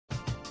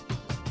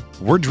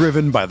We're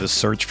driven by the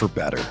search for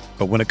better.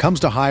 But when it comes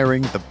to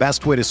hiring, the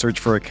best way to search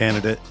for a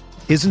candidate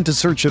isn't to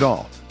search at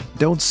all.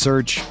 Don't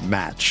search,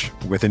 match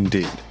with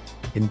Indeed.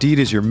 Indeed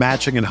is your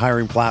matching and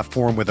hiring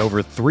platform with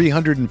over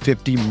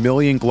 350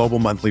 million global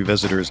monthly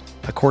visitors,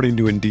 according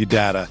to Indeed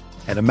data,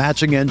 and a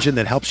matching engine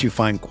that helps you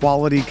find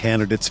quality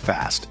candidates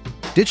fast.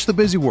 Ditch the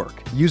busy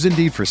work. Use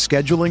Indeed for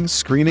scheduling,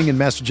 screening, and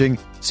messaging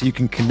so you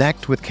can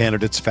connect with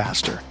candidates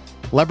faster.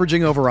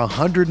 Leveraging over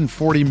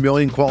 140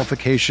 million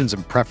qualifications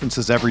and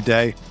preferences every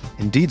day,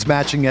 Indeed's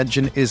matching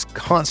engine is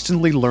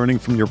constantly learning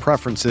from your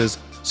preferences,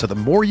 so the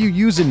more you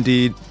use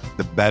Indeed,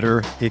 the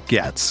better it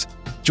gets.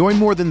 Join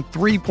more than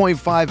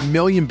 3.5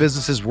 million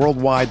businesses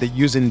worldwide that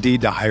use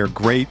Indeed to hire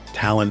great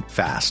talent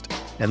fast.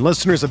 And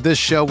listeners of this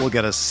show will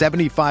get a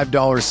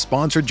 $75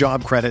 sponsored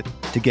job credit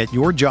to get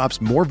your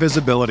jobs more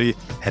visibility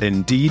at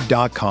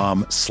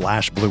Indeed.com/Blue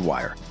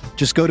Wire.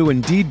 Just go to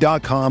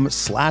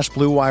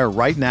Indeed.com/Blue Wire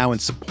right now and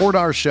support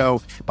our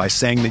show by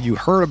saying that you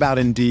heard about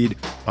Indeed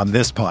on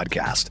this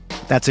podcast.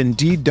 That's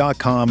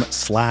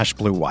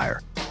Indeed.com/Blue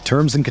Wire.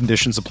 Terms and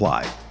conditions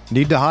apply.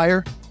 Need to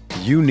hire?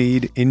 You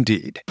need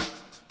Indeed.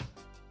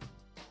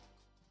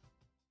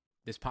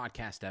 This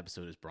podcast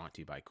episode is brought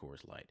to you by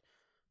Coors Light.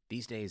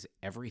 These days,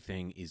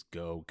 everything is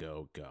go,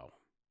 go, go.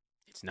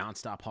 It's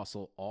nonstop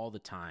hustle all the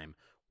time.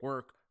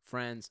 Work,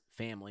 friends,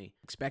 family,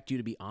 expect you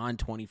to be on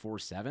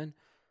 24/7.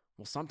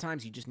 Well,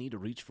 sometimes you just need to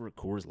reach for a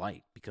Coors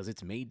Light because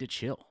it's made to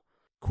chill.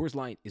 Coors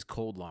Light is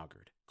cold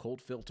lagered,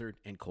 cold filtered,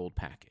 and cold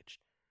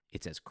packaged.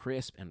 It's as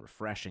crisp and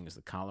refreshing as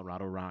the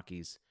Colorado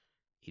Rockies.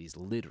 It is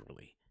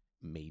literally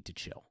made to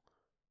chill.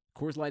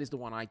 Coors Light is the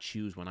one I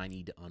choose when I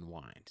need to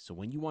unwind. So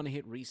when you want to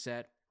hit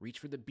reset, reach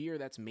for the beer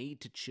that's made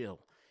to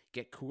chill.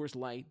 Get Coors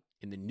Light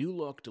in the new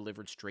look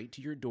delivered straight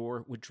to your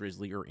door with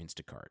Drizzly or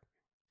Instacart.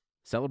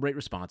 Celebrate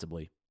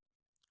responsibly.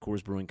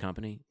 Coors Brewing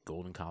Company,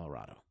 Golden,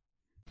 Colorado.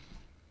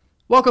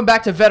 Welcome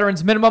back to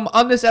Veterans Minimum.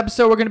 On this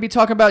episode, we're going to be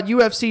talking about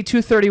UFC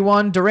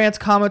 231, Durant's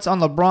comments on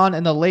LeBron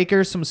and the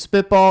Lakers, some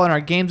spitball, and our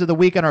games of the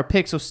week and our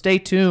picks, so stay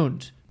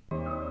tuned.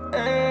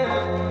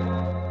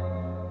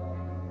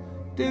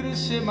 Did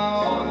this shit my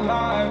whole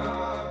life.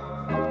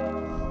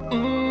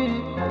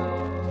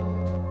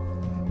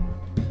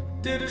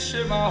 Did this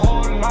shit my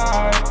whole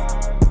life.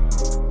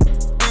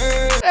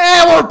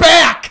 And we're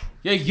back!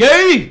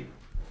 Yay!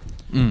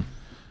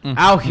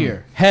 Out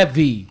here,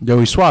 heavy. Yo,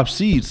 we swapped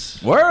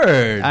seats.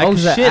 Word. I Oh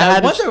had shit! to- I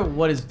wonder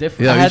what is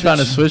different. Yeah, I you had trying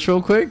to to- switch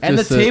real quick? And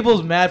the Just to-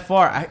 table's mad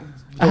far. I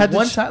had to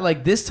one ch- time,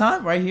 like this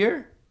time right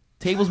here,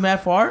 table's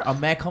mad far. I'm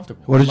mad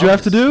comfortable. What did you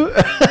have to do?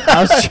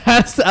 I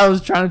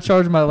was trying to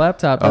charge my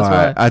laptop. That's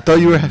why. I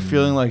thought you were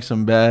feeling like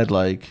some bad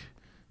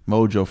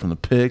mojo from the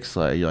picks.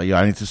 Like, you're like, yo,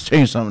 I need to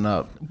change something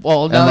up.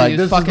 Well, And no, like, you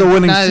this is fucking the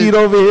winning now- seat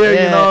over here.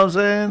 Yeah. You know what I'm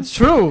saying? It's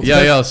true.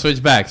 Yo,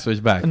 switch back.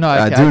 No,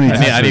 I I do need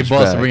can't. to I need switch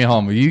boss to back. bring it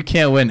home. You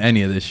can't win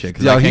any of this shit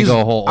because Yo, I can't he's- go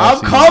a whole. I'm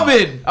offseason.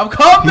 coming. I'm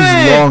coming.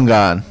 He's long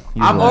gone.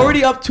 I'm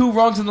already up 2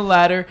 rungs in the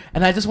ladder,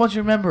 and I just want you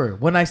to remember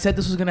when I said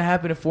this was gonna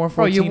happen at 4 and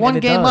 14. Bro, you're one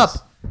and it game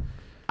does.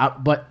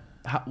 up. But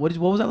what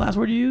was that last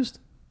word you used?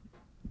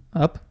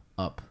 Up.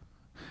 Up.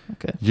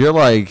 Okay. You're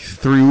like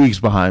 3 weeks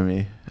behind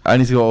me. I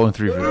need to go 0-3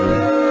 for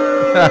you.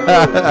 Yeah,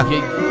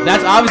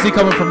 that's obviously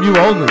coming from you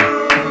only.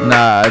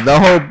 Nah, the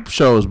whole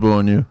show is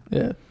booing you.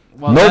 Yeah.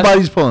 Well,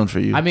 Nobody's pulling for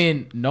you. I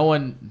mean, no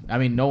one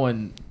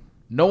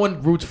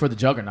roots for the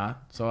juggernaut,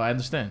 so I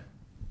understand.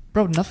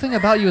 Bro, nothing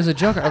about you is a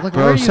joker. Like, where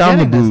Bro, are you sound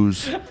the getting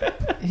this? booze.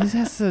 He just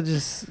has to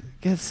just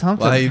get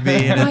something. Why you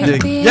being a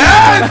dick?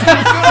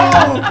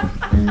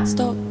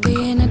 Stop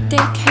being a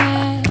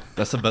dickhead.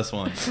 That's the best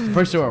one.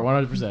 For sure,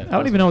 100%. I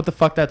don't even know what the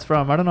fuck that's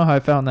from. I don't know how I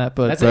found that,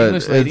 but That's an But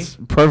English lady. it's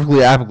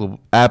perfectly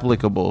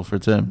applicable for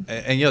Tim.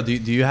 And yo, do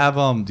you have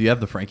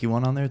the Frankie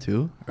one on there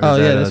too? Or Oh, is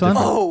yeah, that, this one?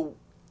 different? Oh,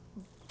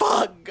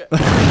 fuck.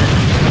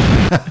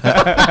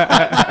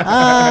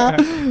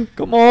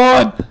 come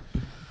on.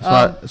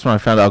 That's when I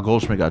found out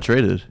Goldschmidt got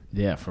traded.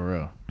 Yeah, for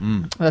real.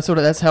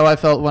 That's how I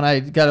felt when I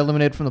got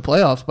eliminated from the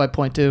playoffs by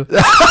 .2.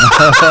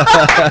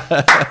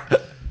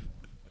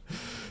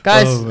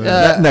 Guys,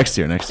 Next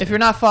year. if you're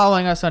not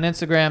following us on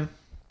Instagram,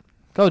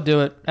 go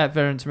do it at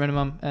Veterans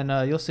Minimum,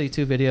 and you'll see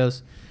 2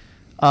 videos.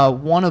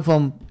 One of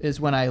them is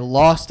when I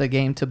lost a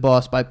game to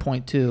Boss by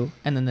 .2,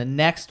 and then the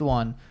next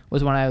one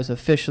was when I was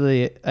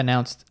officially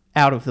announced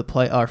out of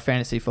our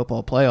fantasy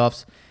football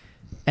playoffs.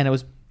 And it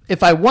was,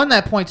 if I won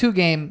that .2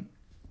 game,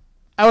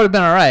 I would have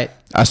been all right.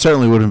 I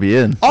certainly wouldn't be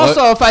in.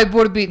 Also, if I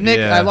would have beat Nick,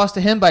 Yeah. I lost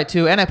to him by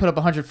 2, and I put up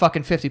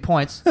 150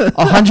 points.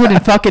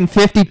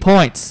 150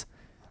 points.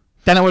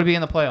 Then I would be in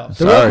the playoffs.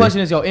 The real Sorry.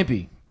 question is, yo,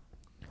 Impy,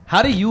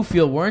 how do you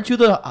feel? Weren't you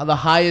the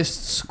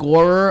highest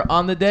scorer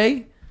on the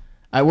day?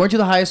 Weren't you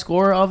the highest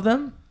scorer of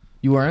them?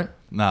 You weren't?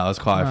 Nah, it was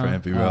quiet for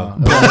Impy, bro.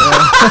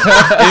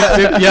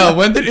 Oh. Yo,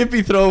 when did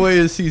Impy throw away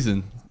his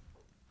season?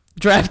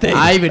 Draft day.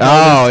 I even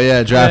Oh, noticed.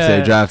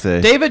 yeah, draft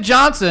day. David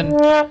Johnson.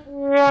 With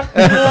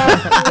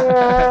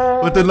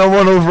the number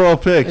 1 overall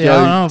pick. Yeah, I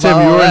don't know Tim,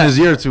 about you all were in that. his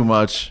ear too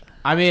much.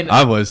 I mean,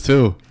 I was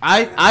too.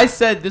 I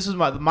said this was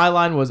my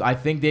line was I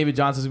think David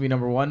Johnson's gonna be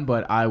number 1,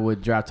 but I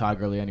would draft Todd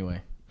Gurley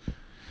anyway.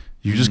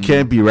 You just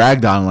can't be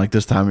ragged on like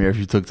this time of year if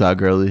you took Todd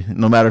Gurley.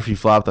 No matter if he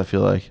flopped, I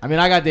feel like. I mean,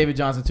 I got David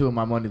Johnson too in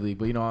my money league,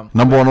 but you know, I'm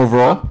Number one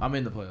overall? I'm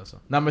in the playoffs. So.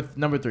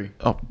 Number 3.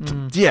 Oh, yeah,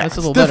 That's a it's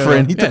little better, different.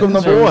 right? He took him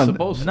that's number what we're one.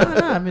 supposed to.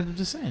 Nah. I mean, I'm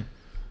just saying.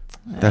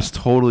 That's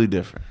totally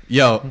different.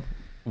 Yo,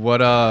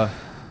 what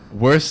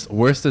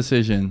worst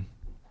decision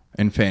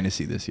in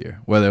fantasy this year?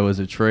 Whether it was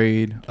a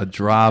trade, a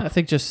drop. I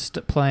think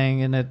just playing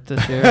in it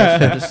this year. I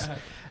should've just-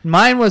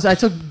 Mine was I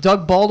took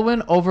Doug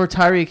Baldwin over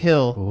Tyreek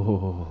Hill,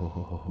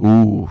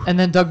 Ooh. and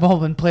then Doug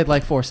Baldwin played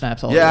like 4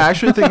 snaps all Yeah, I day.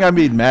 actually think I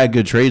made mad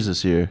good trades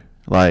this year.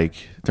 Like,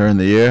 during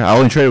the year. I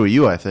only traded with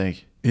you, I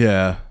think.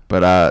 Yeah.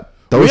 But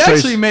those We trades,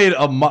 actually made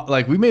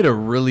we made a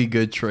really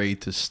good trade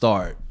to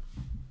start,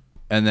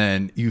 and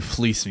then you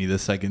fleeced me the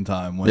second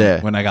time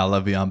when I got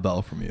Le'Veon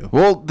Bell from you.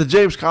 well, the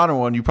James Conner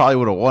one, you probably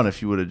would have won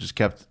if you would have just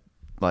kept,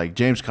 like,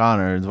 James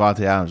Conner and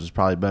Devontae Adams is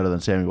probably better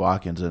than Sammy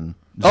Watkins and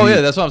Oh Zeke.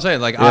 yeah, that's what I'm saying.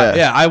 Like,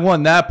 Yeah. I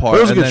won that part.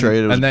 It was a and good then,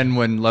 trade. It was- And then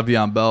when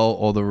Le'Veon Bell,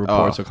 all the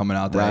reports Oh, are coming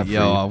out that rap-free.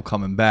 I'm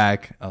coming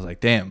back. I was like,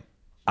 damn,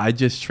 I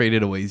just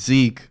traded away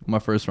Zeke, my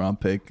first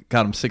round pick,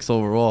 got him 6th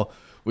overall,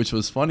 which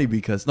was funny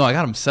because I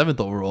got him 7th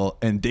overall,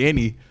 and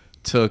Danny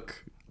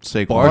took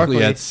Saquon.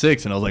 Barkley at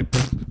 6, and I was like,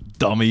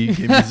 dummy,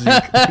 give me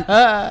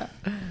Zeke.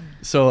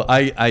 So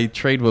I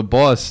trade with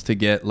Boss to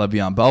get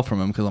Le'Veon Bell from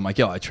him because I'm like,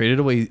 yo, I traded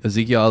away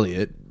Ezekiel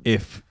Elliott.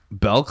 If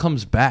Bell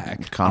comes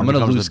back, Connor I'm going to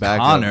becomes lose the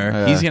backup. Connor.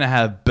 Yeah. He's going to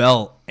have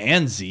Bell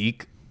and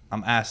Zeke.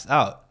 I'm asked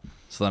out.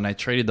 So then I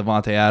traded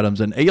Devontae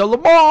Adams and Ayo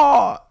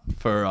Lamar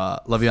for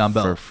Le'Veon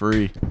Bell for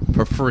free.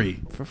 for free.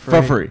 For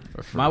For free.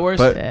 My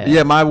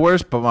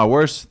worst. But my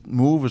worst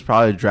move was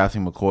probably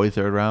drafting McCoy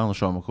 3rd round,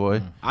 LaShawn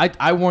McCoy.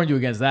 I warned you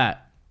against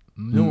that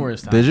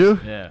numerous times. Did you?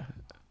 Yeah.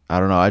 I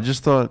don't know. I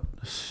just thought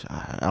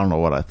I don't know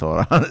what I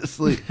thought,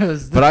 honestly.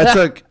 was- But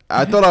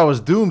I thought I was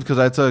doomed because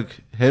I took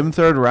him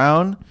 3rd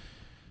round.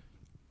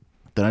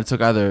 Then I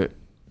took I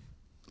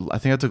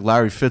think I took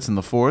Larry Fitz in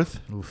the 4th.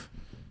 Oof.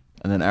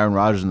 And then Aaron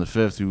Rodgers in the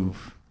 5th, who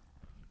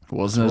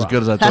wasn't as rough.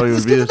 good as I thought he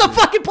would be. Let's get to the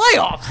fucking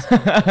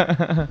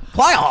playoffs.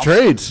 Playoffs.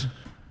 Trades.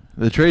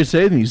 The trade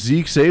saved me.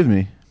 Zeke saved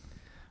me.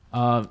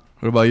 Uh,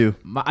 What about you?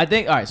 I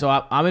think all right. So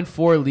I'm in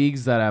 4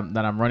 leagues that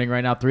I'm running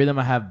right now. 3 of them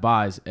I have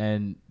buys,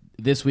 and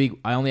this week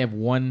I only have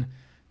 1.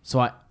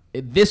 So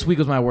this week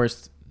was my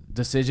worst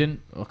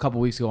decision a couple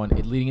weeks ago,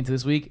 and leading into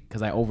this week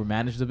because I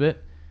overmanaged a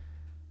bit.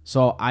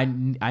 So I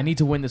need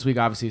to win this week.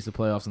 Obviously, it's the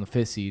playoffs and the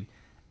 5th seed.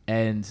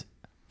 And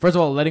first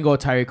of all, letting go of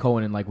Tyreek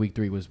Cohen in like week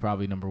 3 was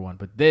probably number 1.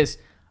 But this,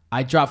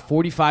 I dropped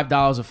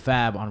 $45 of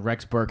fab on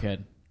Rex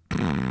Burkhead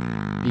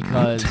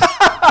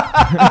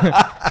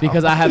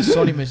because I have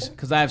Sony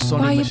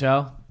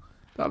Michelle.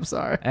 I'm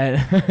sorry. And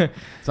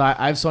so I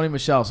have Sony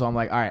Michelle. So I'm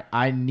like, all right,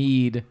 I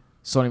need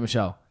Sony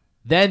Michelle.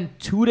 Then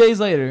 2 days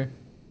later,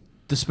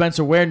 the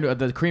Spencer Ware,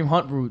 the Kareem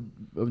Hunt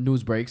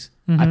news breaks.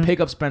 I pick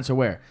up Spencer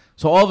Ware.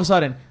 So all of a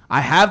sudden,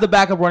 I have the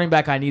backup running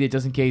back I needed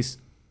just in case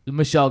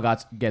Michelle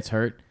gets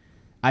hurt.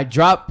 I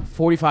drop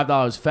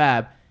 $45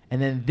 fab.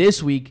 And then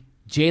this week,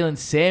 Jalen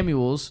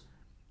Samuels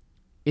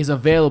is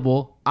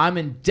available. I'm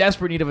in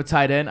desperate need of a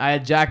tight end. I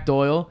had Jack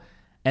Doyle.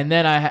 And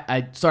then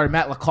I started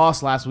Matt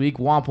Lacoste last week.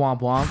 Womp, womp,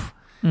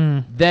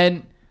 womp.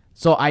 Then,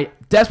 so I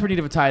desperate need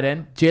of a tight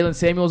end. Jalen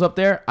Samuels up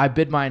there. I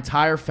bid my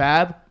entire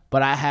fab,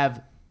 but I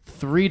have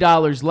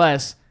 $3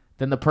 less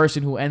than the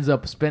person who ends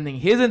up spending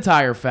his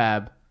entire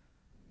fab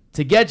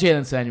to get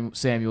Jalen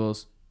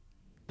Samuels,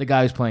 the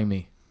guy who's playing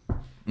me.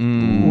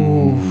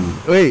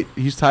 Wait,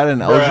 he's tight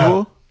end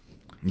eligible?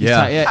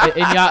 Yeah.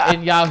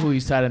 In Yahoo,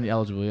 he's tight end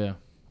eligible, yeah.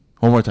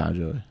 One more time,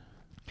 Joey.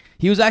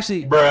 He was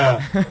actually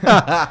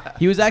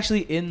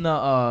in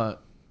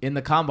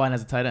the combine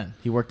as a tight end.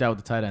 He worked out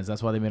with the tight ends.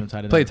 That's why they made him tight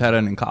end. Played tight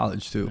end in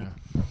college too.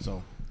 Yeah.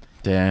 So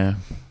Damn.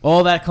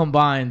 all that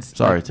combined,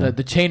 Sorry, Tim.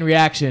 the chain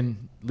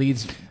reaction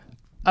leads.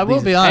 I will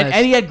leads- be honest.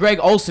 and he had Greg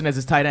Olsen as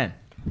his tight end.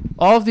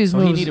 all of these So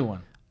he moves, needed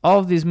one. all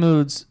of these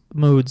moods.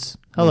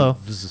 Hello.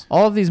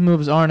 All of these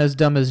moves aren't as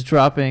dumb as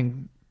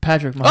dropping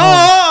Patrick Mahomes.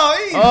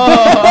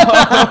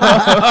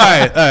 all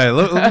right.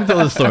 Let me tell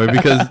the story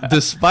because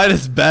despite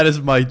as bad as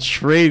my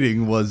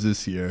trading was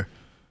this year,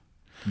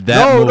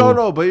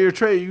 No. But your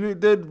trade, you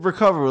did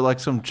recover with like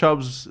some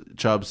Chubb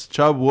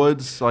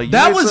Woods. Like you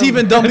That made was some-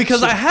 even dumb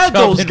because I had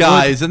Chubb those and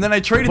guys, and then I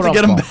traded What to up,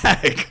 get them Bob?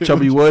 back.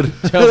 Chubby Wood.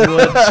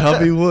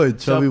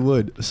 Chubby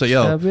Wood. So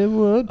yo,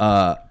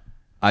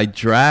 I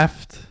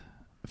draft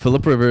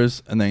Phillip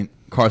Rivers and then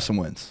Carson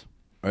Wentz.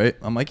 Right?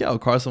 I'm like, yo,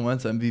 Carson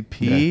Wentz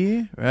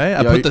MVP, right?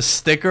 I Yo, put the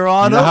sticker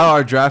on You know him. how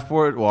our draft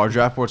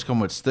boards come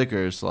with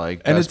stickers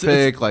like And best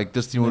it's- pick, like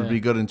this team would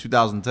be good in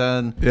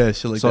 2010. Yeah,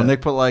 shit like So that.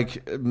 Nick put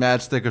like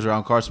mad stickers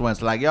around Carson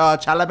Wentz, like, yo,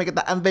 try let me get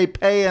the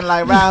MVP in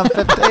like round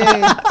 15.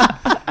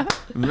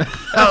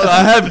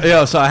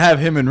 So I have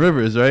him and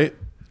Rivers, right?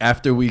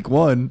 After week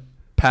 1,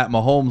 Pat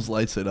Mahomes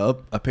lights it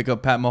up. I pick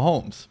up Pat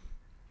Mahomes.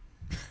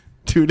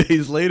 2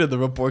 days later, the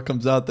report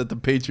comes out that the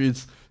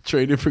Patriots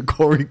traded for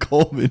Corey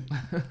Coleman.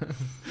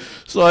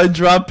 So I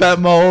dropped Pat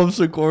Mahomes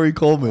for Corey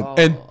Coleman.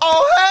 And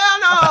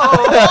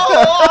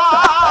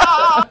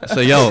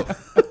So yo,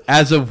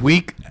 as of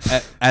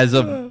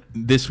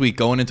this week,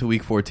 going into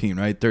week 14,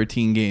 right?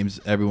 13 games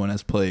everyone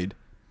has played.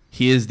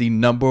 He is the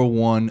number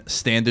one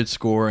standard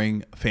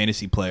scoring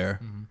fantasy player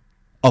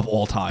of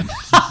all time.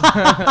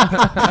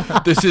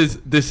 This is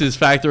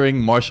factoring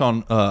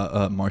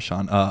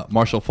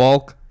Marshall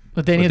Falk,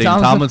 Daniel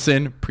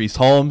Tomlinson, Priest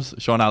Holmes,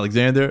 Sean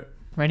Alexander,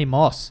 Randy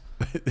Moss.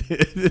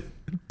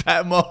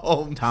 Pat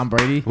Mahomes, Tom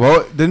Brady.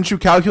 Well, didn't you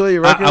calculate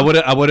your record?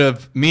 I would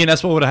have. Me and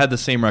Espo would have had the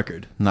same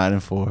record.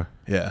 9-4.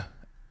 Yeah.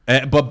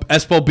 But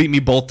Espo beat me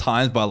both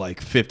times by like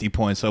 50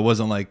 points, so it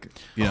wasn't like,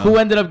 you know. Who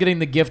ended up getting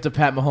the gift of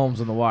Pat Mahomes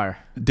on the wire?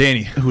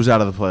 Danny. Who's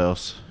out of the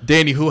playoffs?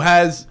 Danny, who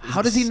has...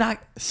 How does he not...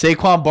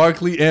 Saquon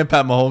Barkley and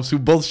Pat Mahomes, who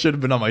both should have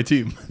been on my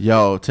team.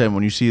 Yo, Tim,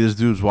 when you see this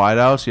dude's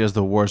wideouts, he has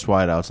the worst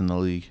wideouts in the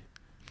league.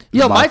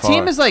 Yo, By my far.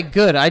 team is like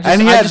good. I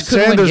And just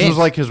couldn't win Sanders games. was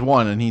like his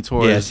one, and he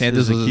tore his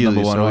Sanders was his Achilles,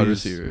 number one so wide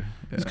he's- receiver.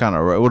 It's kind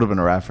of it would have been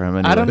a wrap for him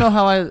anyway. I don't know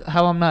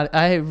how I'm not.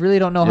 I really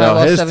don't know how Yo, I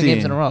lost his 7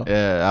 games in a team, row.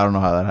 Yeah, I don't know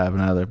how that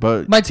happened either.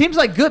 But My team's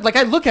like good. Like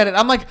I look at it,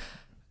 I'm like,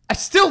 I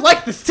still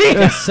like this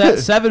team.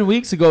 7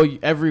 weeks ago,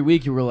 every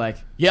week you were like,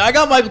 yeah, I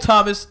got Michael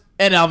Thomas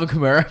and Alvin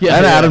Kamara. Yeah.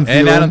 and Adam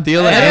And Thielen. Adam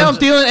Thielen. And Adam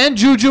Thielen and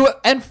Juju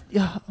and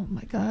oh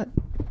my god.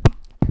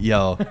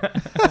 Yo.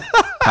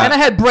 And I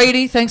had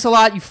Brady. Thanks a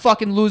lot, you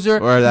fucking loser.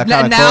 Or that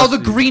kinda Now cost the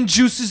you. green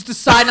juices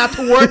decide not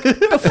to work. Get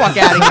the fuck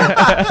out of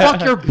here.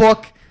 Fuck your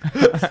book.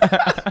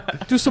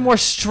 Do some more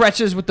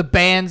stretches with the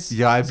bands.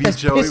 Yeah, I This beat guy's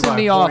Joey pissing by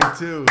me off.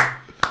 42.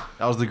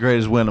 That was the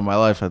greatest win of my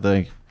life, I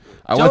think.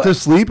 I Joe- went to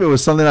sleep. It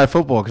was Sunday Night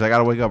Football because I got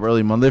to wake up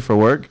early Monday for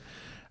work.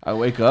 I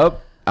wake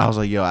up. I was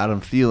like, yo,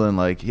 Adam Thielen.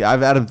 Like, he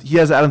has Adam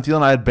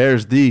Thielen. I had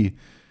Bears D.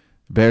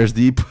 Bears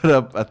D put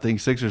up, I think,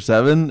 6 or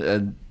 7.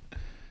 And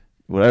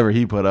whatever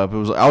he put up, I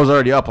was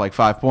already up like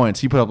 5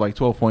 points. He put up like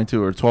 12.2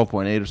 or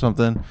 12.8 or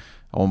something.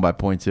 I won by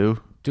 0.2.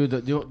 Dude, I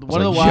one was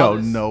of the like, yo,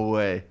 wildest, no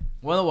way.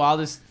 one of the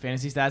wildest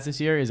fantasy stats this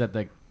year is that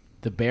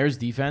the Bears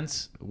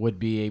defense would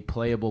be a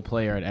playable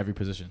player at every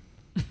position.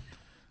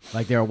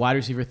 Like they're a wide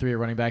receiver 3, a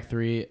running back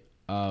 3,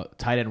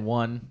 tight end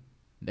 1,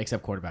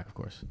 except quarterback, of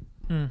course.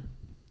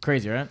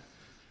 Crazy, right?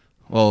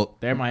 Well,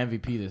 They're my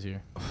MVP this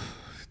year.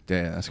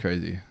 damn, that's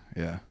crazy.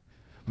 Yeah.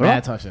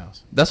 Mad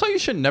touchdowns. That's why you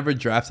should never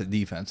draft a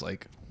defense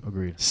like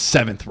Agreed.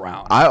 7th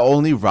round. I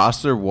only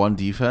roster one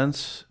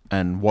defense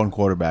and one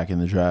quarterback in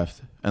the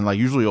draft. And like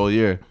usually all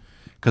year.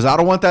 Because I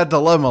don't want that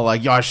dilemma.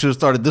 Like, yo, I should have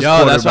started this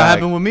quarterback. That's what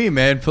happened with me,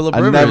 man. Phillip I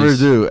Rivers. never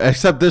do.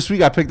 Except this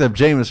week I picked up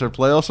Jameis for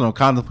playoffs, and I'm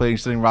contemplating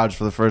sitting Rodgers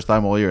for the first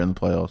time all year in the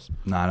playoffs.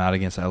 Nah, not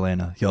against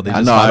Atlanta. Yo, they I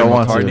just know, I hired don't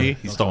want to. McCartney.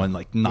 He's throwing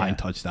like 9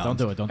 touchdowns. Don't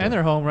do it. Don't do And it.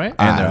 they're home, right?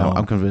 And they're home.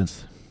 I'm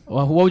convinced.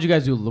 Well, what would you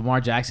guys do?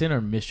 Lamar Jackson or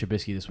Mitch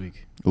Trubisky this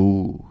week?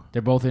 Ooh.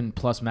 They're both in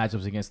plus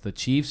matchups against the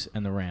Chiefs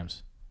and the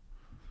Rams.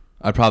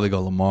 I'd probably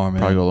go Lamar, man.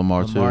 Probably go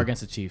Lamar, Lamar too.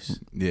 against the Chiefs.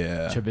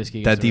 Yeah.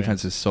 Trubisky against That the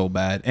defense is so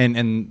bad.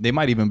 And they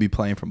might even be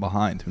playing from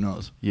behind. Who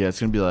knows? Yeah, it's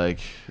going to be like,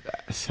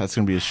 that's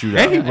going to be a shootout.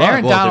 Hey, Aaron well,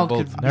 they're Donald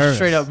both could nervous.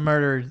 straight up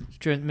murder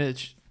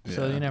Mitch.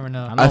 So you never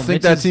know. I know. I think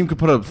Mitch that is- team could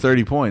put up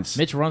 30 points.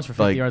 Mitch runs for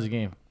 50 Like- yards a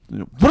game.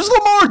 What does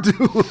Lamar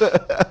do?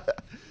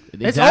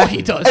 It's all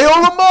he does. Hey,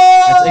 Lamar!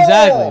 That's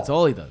exactly. It's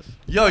all he does.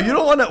 Yo, you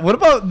don't want to. What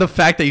about the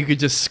fact that you could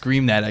just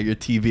scream that at your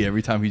TV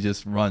every time he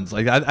just runs?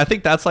 Like, I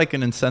think that's like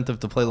an incentive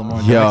to play Lamar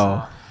Jackson.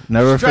 Yo,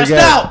 never Stressed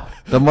forget out.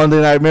 the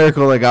Monday Night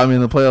Miracle that got me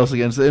in the playoffs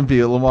against the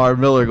Impy. Lamar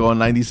Miller going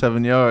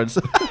 97 yards.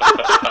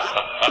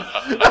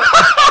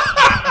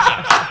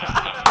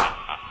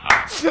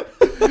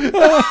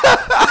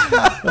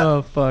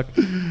 Oh fuck.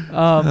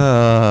 All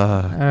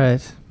right.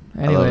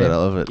 I love Anyway. it. I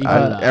love it. Keep it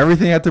up.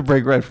 Everything had to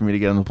break right for me to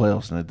get in the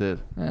playoffs, and it did.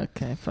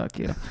 Okay. Fuck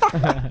you.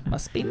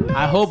 Must be.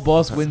 I hope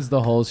Boss wins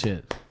the whole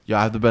shit. Yo,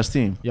 I have the best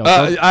team. Yo,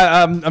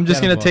 I'm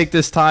just Yeah, gonna boss. take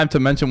this time to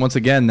mention once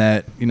again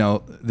that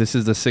this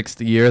is the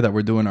 6th year that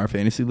we're doing our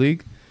fantasy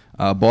league.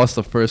 Boss,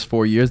 the first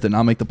 4 years did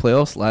not make the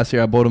playoffs. Last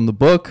year I bought him the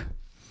book,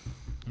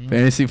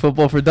 Fantasy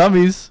Football for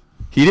Dummies.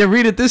 He didn't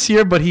read it this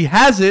year, but he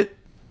has it.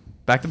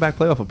 Back-to-back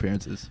playoff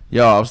appearances.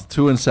 Yo, I was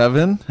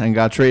 2-7 and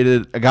got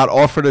traded. I got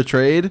offered a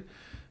trade,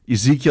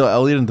 Ezekiel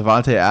Elliott and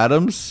Devontae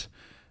Adams,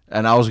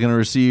 and I was gonna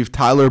receive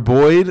Tyler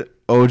Boyd,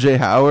 OJ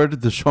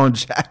Howard, Deshaun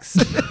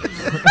Jackson.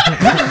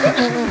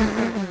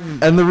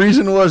 And the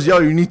reason was, yo,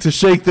 you need to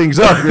shake things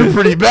up. You're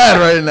pretty bad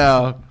right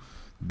now.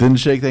 Didn't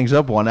shake things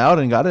up, won out,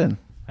 and got in.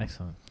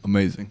 excellent.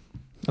 Amazing.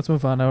 Let's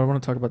move on. I don't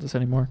want to talk about this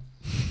anymore.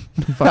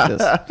 Fuck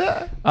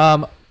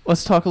this.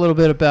 Let's talk a little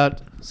bit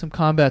about some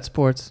combat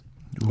sports.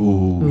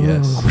 Ooh,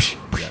 Yes.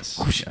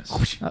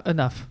 Yes.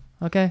 Enough.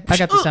 Okay, I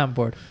got the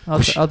soundboard.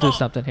 I'll do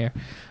something here.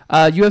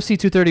 UFC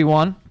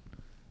 231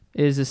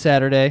 is a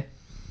Saturday.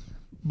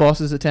 Boss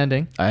is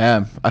attending. I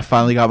am. I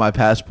finally got my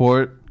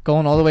passport.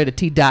 Going all the way to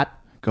T dot.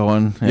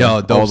 Going.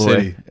 Yo, dope all the way.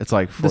 city. It's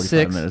like 45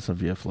 six. minutes of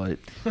via flight.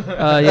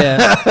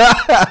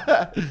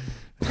 Yeah.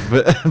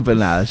 But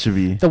nah, that should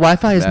be. The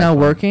Wi-Fi is Bad now fun.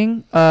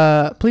 working.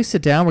 Please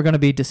sit down. We're going to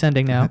be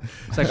descending now.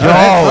 It's like, Yo, all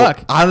right,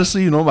 fuck.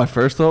 honestly, you know what my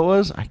first thought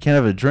was? I can't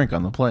have a drink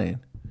on the plane.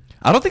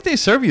 I don't think they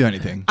serve you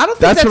anything. I don't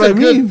think That's that's what a I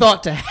good mean.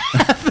 thought to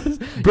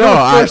have. Bro, Your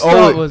I first thought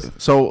always, was-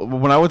 so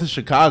when I went to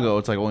Chicago,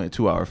 it's like only a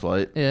 2-hour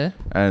flight. Yeah.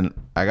 And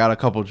I got a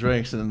couple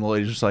drinks, and then the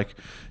lady's just like,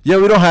 "Yeah,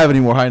 we don't have any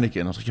more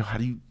Heineken." I was like, "Yo, how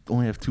do you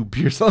only have 2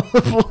 beers on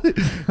the flight?"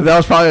 And that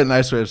was probably a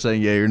nice way of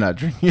saying, "Yeah, you're not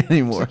drinking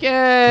anymore."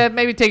 Yeah,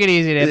 maybe take it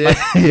easy then. Like,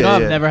 Yeah, You know,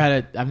 yeah.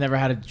 I've never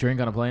had a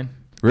drink on a plane.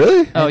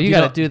 Really? oh, you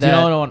got to do that.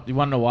 You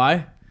want to know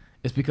why?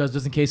 It's because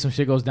just in case some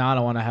shit goes down,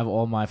 I want to have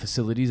all my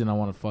facilities and I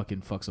want to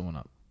fucking fuck someone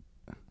up.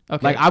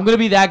 Okay. Like I'm gonna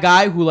be that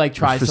guy who like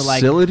tries to like.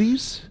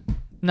 Facilities?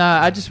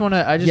 Nah, I just want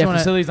to.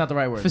 Facility's not the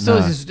right word.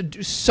 Facilities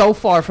is so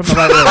far from the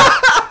right word.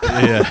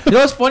 Yeah. You know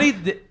what's funny?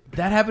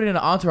 That happened in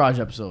an Entourage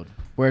episode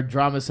where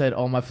Drama said,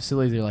 "All my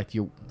facilities." They're like,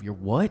 "You're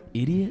what,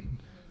 idiot?"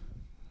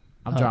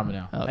 I'm Drama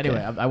now. okay. Anyway,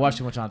 I watched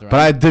too much Entourage. But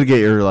I did get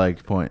your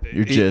like point,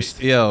 your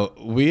gist. Yo,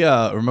 we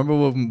remember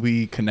when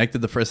we connected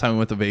the first time we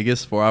went to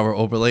Vegas for our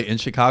overlay in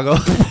Chicago?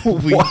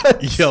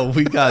 What? Yo,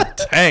 we got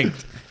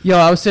tanked. Yo,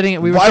 I was sitting.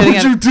 We were Why sitting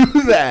would at, you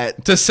do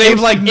that? To save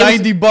like it was-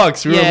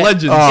 $90. We yeah, were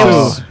legends.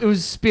 Oh. It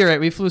was Spirit.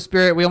 We flew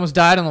Spirit. We almost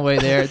died on the way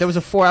there. There was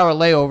a 4-hour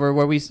layover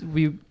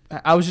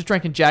where I was just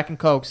drinking Jack and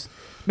Cokes.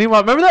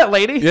 Meanwhile, remember that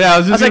lady? Yeah, I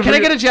was just like, gonna "Can I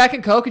bring get a Jack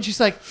and Coke?" And she's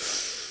like,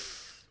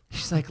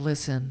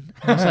 "Listen."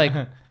 I was like,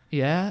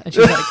 "Yeah." And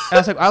she's like, I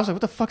was like,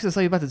 "What the fuck is this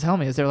lady about to tell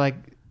me? Is there like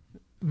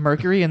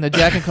mercury in the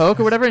Jack and Coke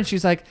or whatever?" And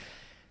she's like,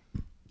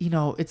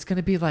 "It's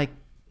gonna be like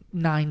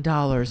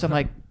 $9." I'm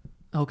like,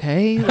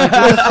 "Okay." Like,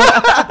 what the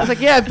fuck? I was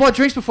like, "Yeah, I bought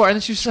drinks before." And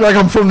then she was Like,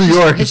 I'm from New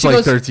York. and It's she like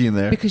goes, 13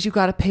 there. because you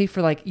got to pay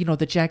for like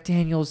the Jack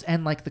Daniels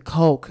and like the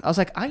Coke. I was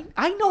like,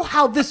 I know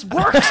how this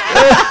works.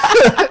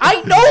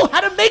 I know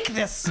how to make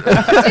this. It's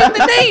in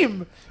the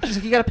name. She's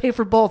like, you got to pay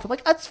for both. I'm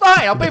like, that's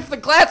fine. I'll pay for the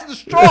glass and the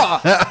straw.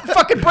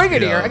 Fucking bring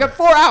it here. I got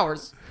 4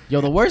 hours. Yo,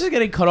 the worst is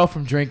getting cut off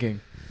from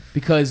drinking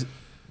because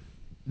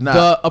Nah.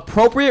 the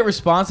appropriate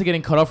response to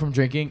getting cut off from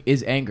drinking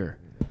is anger.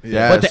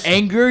 Yes. But the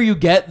anger you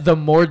get, the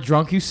more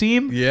drunk you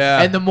seem.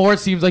 Yeah. And the more it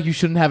seems like you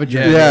shouldn't have a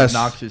drink. Yeah, Yes.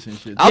 obnoxious and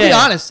shit. I'll be Yeah.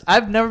 honest.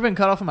 I've never been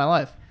cut off in my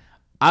life.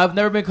 I've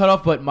never been cut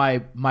off, but my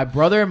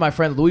brother and my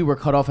friend Louis were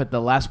cut off at the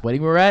last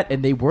wedding we were at,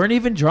 and they weren't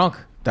even drunk.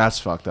 That's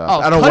fucked up.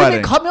 Oh, At a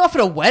wedding. cut me off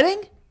at a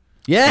wedding?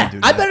 Yeah. do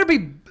I that. better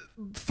be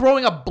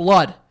throwing up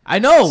blood. I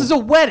know. This is a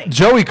wedding.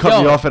 Joey cut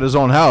Yo. me off at his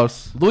own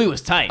house. Louis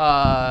was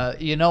tight.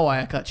 You know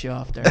why I cut you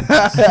off there.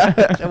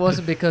 It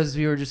wasn't because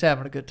you were just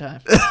having a good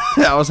time.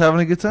 I was having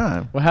a good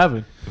time. What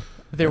happened?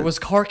 There was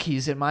car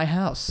keys in my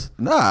house.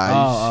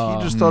 Nah,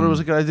 he just thought it was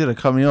a good idea to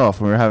cut me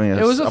off when we were having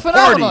It was a party.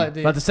 phenomenal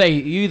idea. About to say,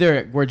 you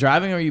either were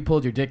driving or you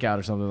pulled your dick out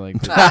or something like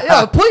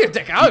Yo, pull your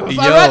dick out. I'd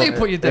Yo. rather you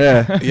pull your dick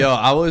out. Yeah. Yo,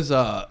 I was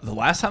the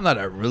last time that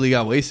I really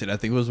got wasted, I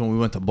think it was when we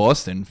went to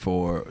Boston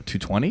for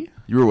 220.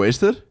 You were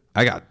wasted?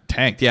 I got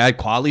tanked. Yeah, I had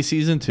quality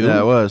season too. Yeah,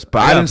 it was.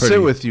 But I got didn't sit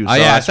pretty- with you. Oh,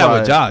 yeah, I that's sat why-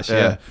 with Josh.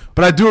 Yeah.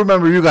 But I do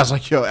remember you guys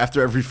like, yo,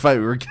 after every fight,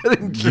 we were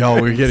getting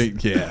Yo, we're getting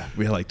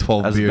we had like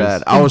 12 That's beers.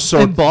 bad. I was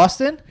so in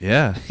Boston?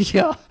 Yeah.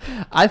 Yeah.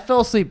 I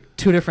fell asleep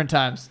 2 different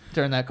times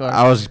during that car.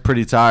 I was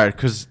pretty tired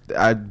because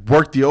I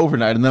worked the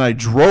overnight and then I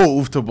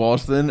drove to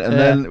Boston and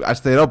then I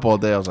stayed up all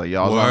day. I was like,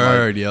 yo, I was on,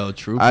 Word, yo,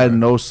 true. I had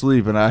no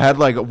sleep and I had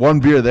like one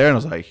beer there and I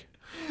was like,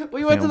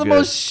 We went to the Damn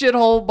most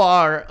shithole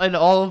bar in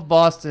all of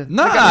Boston.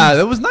 Nah,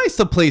 that was nice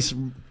to place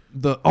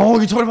the. Oh,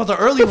 you're talking about the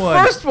early The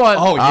one. first one.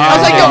 Oh yeah. I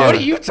was like, yo, yeah. what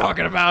are you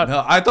talking about?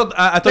 No, I thought.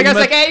 I thought The you guy's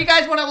meant- like, hey, you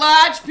guys want a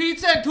large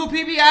pizza and 2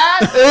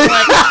 PBRs?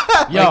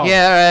 Like, Yo,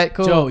 yeah, all right,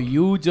 cool. Joe,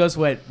 you just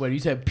went, when you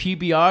said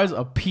PBRs,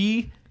 a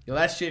P, yo,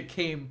 that shit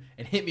came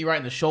and hit me right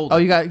in the shoulder. Oh,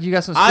 you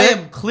got some I spit?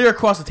 am clear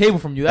across the table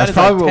from you. That that's is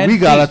probably like what 10 we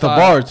got feet. at the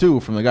bar too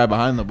from the guy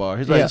behind the bar.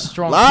 He's Yeah. like,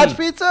 Strong large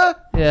tea. pizza?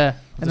 Yeah.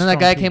 And then that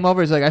strong guy P. came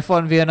over. He's like, I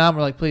fought in Vietnam.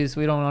 We're like, please,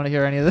 we don't want to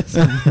hear any of this.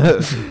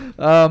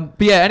 But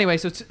yeah, anyway,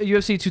 so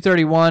UFC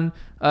 231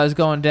 is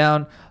going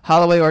down.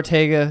 Holloway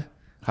Ortega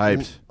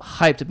Hyped.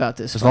 hyped about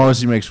this. As fight. long as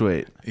he makes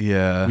weight.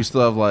 Yeah. We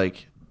still have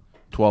like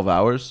 12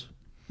 hours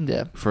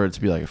Yeah. for it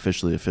to be like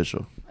officially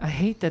official. I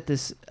hate that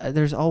this.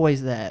 There's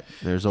always that.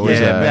 There's always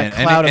Yeah, that. man. that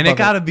And, cloud and it above it.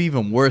 gotta be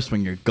even worse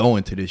when you're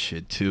going to this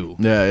shit too.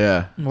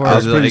 Yeah, yeah. Word. I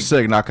was pretty Like-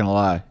 sick, not gonna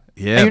lie.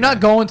 Yeah. And you're not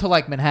man. going to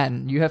like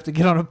Manhattan. You have to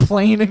get on a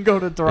plane and go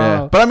to Yeah.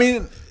 Toronto. But I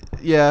mean,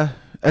 yeah,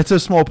 it's a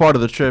small part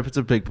of the trip. It's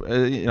a big,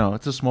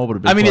 it's a small but a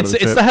big. I mean, part it's of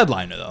the it's trip. the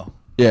headliner though.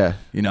 Yeah,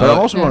 You know, But I'm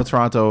also Yeah. going to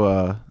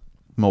Toronto,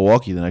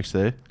 Milwaukee the next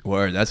day.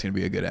 Word, that's gonna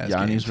be a good ass. game,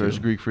 Yannis too. versus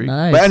Greek Freak.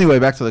 Nice. But anyway,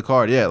 back to the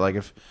card. Yeah, like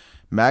if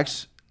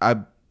Max,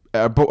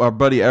 our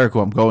buddy Eric, who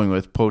I'm going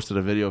with, posted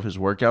a video of his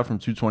workout from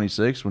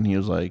 226 when he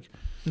was like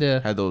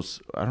Yeah. had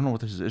those. I don't know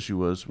what his issue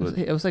was, but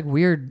It was like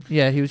weird.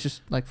 Yeah, he was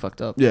just like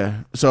fucked up. yeah.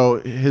 So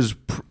his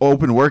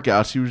open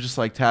workouts, he was just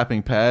like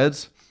tapping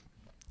pads,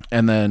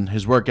 and then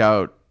his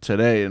workout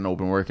today in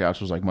open workouts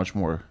was like much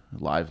more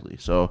lively.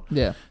 So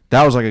Yeah.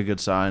 that was like a good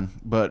sign.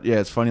 But yeah,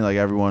 it's funny. Like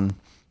everyone,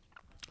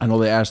 I know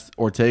they asked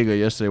Ortega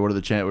yesterday, what are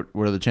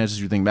the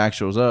chances you think Max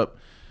shows up?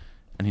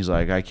 And he's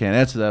like, I can't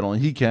answer that. Only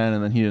he can.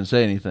 And then he didn't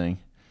say anything.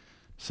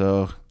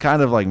 So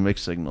kind of like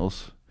mixed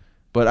signals.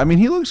 But I mean,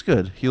 he looks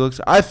good.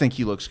 I think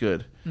he looks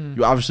good.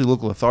 You obviously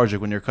look lethargic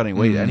when you're cutting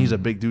weight, and he's a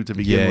big dude to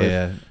begin Yeah, with.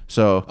 yeah.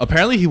 So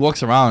Apparently, he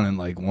walks around in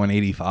like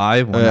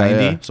 185, yeah,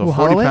 190. yeah. So Who,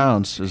 40 Holloway?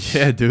 pounds is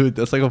Yeah, dude,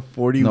 that's like a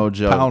 40 No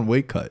joke. pound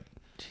weight cut.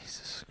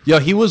 Yo,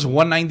 he was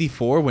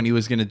 194 when he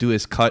was gonna do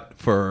his cut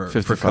for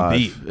 55.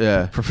 Khabib.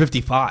 Yeah. For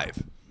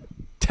 55.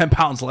 10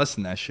 pounds less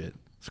than that shit.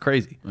 It's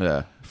crazy.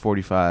 Yeah,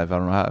 45. I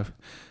don't know how.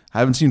 I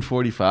haven't seen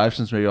 45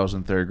 since maybe I was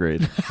in third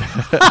grade.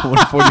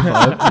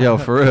 145. Yo,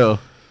 for real.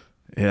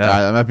 Yeah.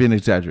 That might be an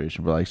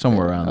exaggeration, but like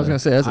somewhere around I was there. gonna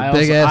say that's a I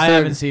big ass. I thing.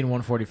 haven't seen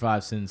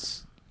 145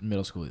 since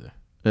middle school either.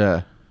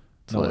 Yeah.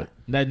 No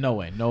way. No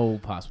way. No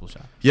possible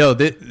shot. Yo,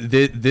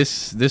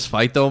 this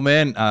fight though,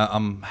 man,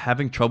 I'm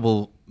having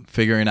trouble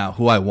figuring out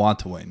who I want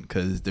to win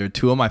because they're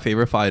two of my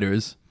favorite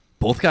fighters.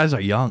 Both guys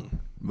are young.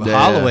 Yeah.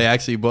 Holloway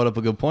actually brought up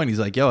a good point. He's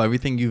like, yo,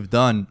 everything you've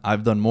done,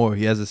 I've done more.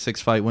 He has a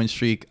 6-fight win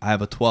streak. I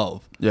have a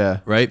 12.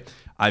 Yeah. Right?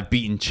 I've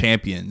beaten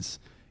champions.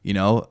 You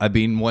know, I've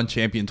beaten one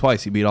champion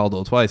twice. He beat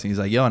Aldo twice. And he's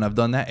like, yo, and I've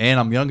done that.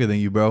 And I'm younger than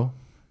you, bro.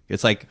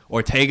 It's like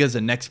Ortega's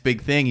the next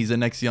big thing. He's the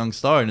next young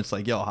star. And it's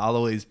like, yo,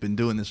 Holloway's been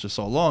doing this for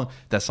so long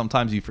that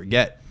sometimes you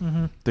forget.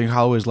 I think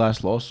Holloway's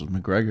last loss was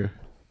McGregor.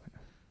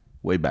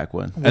 Way back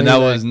when. And that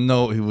was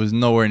he was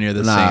nowhere near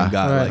the Nah. same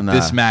guy. Right. Like Nah.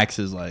 this Max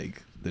is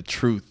like the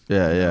truth.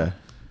 Yeah, yeah.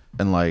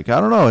 And like, I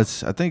don't know. I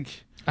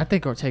think, I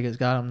think Ortega's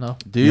got him though.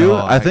 do you? No,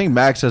 I I- think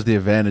Max has the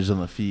advantage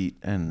on the feet.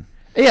 And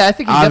Yeah, I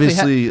think he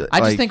Obviously, definitely. I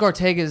just like- think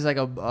Ortega is like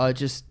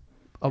just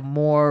a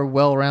more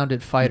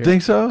well-rounded fighter. you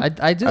think so? I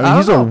do. I mean, I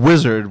he's don't a know.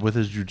 wizard with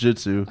his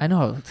jiu-jitsu. I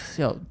know.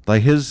 Yo,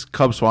 Like his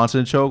Cub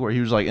Swanson choke where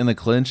he was like in the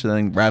clinch and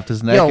then wrapped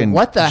his neck and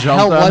what the jumped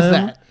hell on was him.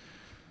 that?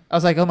 I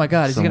was like, oh my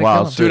god, is he Some gonna wild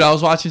kill him? shit. Dude, I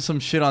was watching some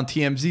shit on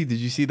TMZ. Did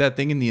you see that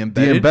thing in the The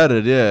embedded?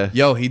 embedded, yeah.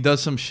 Yo, he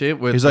does some shit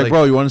with He's like,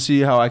 bro, you want to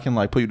see how I can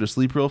like put you to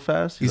sleep real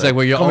fast? He's like,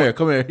 well, your come own- here,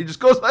 come here. He just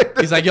goes like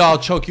this. He's like, yo, I'll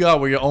choke you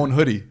out with your own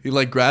hoodie. He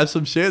like grabs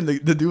some shit and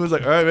the dude was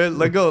like, all right, man,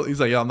 let go.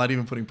 He's like, yo, I'm not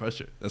even putting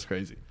pressure. That's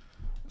crazy.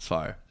 It's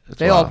fire.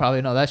 They all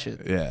probably know that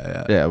shit.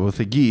 Yeah. Yeah, with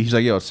the gi. He's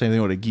like, yo, it's the same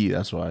thing with a gi.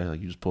 That's why like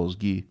you just pull his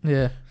gi.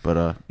 Yeah.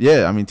 But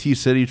yeah, I mean T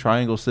City,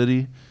 Triangle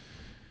City.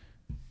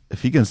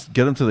 If he can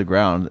get him to the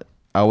ground,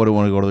 I wouldn't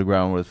want to go to the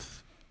ground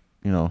with,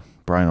 you know,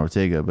 Brian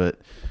Ortega. But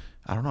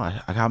I don't know.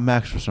 I got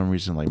Max for some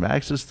reason. Like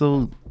Max is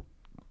still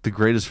the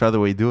greatest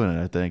featherweight doing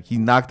it. I think he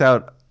knocked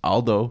out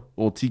Aldo.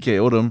 Well,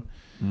 TKO'd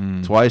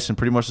him twice in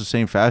pretty much the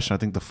same fashion. I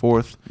think the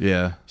fourth.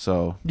 Yeah.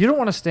 So You don't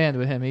want to stand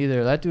with him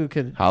either. That dude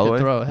could Holloway,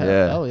 throw.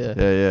 Hell yeah.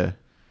 yeah.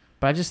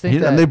 But I just think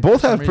that And they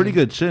both for some have pretty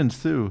reason- good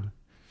chins too.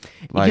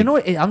 You know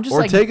what? I'm just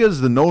like, Ortega's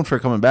the known for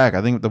coming back.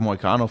 I think the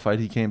Moicano fight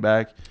he came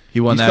back. He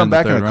won He's that come in the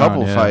back in a third couple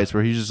round, yeah. fights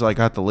where he's just like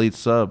got the late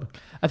sub.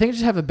 I think I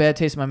just have a bad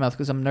taste in my mouth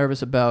because I'm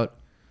nervous about,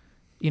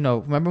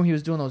 remember when he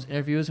was doing those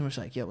interviews and was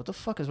like, yeah, what the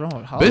fuck is wrong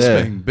with Holloway?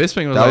 Bisping.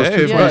 Bisping was That like, was hey,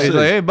 too buddy. much. He's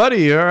like, hey, buddy,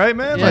 you all right,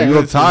 man? Yeah. Like, you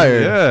look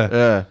tired. Yeah.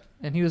 Yeah.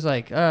 And he was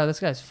like, this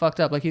guy's fucked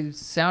up. Like he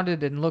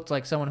sounded and looked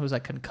like someone who was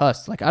like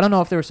concussed. Like I don't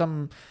know if there was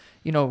some,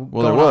 Well, going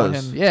there on with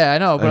was. him. Yeah, I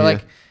know, but Yeah.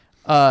 like,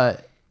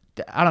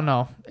 I don't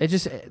know. It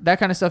just that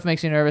kind of stuff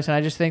makes me nervous, and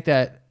I just think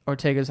that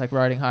Ortega's like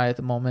riding high at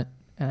the moment,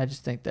 and I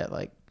just think that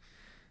like,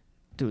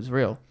 dude's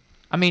real.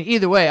 I mean,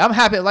 either way, I'm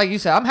happy. Like you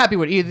said, I'm happy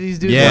with either of these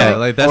dudes. Yeah, fight.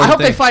 like, that's I the hope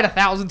they thing. fight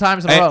 1,000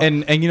 times in a row.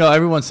 And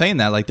everyone's saying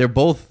that. Like, they're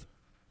both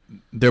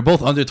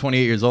under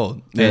 28 years old.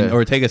 And Yeah.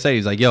 Ortega said,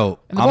 he's like, yo,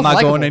 And they're I'm both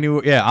not going likable.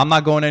 anywhere. Yeah, I'm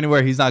not going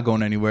anywhere. He's not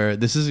going anywhere.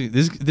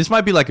 This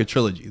might be like a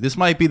trilogy. This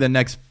might be the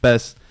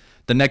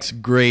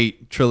next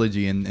great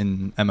trilogy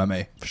in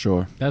MMA. For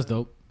sure. That's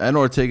dope. And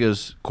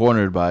Ortega's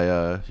cornered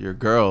by your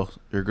girl's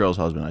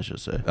husband, I should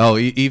say. Oh,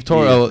 Eve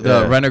Toro,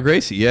 Yeah. Renner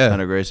Gracie. Yeah.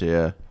 Anna Gracie,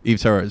 yeah.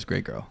 Eve Toro is a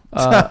great girl.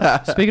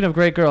 Speaking of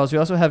great girls, we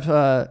also have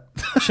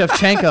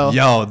Shevchenko.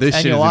 Yo, this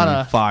and shit is Joanna.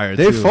 gonna be fire,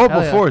 They too. fought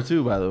Hell yeah. before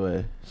too, by the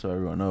way, so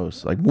everyone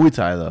knows. Like Muay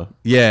Thai though,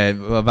 Yeah,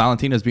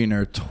 Valentina's beaten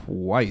her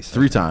twice.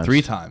 3 times.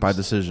 3 times. by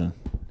decision.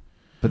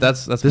 But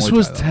that's This Muay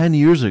was Thai, though. 10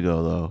 years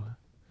ago though.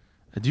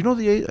 Do you know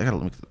the age? I gotta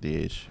look at the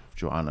age of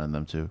Joanna and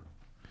them too.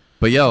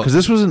 But yo, Because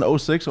this was in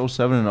 06,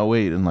 07, and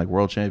 08 in like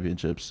world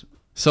championships.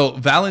 so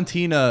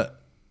Valentina,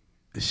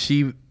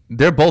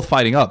 they're both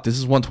fighting up. This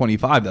is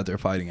 125 that they're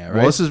fighting at, right?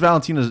 Well, this is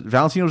Valentina's.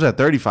 Valentina was at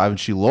 35 and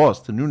she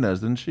lost to Nunes,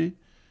 didn't she?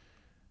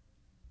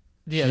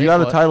 Yeah, she they got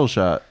fought. a title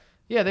shot.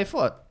 Yeah, they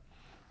fought.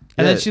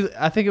 And Yeah. then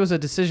I think it was a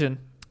decision.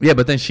 Yeah,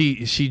 but then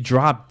she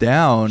dropped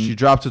down. She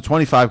dropped to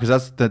 25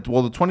 because the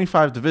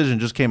 25 division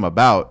just came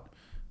about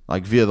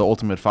like via the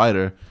Ultimate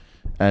Fighter,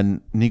 and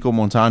Nico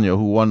Montano,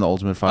 who won the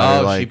Ultimate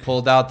Fighter, she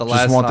pulled out the just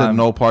last wanted time.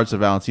 no parts of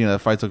Valentina. That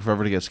fight took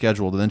forever to get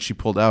scheduled, and then she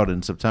pulled out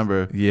in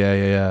September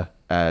Yeah.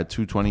 at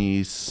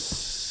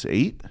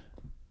 228.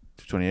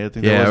 228, I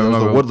think. Yeah, I that was the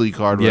remember. Woodley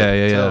card. with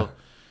Yeah. Till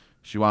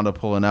She wound up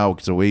pulling out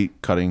because of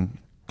weight cutting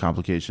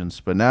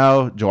complications. But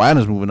now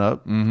Joanna's moving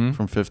up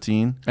from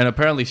 15. And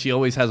apparently she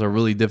always has a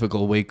really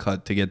difficult weight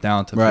cut to get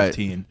down to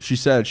 15. She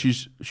said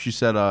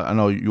I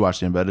know you watched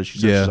the Embedded. She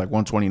said Yeah. she's like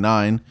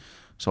 129,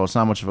 so it's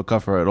not much of a cut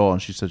for her at all.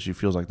 And she said she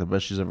feels like the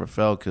best she's ever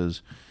felt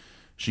because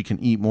she can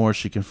eat more.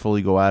 She can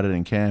fully go at it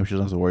in camp. She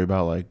doesn't have to worry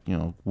about like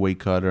weight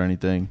cut or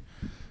anything.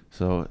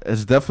 So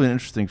it's definitely an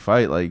interesting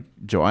fight. Like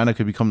Joanna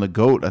could become the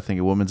GOAT, I think,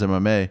 in women's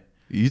MMA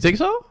You think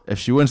so? if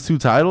she wins 2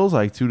 titles,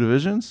 like 2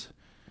 divisions.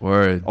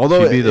 Word.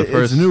 Although She'd be the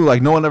first. it's new,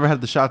 like no one ever had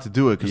the shot to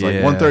do it because like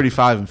Yeah.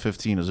 135 and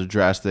 15 is a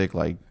drastic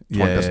 20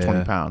 Yeah, that's 20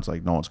 yeah. pounds.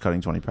 Like no one's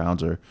cutting 20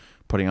 pounds or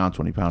putting on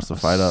 20 pounds to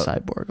fight up.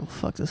 Cyborg will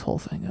fuck this whole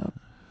thing up.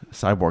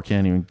 Cyborg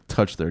can't even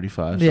touch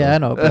 35. Yeah, I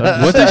know.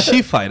 But What does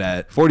she fight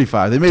at?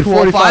 45. They made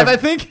 205, 45. I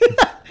think.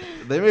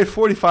 They made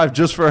 45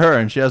 just for her,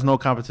 and she has no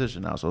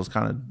competition now. So it's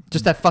kind of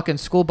Just that fucking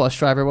school bus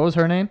driver. What was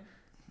her name?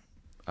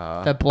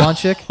 That blonde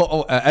chick.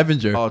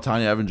 Evinger.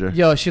 Tanya Evinger.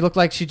 Yo, she looked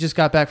like she just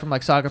got back from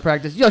like soccer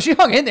practice. Yo, she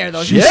hung in there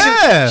though. She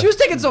Yeah. she was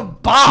taking some She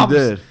bombs.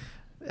 did.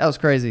 That was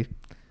crazy.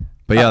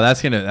 But yeah,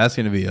 that's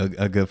gonna be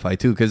a good fight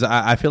too, because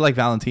I feel like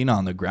Valentina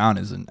on the ground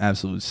is an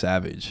absolute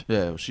savage.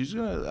 Yeah, she's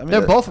gonna. I mean,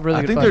 They're both really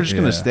I good think they're fighters. just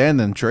gonna Yeah.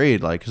 stand and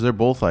trade, like, because they're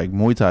both like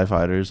Muay Thai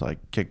fighters, like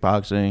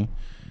kickboxing.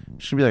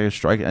 She's gonna be like a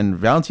striker, and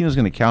Valentina's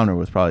gonna counter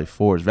with probably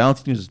fours.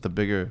 Valentina's the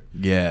bigger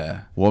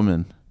Yeah,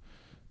 woman,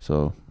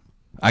 so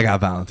I got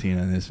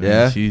Valentina in this. Man.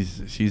 Yeah?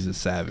 she's a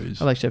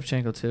savage. I like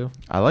Shevchenko too.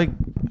 I like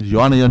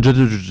Joanna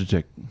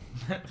Jędrzejczyk.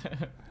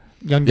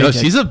 Young Yo,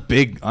 JJ. she's a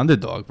big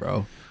underdog,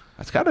 bro.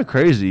 That's kind of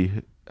crazy.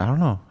 I don't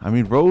know. I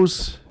mean,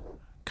 Rose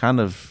kind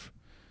of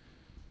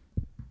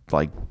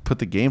like put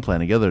the game plan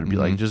together to be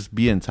like, just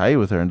be in tight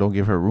with her and don't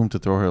give her room to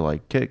throw her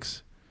like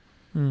kicks.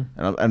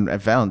 And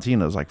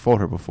Valentina's like fought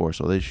her before,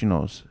 so she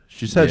knows.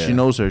 She said she Yeah.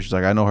 knows her. She's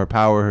like, I know her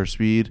power, her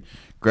speed.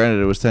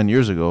 Granted, it was 10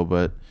 years ago,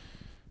 but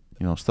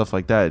you know, stuff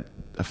like that.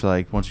 I feel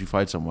like once you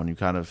fight someone, you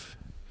kind of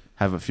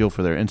have a feel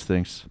for their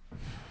instincts.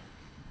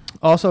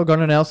 Also,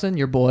 Gunnar Nelson,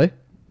 your boy.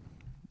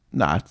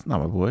 Nah, it's not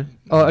my boy.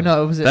 Oh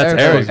no, it was That's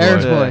Eric's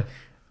Eric's boy. boy. Yeah.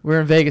 We're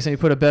in Vegas and he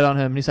put a bet on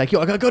him and he's like, "Yo,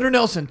 I got Gunnar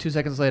Nelson." 2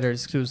 seconds later,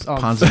 he was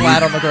Ponzinibbio.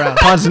 flat on the ground.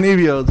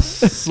 Ponzinibbio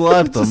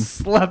slapped him. Just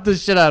slapped the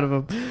shit out of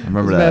him. I remember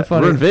It was mad that.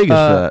 funny. We're in Vegas for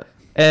that.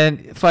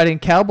 And fighting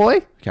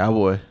Cowboy,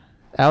 Cowboy.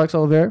 Alex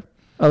Oliveira.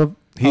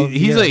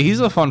 He's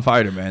a fun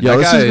fighter, man. Yo, That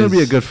this guy is gonna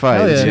be a good fight.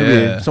 Hell It's yeah. gonna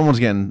Yeah. be, someone's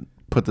getting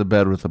put to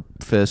bed with a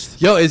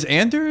fist. Yo, is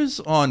Anders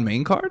on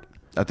main card?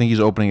 I think he's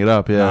opening it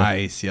up. Yeah.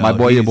 Nice, yo. My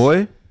boy, your He's-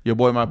 boy, your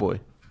boy, my boy.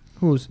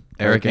 Who's?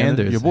 Eric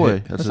Anders. Your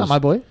boy. That's not my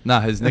boy. Nah,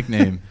 his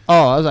nickname.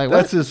 Oh, I was like, what?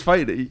 That's his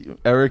fight.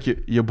 Eric,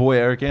 your boy,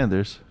 Eric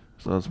Anders.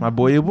 So it's my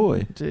boy, your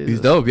boy. Jesus. He's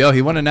dope. Yo,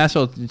 he won a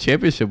national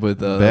championship with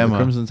the Bama.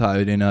 Crimson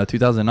Tide in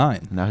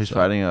 2009. Now he's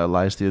fighting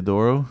Elias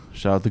Theodoro.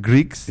 Shout out the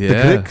Greeks. Yeah.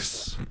 The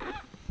Greeks.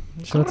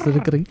 Shout out to the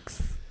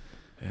Greeks.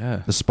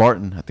 Yeah. The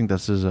Spartan. I think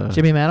that's his.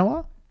 Jimmy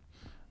Manawa.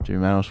 Jimmy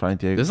Manuel's fighting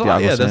Thiago. There's a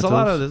lot. Thiago Yeah, there's a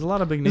lot Santos. of names. There's a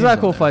lot of on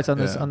cool there. fights on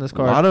this Yeah. on this A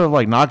card. lot of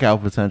like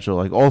knockout potential.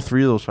 Like all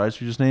three of those fights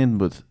we just named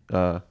with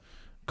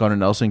Gunnar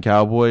Nelson,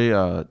 Cowboy.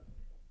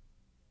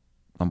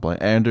 I'm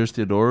blank. Anders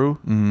Theodoro.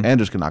 Mhm.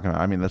 Anders can knock him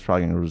out. I mean, that's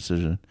probably gonna go to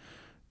decision.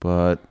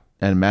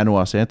 And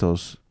Manuel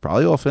Santos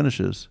probably all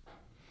finishes.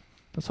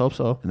 Let's hope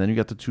so. And then you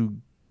got the two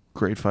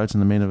great fights in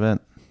the main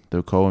event.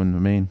 The co and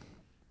the main.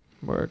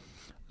 Word.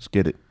 Let's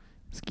get it.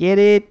 Let's get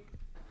it.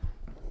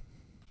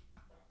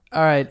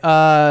 All right,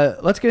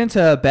 let's get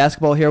into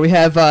basketball here. We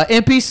have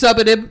MP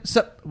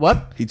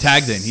what? He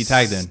tagged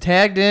in.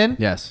 Tagged in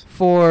Yes.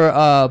 for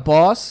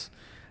Boss.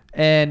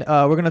 And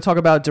we're going to talk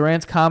about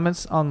Durant's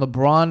comments on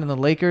LeBron and the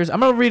Lakers. I'm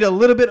going to read a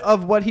little bit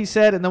of what he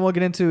said, and then we'll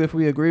get into if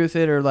we agree with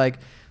it or like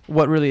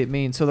what really it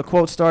means. So the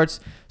quote starts,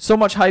 "So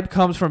much hype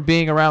comes from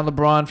being around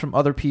LeBron from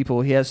other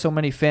people. He has so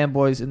many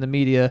fanboys in the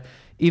media.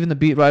 Even the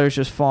beat writers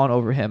just fawn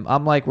over him.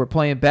 I'm like, we're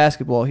playing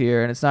basketball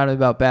here, and it's not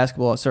about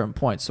basketball at certain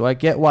points. So I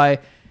get why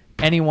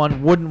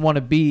anyone wouldn't want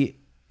to be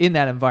in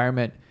that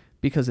environment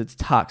because it's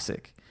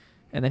toxic."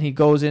 And then he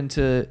goes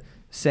into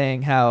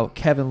saying how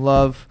Kevin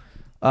Love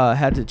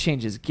had to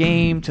change his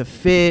game to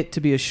fit,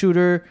 to be a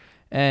shooter,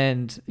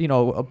 and, you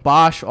know,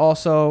 Bosch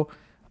also.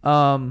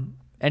 And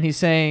he's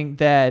saying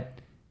that,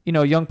 you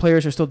know, young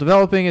players are still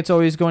developing. It's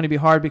always going to be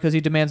hard because he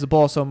demands the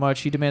ball so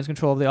much. He demands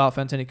control of the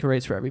offense, and he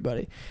creates for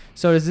everybody.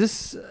 So is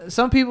this,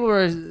 some people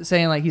are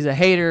saying like he's a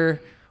hater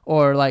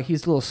or like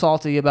he's a little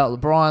salty about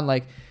LeBron.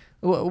 Like,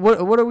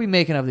 what are we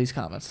making of these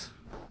comments?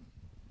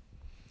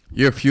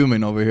 You're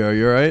fuming over here.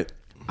 You're right.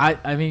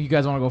 I mean, you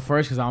guys want to go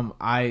first because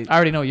I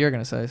already know what you're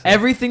going to say. So.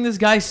 everything this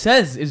guy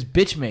says is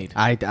bitch made.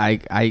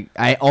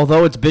 I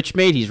although it's bitch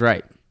made, he's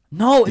right.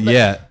 No,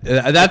 Yeah,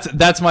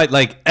 that's my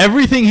like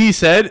everything he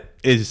said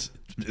it's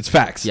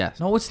facts. Yes.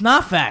 no, it's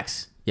not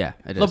facts. Yeah,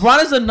 it is. LeBron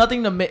has done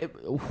nothing to make.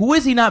 Who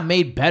has he not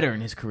made better in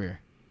his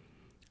career?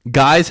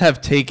 Guys have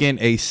taken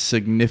a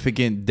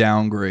significant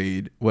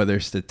downgrade,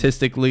 whether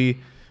statistically,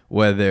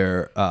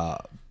 whether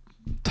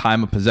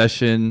time of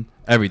possession,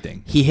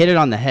 everything. He hit it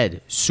on the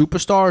head.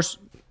 Superstars,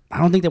 I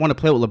don't think they want to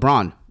play with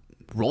LeBron.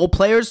 Role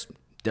players,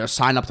 they're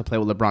signed up to play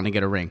with LeBron and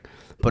get a ring.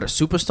 But a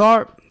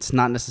superstar, it's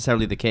not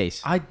necessarily the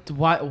case.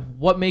 Why?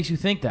 What makes you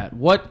think that?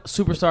 What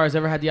superstar has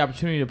ever had the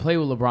opportunity to play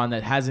with LeBron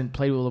that hasn't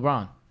played with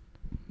LeBron?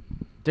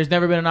 There's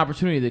never been an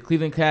opportunity. The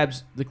Cleveland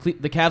Cavs, the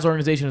Cavs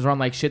organization is run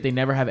like shit. They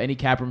never have any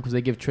cap room because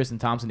they give Tristan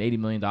Thompson $80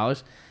 million,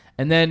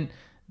 and then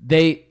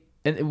the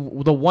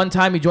one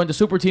time he joined the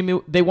super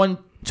team, they won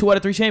 2 out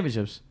of 3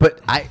 championships.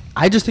 But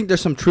I just think there's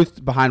some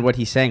truth behind what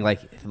he's saying. Like,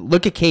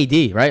 look at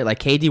KD, right? Like,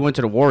 KD went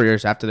to the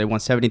Warriors after they won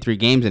 73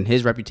 games, and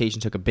his reputation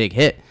took a big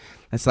hit.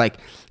 It's like,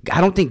 I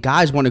don't think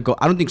guys want to go.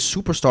 I don't think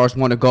superstars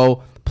want to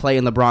go play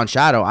in LeBron's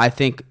shadow. I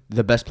think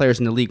the best players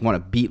in the league want to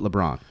beat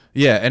LeBron.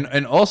 Yeah,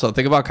 and also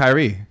think about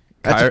Kyrie.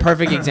 That's a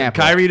perfect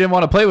example. Kyrie didn't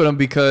want to play with him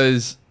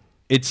because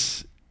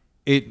it's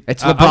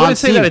LeBron's I wouldn't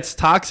say team. that it's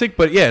toxic,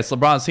 but yeah, it's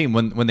LeBron's team.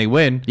 When they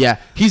win, Yeah.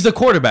 he's the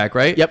quarterback,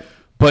 right? Yep.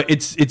 But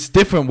it's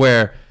different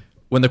where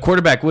when the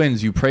quarterback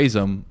wins, you praise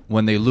them.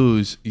 When they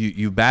lose,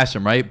 you bash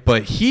them, right?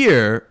 But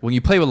here, when you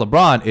play with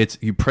LeBron, it's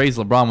you praise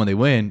LeBron when they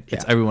win.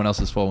 It's everyone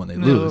else's fault when they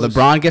lose.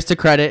 LeBron gets the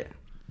credit.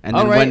 And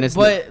All then right, when it's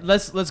but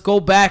let's go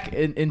back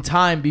in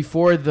time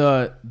before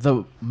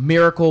the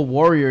Miracle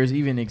Warriors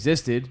even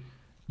existed.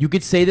 You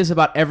could say this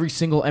about every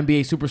single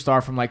NBA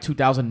superstar from like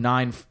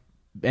 2009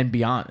 and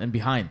beyond and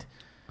behind.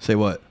 Say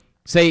what?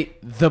 Say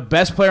the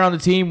best player on the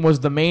team was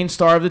the main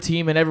star of the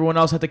team, and everyone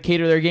else had to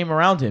cater their game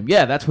around him.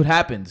 Yeah, that's what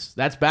happens.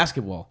 That's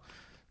basketball.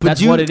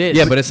 That's what it is.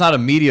 Yeah, but it's not a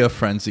media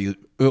frenzy.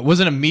 It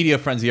wasn't a media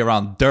frenzy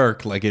around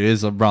Dirk like it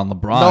is around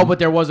LeBron. No, but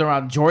there was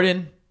around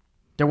Jordan.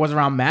 There was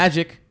around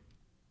Magic.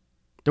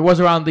 There was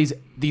around these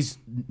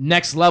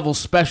next level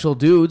special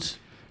dudes.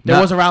 There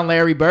was around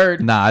Larry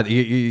Bird. Nah,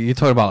 you're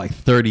talking about like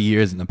 30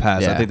 years in the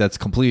past. Yeah. I think that's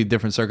completely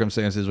different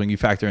circumstances when you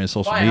factor in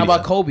social Fine, media. how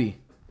about Kobe?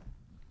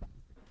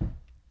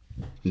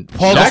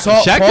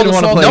 Shaq didn't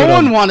want to play No with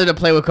one him. wanted to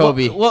play with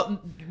Kobe.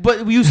 Well,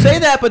 but you say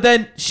that, but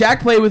then Shaq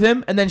played with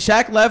him, and then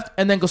Shaq left,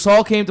 and then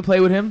Gasol came to play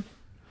with him.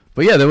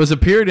 But yeah, there was a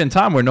period in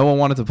time where no one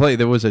wanted to play.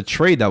 There was a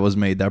trade that was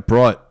made that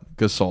brought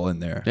Gasol in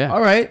there. Yeah.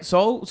 All right,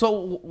 so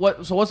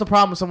what's the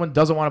problem if someone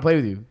doesn't want to play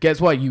with you? Guess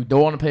what? You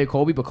don't want to play with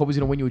Kobe, but Kobe's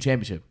gonna win you a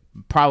championship,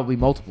 probably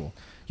multiple.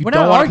 You We're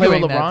don't not want to play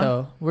arguing with that LeBron.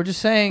 though. We're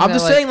just saying. I'm that,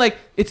 just saying, like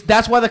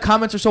that's why the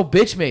comments are so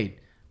bitch made,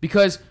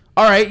 because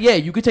all right, yeah,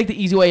 you could take the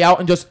easy way out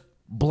and just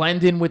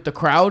blend in with the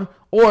crowd,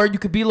 or you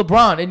could be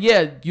LeBron, and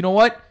yeah, you know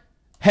what?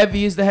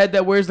 Heavy is the head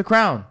that wears the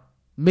crown.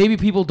 Maybe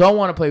people don't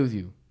want to play with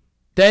you.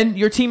 Then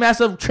your team has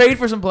to trade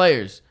for some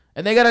players,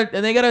 and they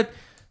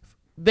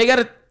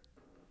gotta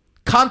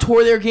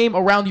contour their game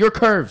around your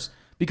curves,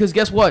 because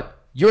guess what?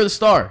 You're the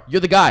star.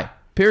 You're the guy.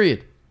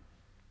 Period.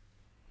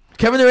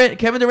 Kevin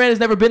Durant has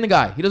never been the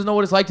guy. He doesn't know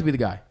what it's like to be the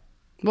guy.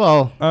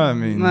 Well, I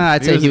mean,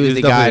 I'd say he was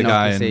the guy in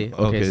definitely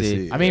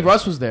OKC. OKC. I mean,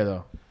 Russ was there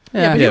though.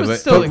 yeah, but he was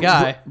still the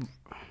guy.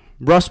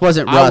 Russ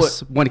wasn't I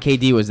Russ when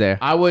KD was there.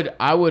 I would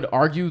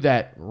argue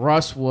that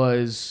Russ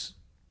was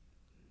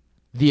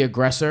the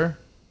aggressor.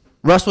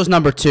 Russ was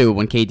number 2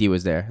 when KD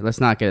was there.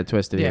 Let's not get it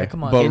twisted Yeah, here.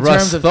 come on. But In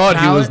Russ terms of thought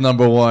he was talent,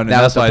 number one, and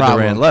that was that's the why problem.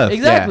 Durant left.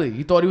 Exactly.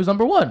 He thought he was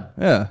number one.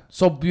 Yeah.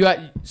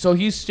 So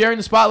he's sharing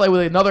the spotlight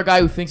with another guy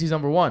who thinks he's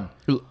number one.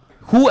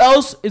 Who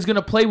else is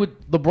gonna play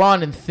with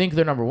LeBron and think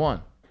they're number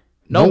one?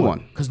 No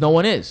one. because no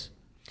one is.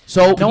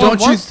 So No one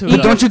wants to, eat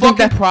though. Don't you think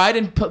fucking that- pride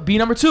and be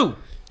number 2?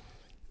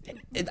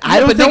 I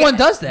don't but no think one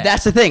does that.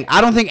 That's the thing.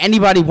 I don't think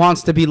anybody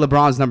wants to be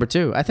LeBron's number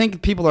 2. I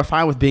think people are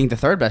fine with being the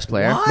 3rd best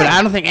player, Why? but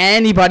I don't think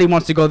anybody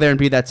wants to go there and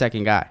be that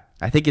second guy.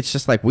 I think it's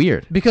just like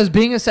weird. Because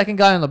being a second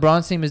guy on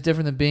LeBron's team is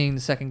different than being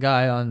the second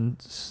guy on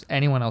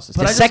anyone else's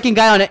The team. second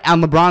guy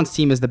on LeBron's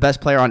team is the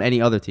best player on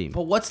any other team.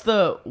 But what's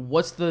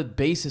the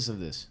basis of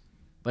this?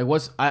 Like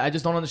I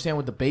just don't understand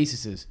what the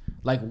basis is.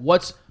 Like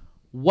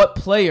what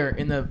player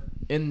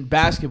in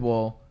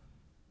basketball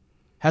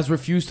has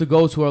refused to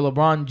go to a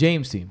LeBron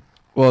James team?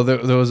 Well,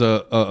 there was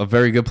a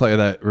very good player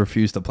that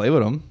refused to play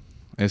with him.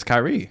 It's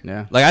Kyrie.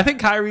 Yeah. Like I think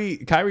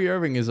Kyrie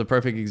Irving is a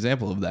perfect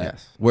example of that.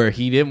 Yes. Where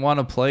he didn't want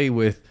to play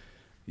with.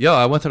 Yo,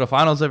 I went to the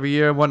finals every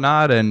year and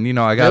whatnot, and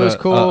I got was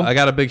cool. I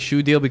got a big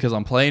shoe deal because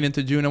I'm playing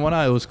into June and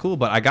whatnot. It was cool,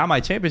 but I got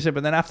my championship,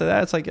 and then after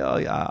that, it's like,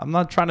 I'm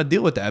not trying to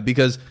deal with that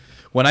because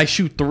when I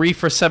shoot 3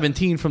 for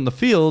 17 from the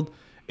field,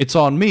 it's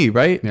on me,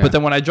 right? Yeah. But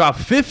then when I drop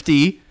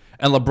 50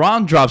 and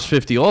LeBron drops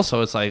 50,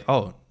 also, it's like,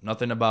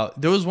 nothing about.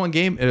 There was one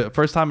game,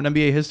 first time in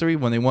NBA history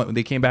when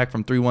they came back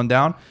from 3-1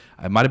 down.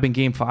 It might have been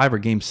Game 5 or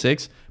Game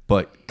 6,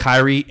 but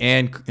Kyrie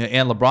and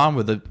LeBron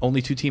were the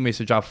only 2 teammates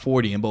to drop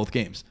 40 in both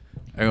games.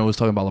 Everyone was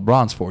talking about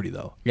LeBron's 40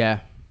 though.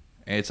 Yeah.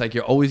 And it's like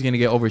you're always going to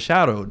get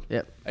overshadowed.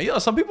 Yep.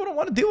 And some people don't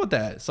want to deal with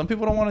that. Some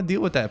people don't want to deal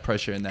with that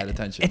pressure and that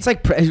attention. It's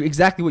like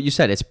exactly what you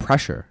said. It's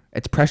pressure.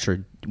 It's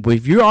pressure.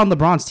 If you're on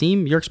LeBron's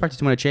team, you're expected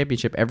to win a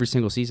championship every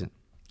single season.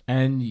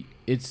 And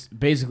it's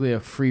basically a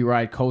free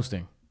ride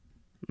coasting.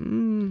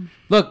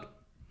 Look,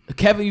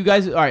 Kevin, you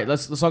guys. All right,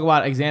 let's talk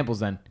about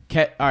examples then.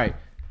 All right,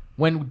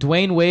 when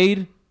Dwayne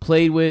Wade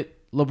played with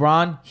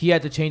LeBron, he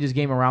had to change his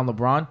game around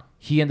LeBron.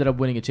 He ended up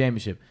winning a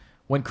championship.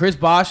 When Chris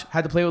Bosh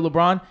had to play with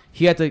LeBron,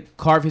 he had to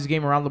carve his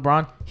game around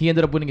LeBron. He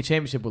ended up winning a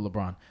championship with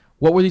LeBron.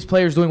 What were these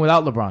players doing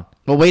without LeBron?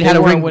 Well, Wade They had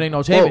a weren't ring. winning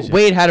no championship.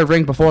 Wade had a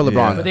ring before LeBron.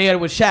 Yeah. But they had it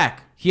with Shaq.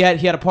 He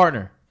had a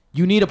partner.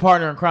 You need a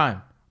partner in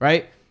crime,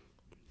 right?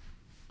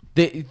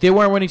 They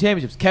weren't winning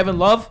championships. Kevin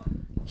Love,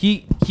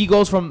 he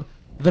goes from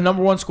the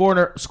number 1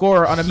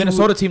 scorer on a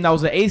Minnesota team that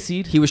was the A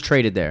seed. He was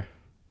traded there.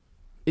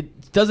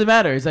 It doesn't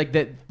matter. It's like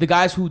the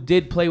guys who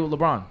did play with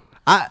LeBron.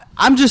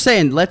 I'm just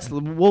saying,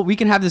 we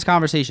can have this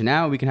conversation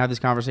now. We can have this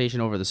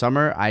conversation over the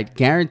summer. I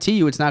guarantee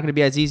you it's not going to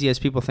be as easy as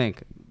people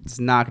think. It's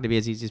not going to be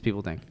as easy as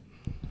people think.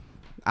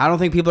 I don't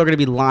think people are going to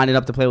be lining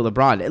up to play with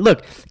LeBron.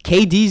 Look,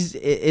 KD's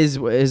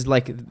is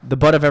like the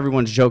butt of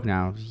everyone's joke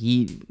now.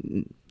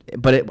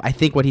 I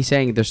think what he's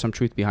saying, there's some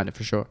truth behind it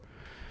for sure.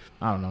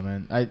 I don't know,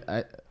 man.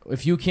 I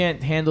if you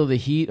can't handle the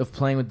heat of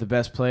playing with the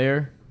best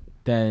player,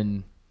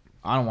 then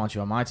I don't want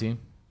you on my team.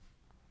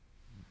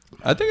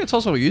 I think it's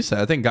also what you said.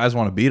 I think guys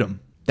want to beat him.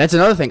 That's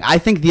another thing. I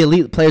think the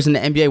elite players in the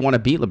NBA want to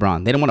beat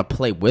LeBron. They don't want to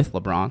play with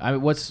LeBron. I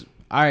mean,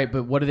 all right?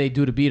 But what do they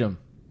do to beat him?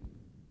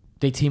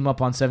 They team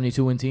up on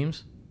 72-win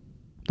teams.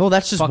 No,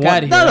 that's just Fuck one.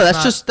 outta here. No,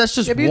 That's that's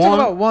just Yeah, but one. you're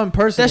talking about one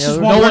person. That's yo. just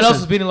There's one No one person.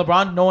 else is beating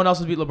LeBron. No one else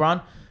has beat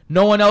LeBron.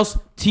 No one else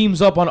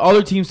teams up on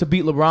other teams to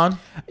beat LeBron.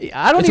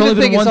 I don't It's even only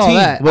been think it's one all team.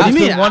 that. What do you It's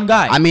mean? been One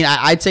guy. I mean,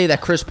 I'd say that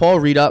Chris Paul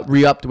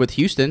re-upped with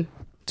Houston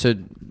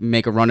to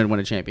make a run and win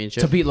a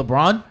championship. To beat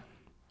LeBron?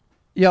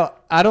 Yo,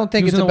 I don't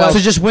think He was it's in the about. to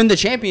just win the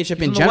championship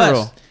He's in the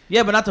general. West.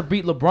 Yeah, but not to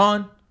beat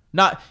LeBron.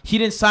 He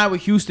didn't sign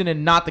with Houston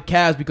and not the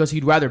Cavs because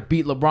he'd rather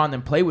beat LeBron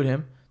than play with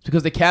him. It's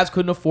because the Cavs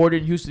couldn't afford it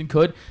and Houston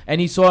could, and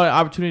he saw an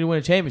opportunity to win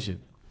a championship.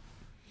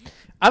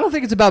 I don't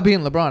think it's about being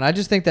LeBron. I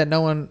just think that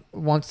no one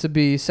wants to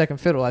be second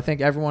fiddle. I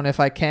think everyone, if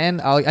I can,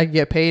 I can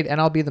get paid and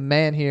I'll be the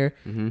man here.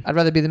 Mm-hmm. I'd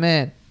rather be the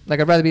man. Like,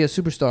 I'd rather be a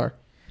superstar.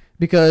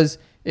 Because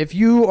if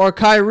you are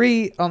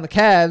Kyrie on the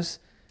Cavs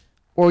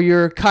or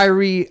you're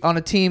Kyrie on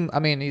a team, I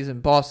mean, he's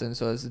in Boston,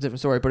 so it's a different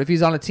story. But if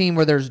he's on a team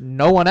where there's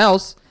no one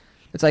else,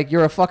 it's like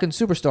you're a fucking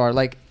superstar.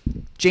 Like,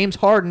 James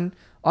Harden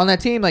on that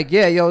team, like,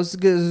 yeah, yo, this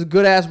is a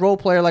good-ass role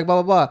player, like,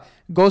 blah, blah, blah.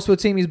 Goes to a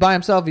team, he's by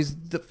himself. He's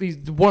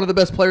one of the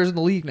best players in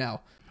the league now.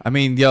 I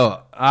mean,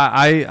 yo,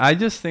 I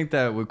just think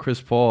that with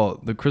Chris Paul,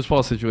 the Chris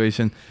Paul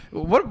situation,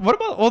 what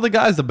about all the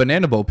guys, the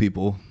Banana Boat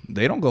people?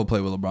 They don't go play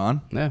with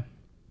LeBron. Yeah.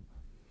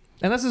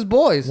 And that's his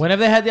boys. When have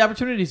they had the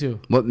opportunity to?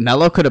 Well,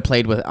 Melo could have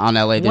played on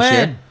LA this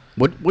When? year.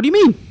 What do you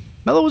mean?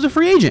 Melo was a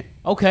free agent.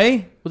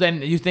 Okay. Well,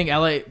 then you think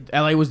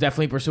LA was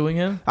definitely pursuing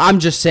him? I'm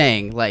just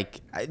saying,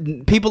 like,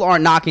 people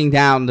aren't knocking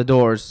down the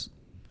doors.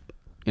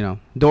 Phone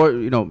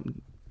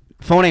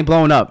ain't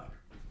blowing up.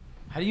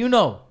 How do you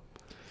know?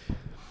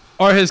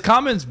 Are his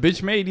comments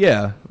bitch made?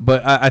 Yeah,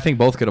 but I think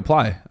both could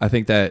apply. I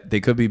think that they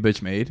could be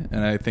bitch made,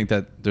 and I think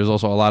that there's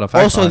also a lot of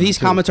facts Also, behind these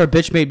it, too. comments are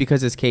bitch made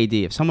because it's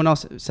KD. If someone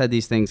else said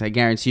these things, I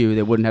guarantee you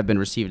they wouldn't have been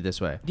received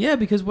this way. Yeah,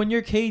 because when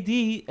you're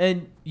KD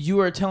and you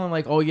are telling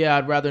like, oh yeah,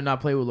 I'd rather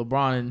not play with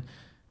LeBron,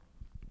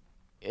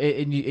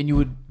 and you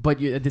would, but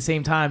you, at the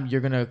same time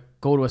you're gonna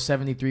go to a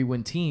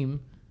 73-win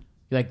team,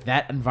 like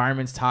that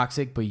environment's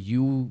toxic, but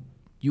you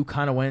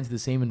kind of went into the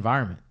same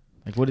environment.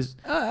 Like what is?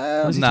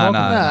 What is he talking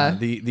about? Nah.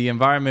 The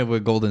environment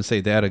with Golden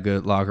State, they had a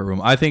good locker room.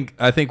 I think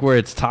where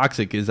it's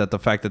toxic is that the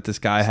fact that this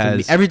guy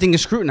has Everything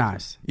is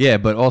scrutinized. yeah,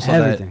 but also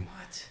Everything.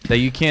 that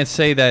you can't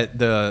say that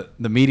the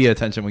media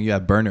attention when you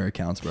have burner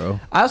accounts, bro.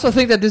 I also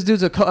think that this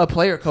dude's a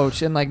player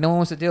coach, and like no one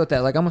wants to deal with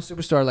that. Like I'm a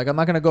superstar. Like I'm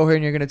not gonna go here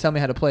and you're gonna tell me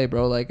how to play,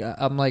 bro. Like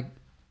I'm like,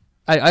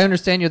 I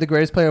understand you're the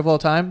greatest player of all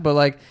time, but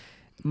like,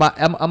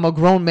 I'm a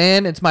grown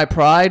man. It's my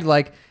pride.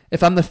 Like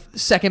if I'm the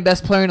second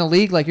best player in the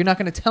league, like you're not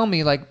gonna tell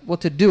me like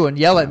what to do and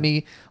yell at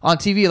me on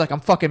TV like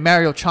I'm fucking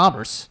Mario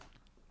Chalmers.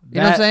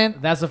 You know what I'm saying?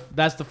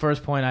 That's the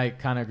first point I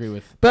kind of agree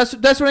with. But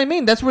that's what I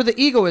mean. That's where the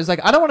ego is.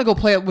 Like, I don't want to go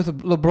play it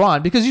with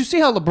LeBron because you see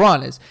how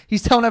LeBron is.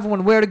 He's telling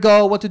everyone where to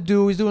go, what to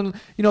do. He's doing,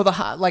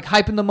 like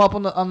hyping them up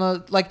on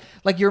the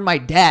like you're my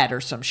dad or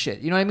some shit.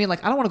 You know what I mean?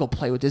 Like, I don't want to go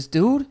play with this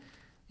dude.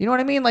 You know what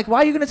I mean? Like,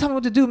 why are you gonna tell me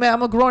what to do, man?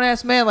 I'm a grown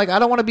ass man. Like, I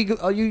don't want to be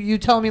you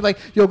telling me like,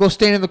 yo, go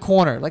stand in the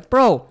corner. Like,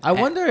 bro, I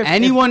wonder if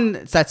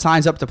Anyone that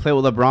signs up to play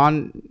with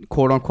LeBron,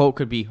 quote unquote,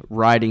 could be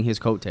riding his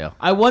coattail.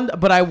 I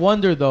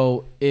wonder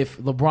though if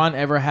LeBron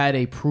ever had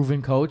a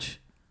proven coach,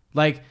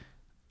 like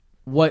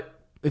what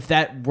if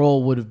that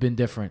role would have been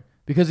different?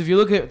 Because if you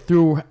look at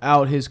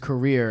throughout his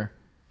career,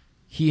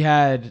 he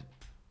had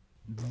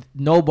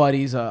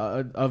nobodies,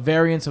 a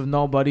variance of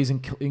nobodies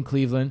in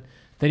Cleveland.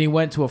 Then he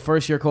went to a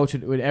first-year coach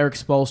with Eric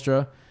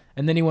Spoelstra,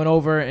 and then he went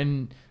over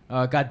and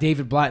got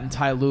David Blatt and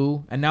Ty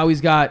Lue, and now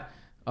he's got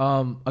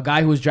a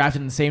guy who was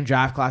drafted in the same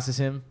draft class as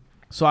him.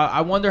 So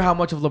I wonder how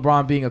much of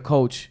LeBron being a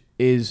coach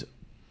is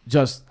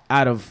just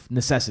out of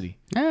necessity.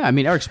 Yeah, I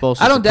mean, Eric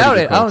Spoelstra. I don't doubt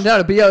it. I don't doubt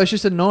it. But yo, it's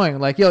just annoying.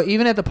 Like, yo,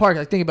 even at the park,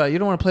 like think about it. You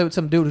don't want to play with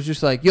some dude who's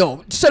just like,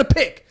 yo, set a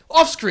pick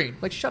off screen.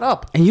 Like, shut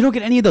up. And you don't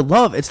get any of the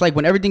love. It's like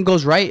when everything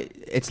goes right,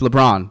 it's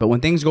LeBron. But when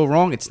things go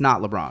wrong, it's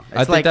not LeBron. It's I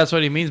think like, that's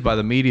what he means by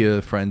the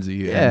media frenzy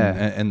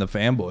Yeah. and the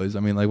fanboys. I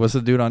mean, like, what's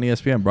the dude on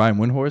ESPN? Brian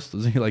Windhorst?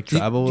 Doesn't he like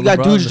travel you with got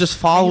LeBron? dudes just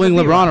following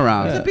LeBron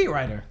around. He's a beat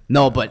writer.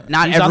 No, but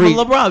not He's every. on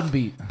the LeBron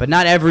beat. But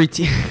not every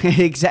team.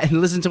 Exactly.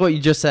 Listen to what you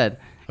just said.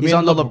 He's mean,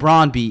 on the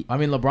LeBron beat. I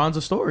mean, LeBron's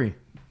a story.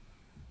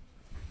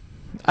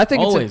 I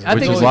think Always. it's. I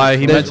Which think is it's why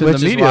he mentioned which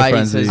the is media why he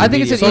frenzy. says I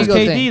think it's an So is ego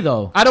KD thing.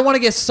 though. I don't want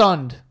to get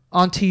sunned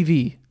on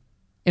TV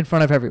in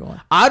front of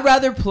everyone. I'd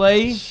rather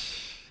play.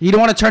 You don't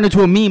want to turn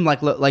into a meme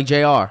like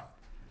JR.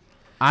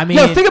 I mean,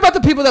 Yo, think about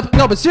the people that.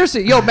 No, but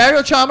seriously, yo,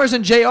 Mario Chalmers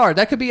and JR.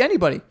 That could be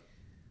anybody.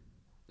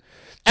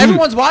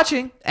 Everyone's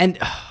watching. And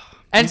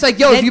And it's like,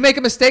 yo, if then- you make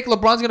a mistake,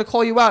 LeBron's gonna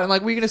call you out, and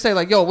like, we're gonna say,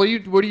 like, yo, what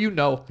do you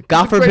know?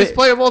 God He's the greatest forbid-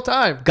 player of all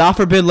time. God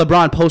forbid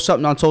LeBron posts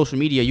something on social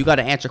media. You got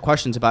to answer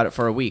questions about it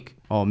for a week.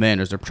 Oh,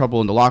 man, is there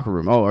trouble in the locker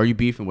room? Oh, are you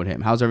beefing with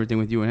him? How's everything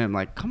with you and him?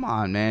 Like, come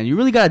on, man. You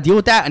really got to deal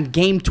with that in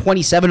game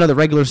 27 of the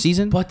regular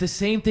season? but the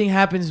same thing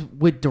happens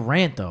with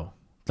Durant though.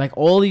 Like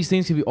all these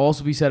things can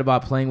also be said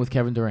about playing with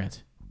Kevin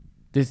Durant.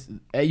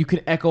 You can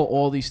echo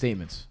all these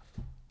statements.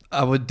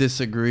 I would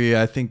disagree.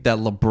 I think that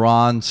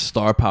LeBron's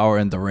star power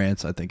and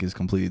Durant's, I think, is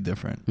completely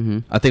different. Mm-hmm.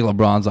 I think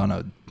LeBron's on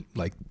a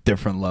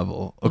different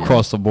level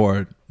across the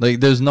board. Like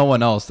there's no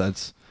one else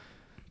that's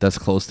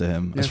close to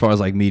him as far as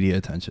like media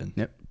attention.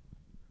 Yep.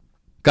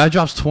 Guy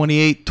drops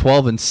 28,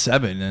 12, and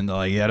 7, and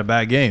he had a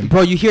bad game.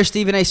 Bro, you hear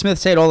Stephen A. Smith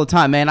say it all the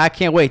time, man. I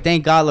can't wait.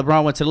 Thank God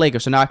LeBron went to the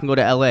Lakers, so now I can go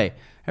to L.A.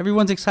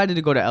 Everyone's excited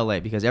to go to L.A.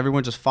 because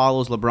everyone just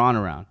follows LeBron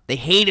around. They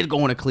hated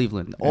going to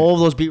Cleveland. All of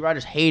those beat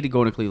writers hated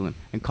going to Cleveland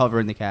and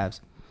covering the Cavs.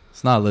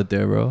 It's not lit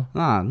there, bro.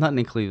 Nah, nothing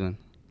in Cleveland.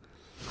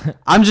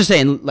 I'm just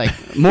saying, like,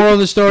 moral of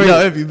the story. Yo,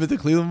 have you been to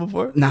Cleveland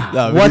before? Nah.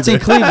 No, What's in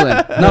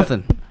Cleveland?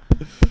 Nothing.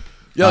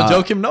 Yo,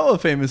 Joakim Noah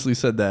famously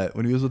said that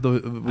when he was with the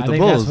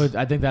Bulls.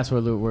 I think that's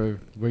where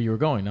you were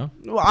going, no?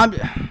 Well,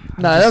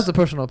 that was a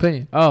personal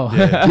opinion. Oh.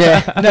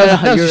 Yeah. No,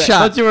 that was you're a right.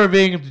 shot. I thought you were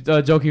being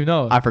Joakim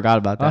Noah. I forgot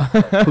about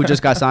that. Who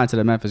just got signed to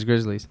the Memphis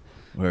Grizzlies.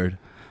 Word.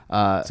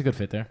 It's a good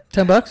fit there.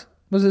 $10?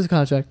 What's his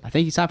contract? I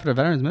think he signed for the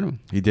veterans minimum.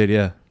 He did,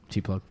 yeah.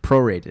 Cheap plug.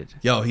 Prorated.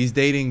 Yo, he's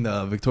dating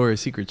the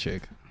Victoria's Secret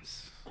chick.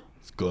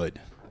 It's good.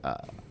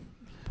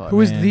 Who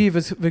is the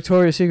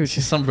Victoria's Secret?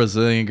 She's some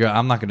Brazilian girl.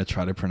 I'm not gonna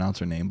try to pronounce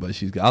her name, but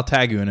I'll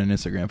tag you in an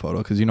Instagram photo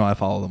because I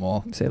follow them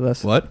all. Say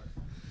less. What?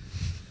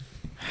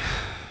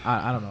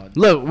 I don't know.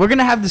 Look, we're going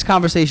to have this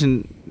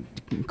conversation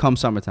come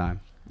summertime.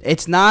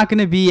 It's not going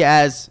to be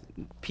as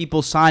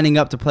people signing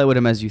up to play with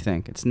him as you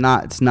think. It's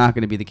not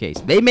going to be the case.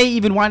 They may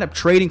even wind up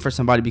trading for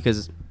somebody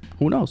because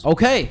who knows?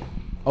 Okay.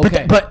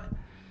 But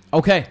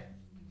Okay.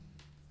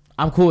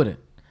 I'm cool with it.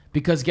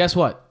 Because guess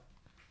what?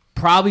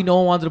 Probably no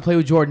one wanted to play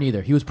with Jordan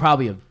either. He was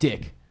probably a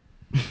dick.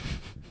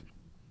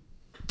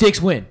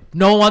 Dicks win.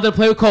 No one wanted to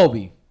play with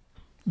Kobe.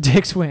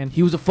 Dicks win.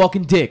 He was a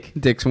fucking dick.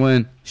 Dicks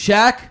win.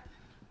 Shaq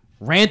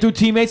ran through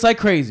teammates like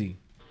crazy.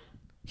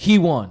 He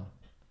won.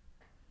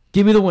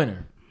 Give me the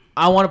winner.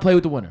 I want to play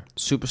with the winner.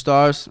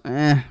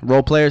 Superstars,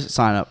 role players,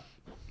 sign up.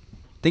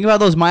 Think about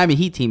those Miami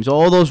Heat teams.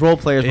 All those role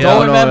players. Yeah.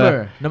 Don't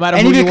remember, no matter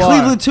and who even you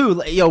Cleveland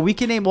are. too. Yo, we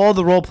can name all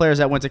the role players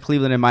that went to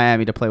Cleveland and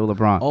Miami to play with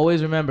LeBron.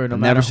 Always remember, no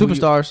And matter never who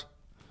superstars.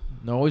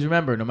 Always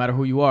remember, no matter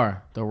who you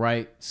are, the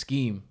right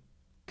scheme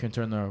can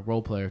turn the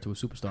role player to a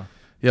superstar.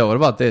 Yo, what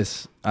about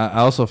this? I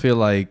also feel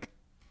like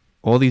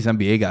all these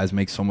NBA guys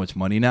make so much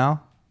money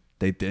now.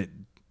 They did,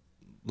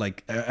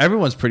 like,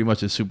 everyone's pretty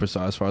much a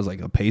superstar as far as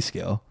like a pay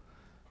scale.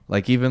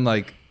 Like even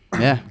like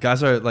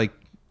guys are like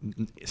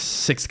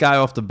sixth guy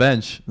off the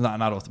bench, not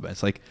off the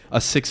bench, like a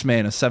 6th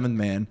man, a 7th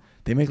man.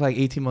 They make like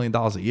 $18 million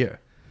a year.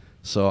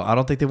 So I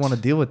don't think they want to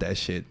deal with that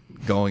shit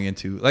going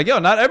into like, yo,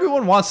 not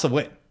everyone wants to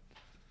win.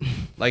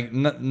 Like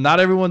not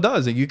everyone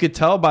does, and you could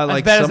tell by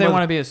like as bad as they some of-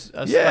 want to be a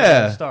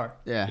star.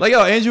 Yeah. like,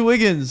 yo, Andrew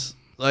Wiggins,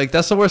 like,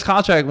 that's the worst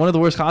contract, one of the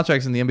worst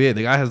contracts in the NBA.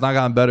 The guy has not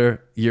gotten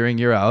better year in,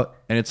 year out.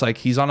 And it's like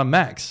he's on a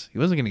max. He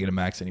wasn't going to get a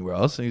max anywhere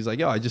else. And he's like,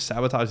 yo, I just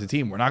sabotaged the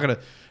team. We're not going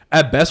to,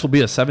 at best, we'll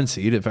be a 7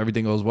 seed if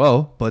everything goes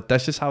well. But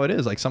that's just how it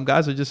is. Like, some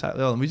guys are just,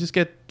 let me just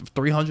get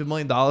 $300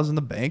 million in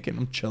the bank and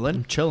I'm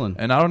chilling.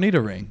 And I don't need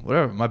a ring.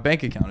 Whatever. My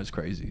bank account is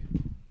crazy.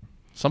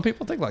 Some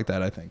people think like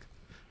that, I think.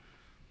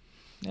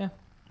 Yeah,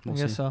 We'll I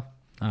guess see. so.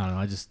 I don't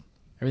know.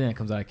 Everything that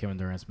comes out of Kevin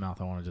Durant's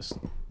mouth, I want to just.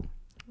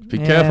 Be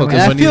Yeah, careful, man. because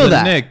And I when he's feel a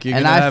that. Knick, you're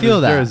And going to I have feel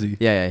his that. jersey.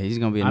 Yeah, he's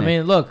going to be a I Knick.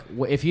 mean, look,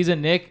 if he's a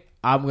Knick,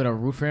 I'm gonna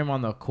root for him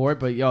on the court.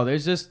 But yo,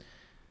 there's just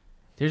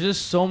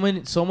so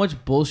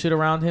much bullshit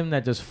around him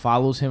that just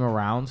follows him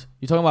around.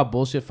 You're talking about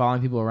bullshit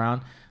following people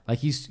around. Like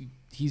he's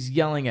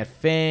yelling at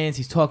fans.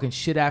 He's talking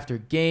shit after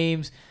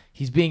games.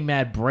 He's being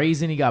mad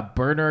brazen. He got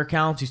burner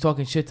accounts. He's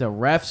talking shit to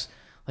refs.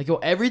 Like, yo,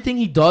 everything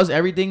he does,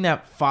 everything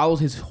that follows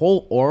his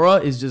whole aura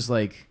is just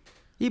like.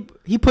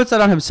 He puts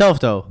that on himself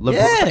though.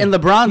 Yeah. In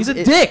LeBron's, He's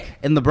a dick.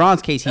 In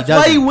LeBron's case, he That's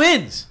does. why he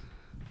wins.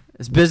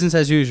 It's business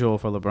as usual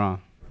for LeBron.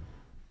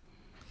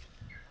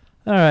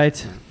 All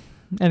right.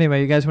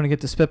 Anyway, you guys want to get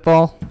to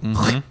spitball?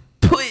 Mm-hmm.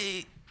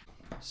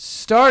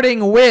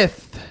 Starting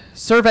with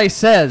survey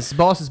says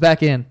boss is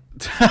back in.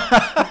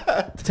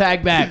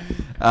 Tag back.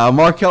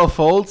 Markelle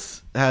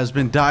Fultz has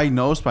been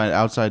diagnosed by an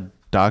outside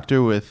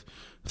doctor with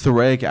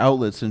thoracic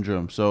outlet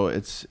syndrome. So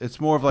it's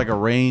more of like a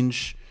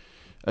range.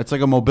 It's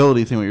like a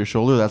mobility thing with your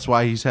shoulder. That's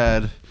why he's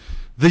had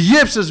the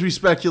yips, as we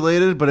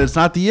speculated, but it's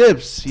not the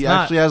yips. He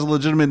actually has a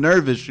legitimate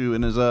nerve issue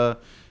in his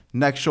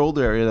neck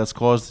shoulder area that's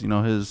caused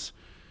his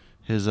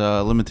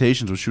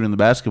limitations with shooting the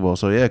basketball.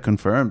 So yeah,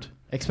 confirmed.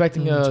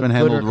 Expecting It's a been good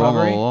handled wrong all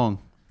recovery. along.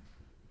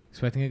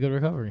 Expecting a good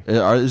recovery.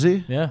 Is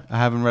he? Yeah. I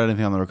haven't read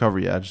anything on the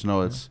recovery yet. I just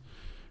know it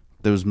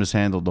was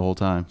mishandled the whole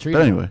time. Treatable.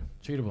 But anyway,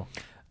 Treatable.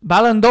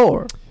 Ballon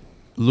d'Or.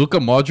 Luka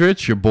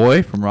Modric, your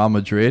boy from Real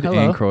Madrid Hello.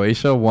 and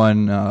Croatia,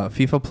 won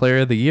FIFA Player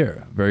of the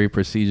Year. Very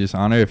prestigious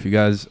honor. If you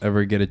guys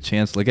ever get a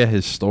chance, look at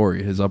his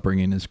story. His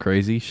upbringing is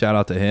crazy. Shout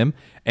out to him.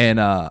 And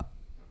the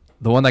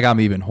one that got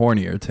me even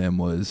hornier, Tim,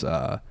 was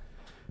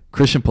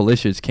Christian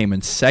Pulisic came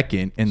in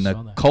second in the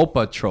Saw that.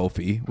 Copa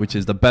Trophy, which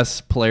is the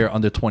best player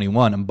under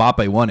 21.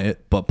 Mbappe won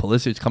it, but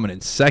Pulisic coming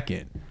in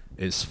second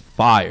is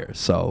fire.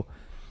 So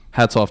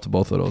hats off to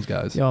both of those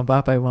guys. Yo,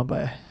 Mbappe won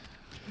by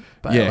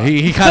by a Yeah, lot.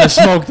 he kind of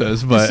smoked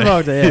us, but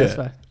Smoked it. Yeah, it's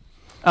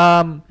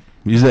fine.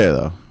 He's there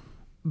though.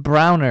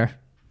 Browner,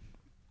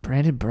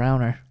 Brandon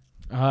Browner,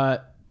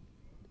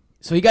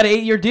 So he got an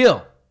 8-year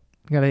deal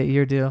got an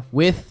 8-year deal.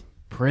 with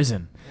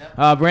prison.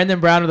 Brandon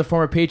Browner, the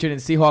former Patriot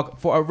and Seahawk,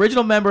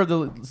 original member of the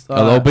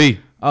LOB.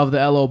 Of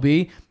the LOB.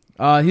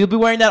 He'll be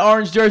wearing that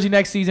orange jersey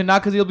next season,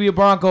 not because he'll be a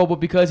Bronco, but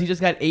because he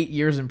just got 8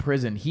 years in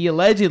prison. He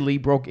allegedly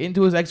broke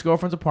into his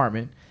ex-girlfriend's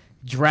apartment,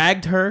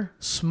 dragged her,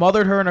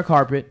 smothered her in a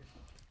carpet,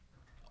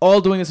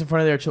 all doing this in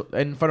front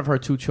of her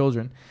 2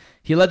 children.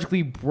 He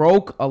allegedly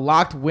broke a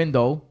locked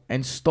window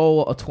and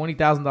stole a $20,000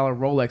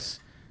 Rolex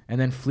and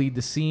then fled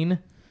the scene.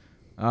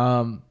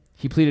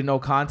 He pleaded no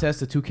contest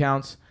to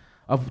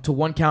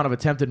 1 count of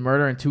attempted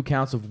murder and 2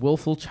 counts of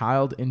willful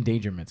child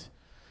endangerment.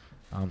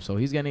 So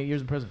he's getting 8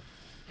 years in prison.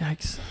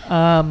 Yikes.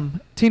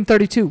 Team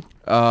 32.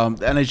 The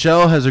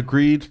NHL has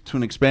agreed to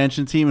an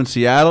expansion team in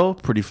Seattle.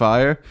 Pretty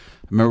fire.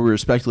 I remember we were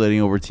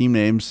speculating over team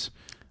names.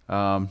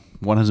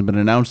 One hasn't been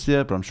announced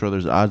yet, but I'm sure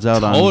there's odds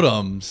out on.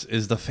 Totems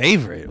is the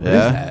favorite. What is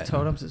Yeah. that?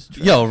 Totems is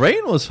true. Yo,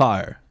 Rain was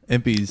fire.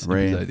 Impy's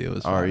Rain, idea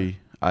was fire.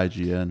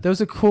 REIGN. There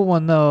was a cool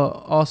one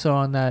though. Also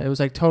on that, it was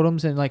like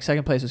totems and like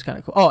second place was kind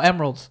of cool. Oh,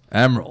 emeralds.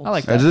 Emeralds. I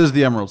like This that. is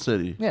the Emerald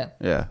City. Yeah.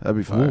 Yeah, that'd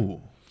be fire.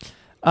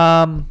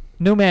 Ooh.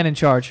 New man in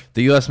charge.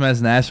 The U.S.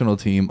 men's national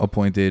team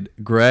appointed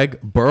Greg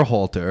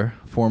Berhalter,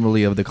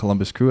 formerly of the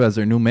Columbus Crew, as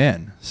their new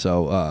man.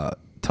 So,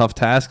 tough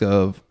task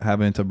of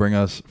having to bring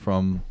us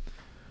from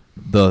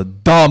the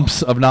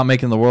dumps of not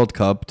making the World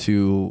Cup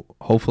to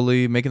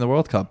hopefully making the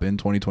World Cup in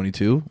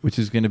 2022, which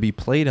is going to be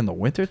played in the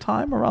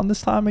wintertime around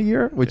this time of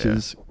year, which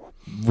is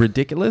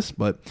ridiculous,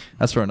 but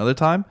that's for another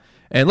time.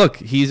 And look,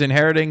 he's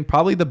inheriting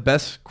probably the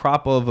best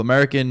crop of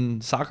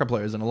American soccer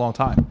players in a long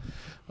time.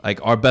 Like,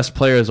 our best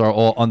players are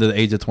all under the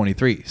age of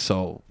 23.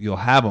 So you'll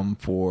have them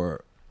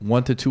for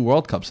 1 to 2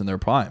 World Cups in their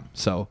prime.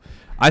 So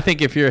I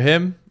think if you're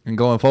him and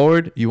going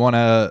forward, you want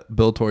to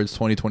build towards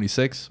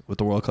 2026 with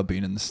the World Cup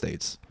being in the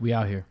States. We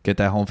out here. Get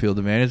that home field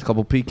advantage. A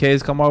couple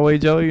PKs come our way,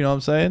 Joe. You know what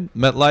I'm saying?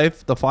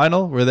 MetLife, the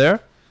final. We're there.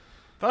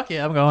 Fuck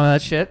yeah, I'm going to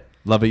that shit.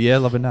 Love it. Yeah,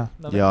 love it now.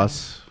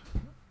 Yes.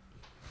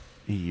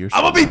 8 years.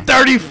 I'm going to be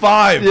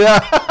 35.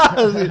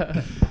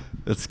 Yeah.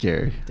 That's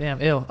scary.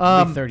 Damn, ill.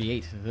 I'll be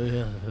 38.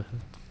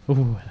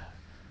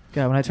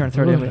 God, when I turn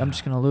 30, I'm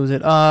just gonna lose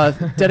it.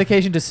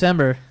 Dedication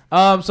December.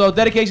 So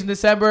dedication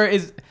December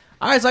is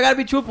all right. So I gotta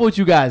be truthful with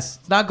you guys.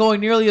 It's not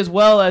going nearly as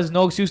well as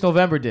No Excuse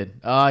November did.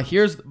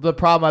 Here's the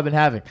problem I've been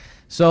having.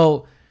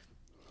 So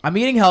I'm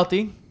eating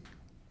healthy,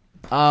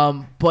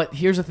 but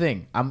here's the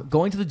thing. I'm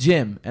going to the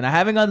gym, and I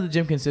haven't gone to the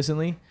gym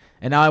consistently.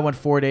 And now I went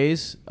 4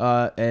 days,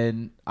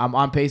 and I'm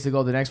on pace to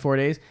go the next 4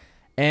 days.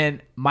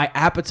 And my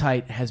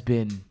appetite has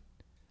been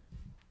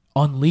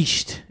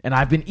unleashed, and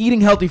I've been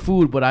eating healthy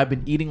food, but I've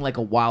been eating like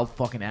a wild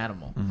fucking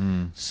animal.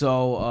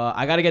 So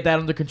I got to get that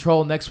under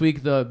control. Next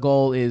week the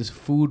goal is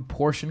food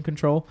portion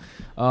control.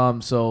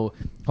 So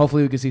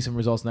hopefully we can see some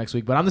results next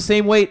week, but I'm the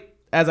same weight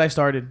as I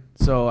started,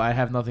 so I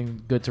have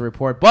nothing good to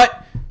report,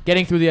 but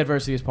getting through the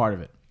adversity is part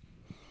of it.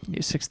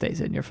 You're 6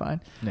 days in, you're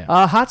fine.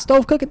 Yeah. Hot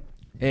stove cooking.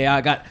 Hey,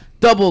 I got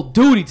double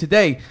duty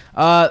today.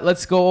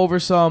 Let's go over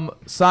some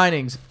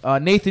signings.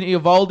 Nathan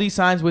Eovaldi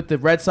signs with the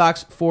Red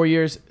Sox, 4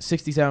 years,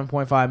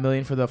 $67.5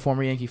 million for the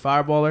former Yankee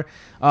fireballer.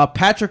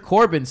 Patrick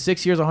Corbin,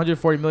 6 years,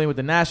 $140 million with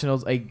the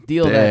Nationals, a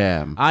deal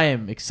that I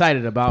am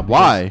excited about.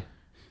 Why?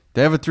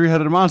 They have a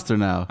 3-headed monster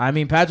now. I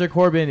mean, Patrick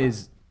Corbin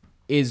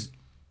is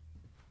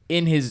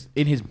in his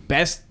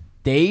best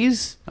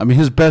days. I mean,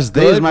 his best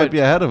days Good, might but- be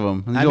ahead of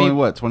him. He's I only, mean-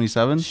 what,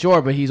 27?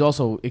 Sure, but he's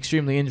also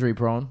extremely injury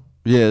prone.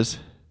 He is.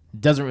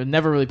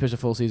 Never really pitched a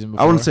full season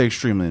before. I wouldn't say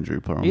extremely injury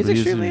prone. he's but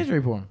extremely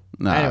injury prone.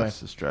 Nah, Anyway. it's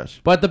a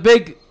stretch. But the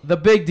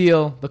big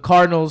deal, the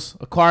Cardinals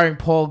acquiring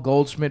Paul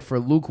Goldschmidt for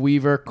Luke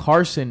Weaver,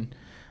 Carson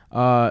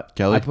Kelly?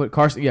 I put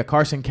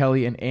Carson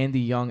Kelly and Andy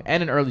Young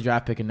and an early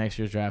draft pick in next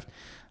year's draft.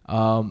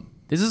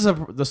 This is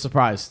the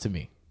surprise to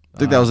me. I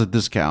think that was a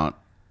discount.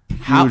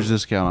 How- Huge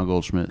discount on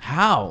Goldschmidt.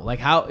 How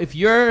if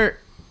you're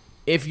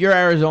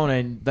Arizona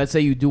and let's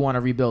say you do want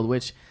to rebuild,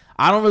 which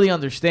I don't really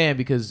understand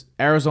because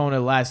Arizona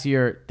last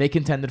year they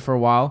contended for a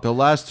while. The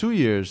last 2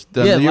 years.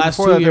 The Yeah, year last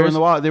before 2 that, they were in years. the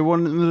wild. They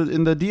won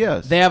in the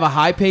DS. They have a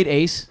high paid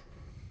ace.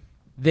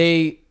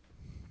 They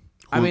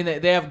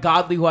have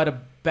Godley who had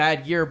a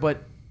bad year,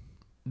 but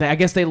I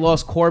guess they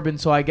lost Corbin,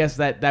 so I guess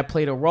that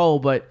played a role.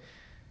 But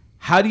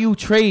how do you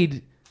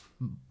trade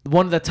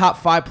one of the top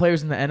 5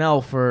 players in the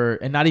NL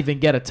and not even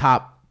get a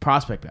top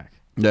prospect back?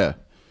 Yeah.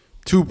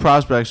 2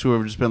 prospects who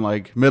have just been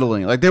like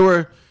middling. Like they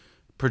were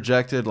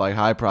projected like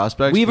high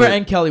prospects. Weaver but-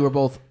 and Kelly were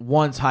both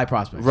once high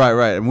prospects.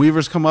 Right. And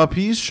Weaver's come up.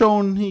 He's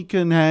shown he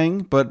can hang,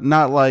 but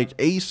not like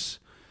ace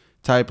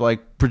type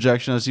like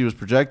projection as he was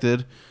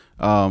projected.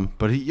 But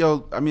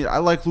I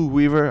like Luke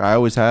Weaver. I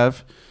always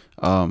have.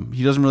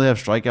 He doesn't really have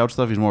strikeout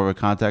stuff. He's more of a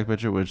contact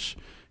pitcher, which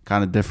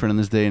kind of different in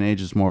this day and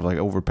age. It's more of like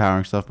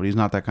overpowering stuff, but he's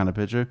not that kind of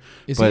pitcher.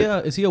 Is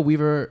But he a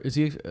Weaver? Is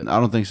he? I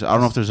don't think so. I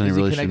don't know if there's any Is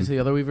he relation. connected to the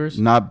other Weavers?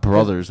 Not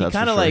brothers, He that's for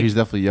kinda sure. like- He's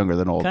definitely younger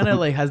than all of Kind of them.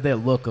 like has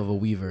that look of a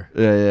Weaver.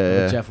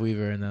 Yeah. Jeff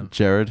Weaver and them.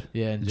 Jared.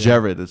 Yeah, and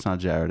Jared. It's not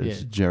Jared.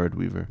 It's Yeah. Jared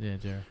Weaver. Yeah,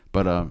 Jared.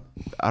 But I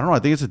don't know. I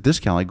think it's a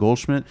discount. Like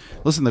Goldschmidt.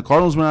 Listen, the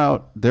Cardinals went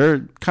out.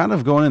 They're kind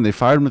of going in. They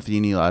fired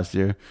Matheny last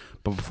year,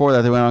 but before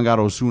that, they went out and got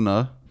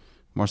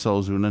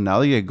Marcell Ozuna. Now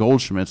they get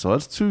Goldschmidt. So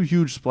that's 2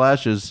 huge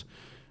splashes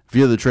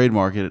via the trade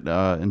market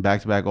in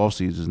back-to-back off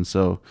seasons.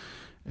 So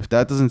if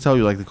that doesn't tell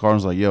you, like the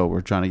Cardinals, like, yo,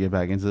 we're trying to get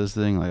back into this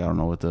thing, like I don't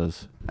know what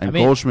does. And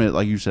Goldschmidt,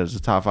 like you said, is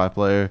a top 5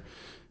 player,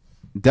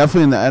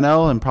 definitely in the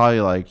NL, and probably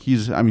like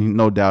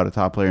no doubt a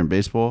top player in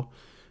baseball.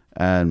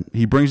 And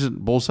he brings it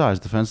both sides,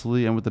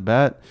 defensively and with the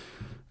bat.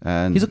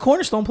 And He's a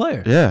cornerstone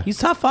player. Yeah. He's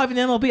top 5 in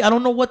the MLB. I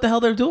don't know what the hell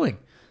they're doing.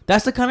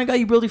 That's the kind of guy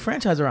you build a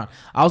franchise around.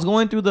 I was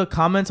going through the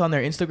comments on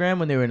their Instagram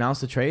when they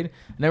announced the trade,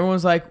 and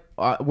everyone's like,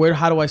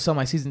 how do I sell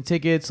my season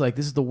tickets? Like,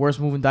 this is the worst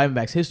move in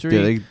Diamondbacks history.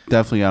 Yeah, they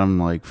definitely got him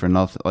like for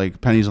nothing,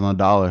 like pennies on the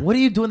dollar. What are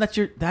you doing? That's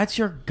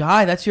your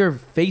guy. That's your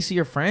face of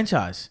your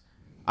franchise.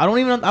 I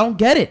don't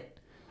get it.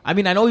 I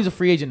mean, I know he's a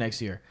free agent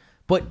next year,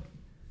 but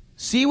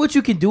see what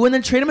you can do and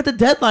then trade him at the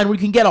deadline where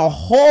you can get a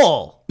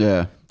haul.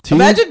 Yeah.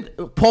 Imagine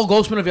Paul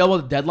Goldschmidt available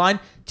at the deadline.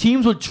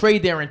 Teams would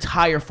trade their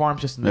entire farm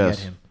system to get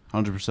him.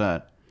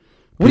 100%.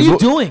 What are you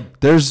doing?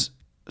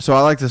 So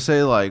I like to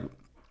say, like,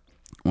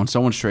 when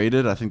someone's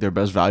traded, I think their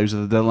best values at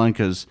the deadline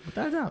because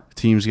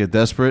teams get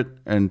desperate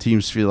and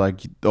teams feel like,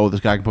 oh, this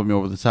guy can put me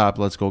over the top.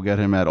 Let's go get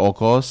him at all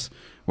costs.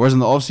 Whereas in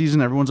the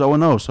offseason, everyone's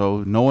 0-0,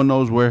 so no one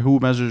knows who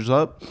measures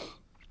up,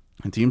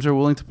 and teams are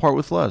willing to part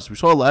with less. We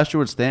saw it last year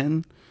with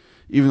Stanton,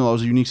 even though it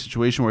was a unique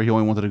situation where he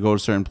only wanted to go to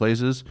certain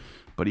places.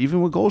 But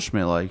even with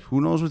Goldschmidt, like,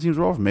 who knows what teams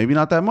are offering? Maybe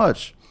not that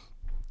much.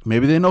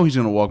 Maybe they know he's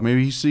going to walk.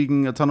 Maybe he's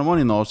seeking a ton of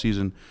money in the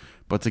offseason.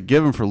 But to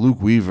give him for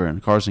Luke Weaver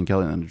and Carson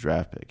Kelly and the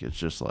draft pick, it's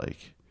just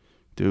like,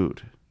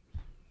 dude,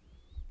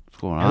 what's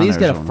going on? At least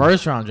get a Arizona?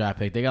 first-round draft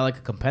pick. They got like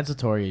a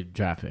compensatory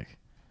draft pick.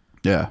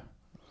 Yeah.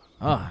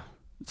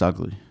 It's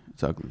ugly.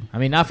 It's ugly. I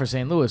mean, not for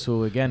St. Louis,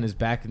 who, again, is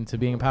back into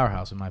being a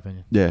powerhouse, in my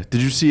opinion. Yeah.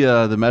 Did you see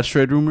the Mets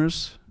trade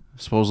rumors?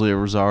 Supposedly a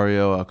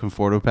Rosario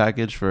Conforto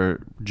package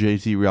for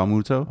JT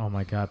Realmuto. Oh,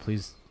 my God,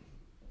 please.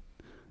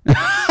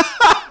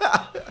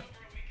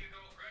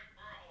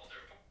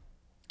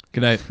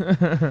 Good night.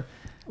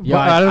 Yeah,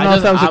 I don't know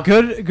if that was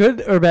a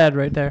good or bad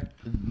right there.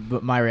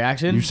 But my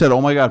reaction? You said,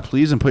 "Oh my God,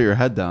 please," and put your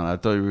head down. I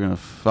thought you were gonna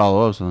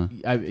follow up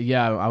something.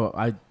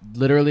 I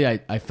literally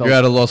felt. You're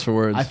at a loss for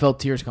words. I felt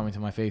tears coming to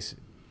my face.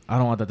 I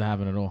don't want that to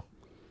happen at all.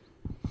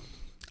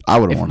 I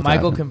wouldn't If want it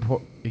Michael to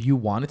happen. you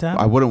want it to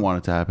happen? I wouldn't want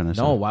it to happen.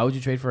 No, why would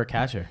you trade for a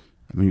catcher?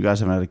 I mean, you guys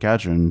haven't had a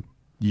catcher in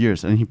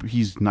years, and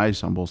he's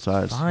nice on both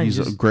sides. Fine, He's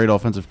a great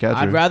offensive catcher.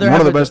 I'd rather one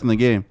have of the a- best in the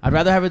game. I'd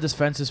rather have a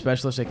defensive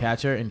specialist at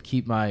catcher and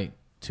keep my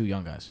 2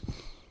 young guys.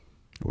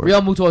 Word.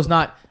 Real Muto is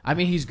not. I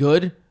mean, he's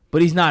good,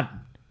 but he's not.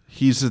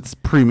 He's its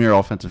premier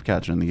offensive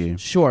catcher in the game.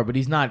 Sure, but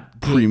he's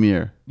not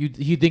Premier. You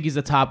think he's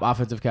the top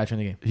offensive catcher in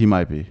the game? He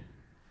might be.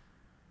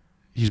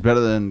 He's better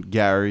than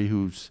Gary,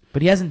 who's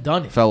But he hasn't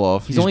done it. fell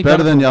off. He's He's only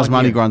better done than it for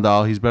 1 Yasmani year.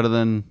 Grandal. He's better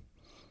than.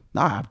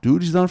 Nah,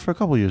 dude, he's done it for a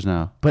couple years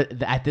now.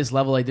 But at this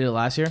level, I did it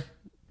last year.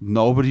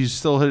 No, but he's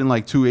still hitting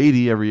like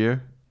 280 every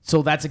year.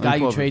 So that's a guy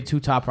you Unquote. trade 2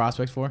 top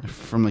prospects for.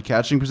 From the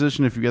catching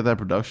position, if you get that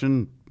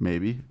production,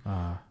 maybe.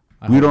 I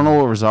We hope don't know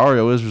what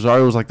Rosario is.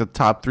 Rosario was like the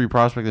top 3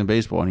 prospect in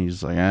baseball, and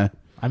he's like,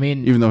 I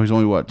mean, even though he's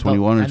only,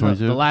 21 or and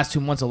 22? The last 2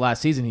 months of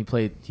last season, he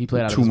played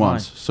out of 2 his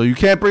months. mind. So you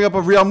can't bring up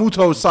a Real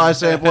Muto size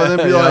sample and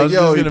then be Yeah, I like, was yo,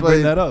 just he gonna bring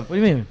played. that up. What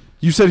do you mean?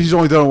 You said he's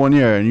only done it 1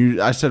 year, and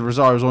I said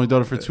Rosario's only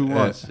done it for 2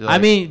 months. I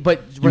mean,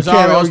 but can't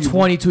Rosario's argue-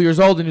 22 years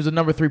old and he was a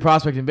number 3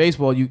 prospect in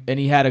baseball. And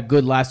he had a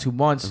good last 2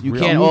 months. You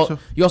Real can't. Muto.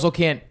 You also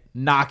can't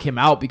knock him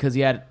out because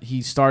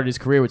he started his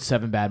career with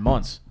 7 bad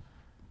months.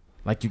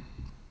 Like you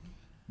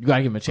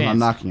gotta give him a I'm chance.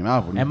 not knocking him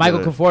out. And Michael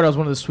Conforto is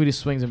one of the sweetest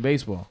swings in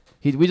baseball.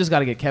 We just got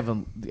to get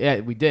Kevin.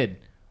 Yeah, we did.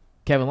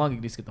 Kevin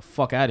Lundgren needs to get the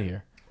fuck out of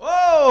here.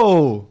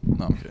 Whoa!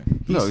 No, I'm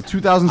kidding. No, I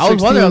 2016.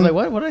 was wondering. I was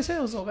like, what did I say?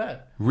 It was so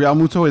bad. Real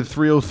Muto had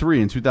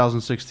 303 in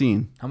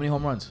 2016. How many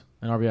home runs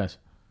and RBIs?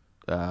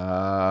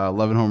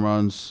 11 home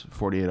runs,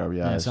 48 RBIs.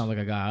 Yeah, it sounds like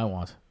a guy I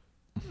want.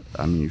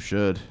 I mean, you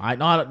should.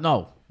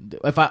 No.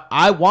 If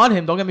I want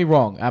him, don't get me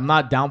wrong. I'm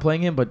not downplaying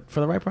him, but for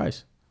the right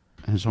price.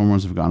 His home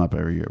runs have gone up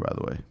every year, by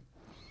the way.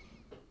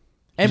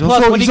 And He's plus,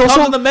 also- when he he's comes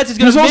also- to the Mets, he's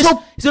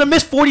he's gonna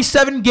miss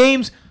 47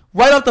 games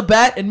right off the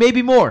bat and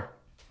maybe more.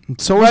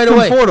 So Right is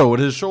away. Conforto with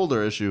his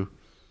shoulder issue.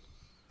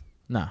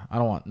 Nah, I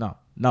don't want. No.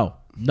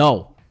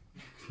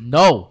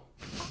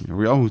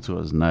 Real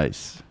Muto is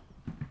nice.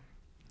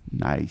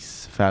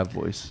 Nice. Fat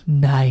voice.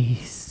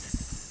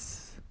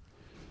 Nice.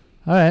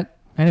 All right.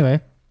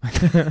 Anyway, you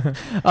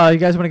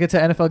guys want to get to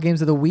NFL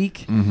games of the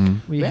week? Mm-hmm.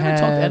 We haven't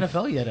talked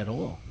NFL yet at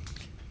all.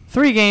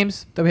 3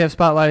 games that we have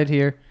spotlighted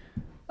here.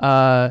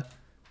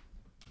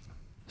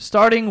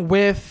 Starting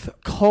with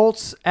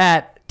Colts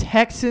at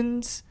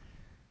Texans.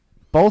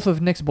 Both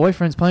of Nick's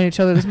boyfriends playing each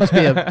other. This must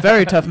be a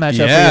very tough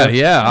matchup for you.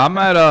 Yeah. I'm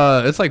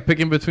at it's like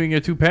picking between your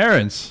 2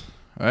 parents.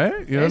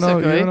 right? You don't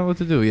know what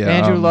to do. Yeah,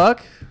 Andrew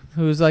Luck,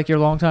 who's like your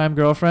longtime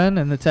girlfriend,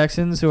 and the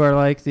Texans, who are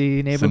like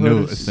the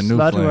neighborhood it's the new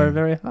slut, who flame. are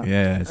very hot.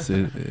 Yeah, it's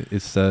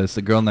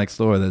the girl next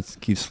door that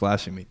keeps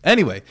flashing me.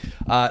 Anyway,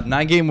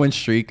 9-game win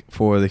streak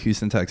for the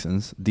Houston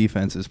Texans.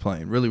 Defense is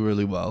playing really,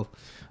 really well.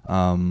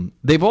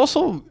 They've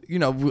also,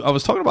 I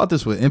was talking about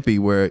this with Impy,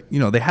 where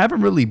they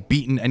haven't really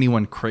beaten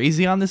anyone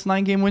crazy on this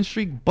 9-game win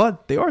streak,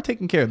 but they are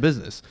taking care of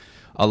business.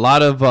 A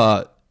lot of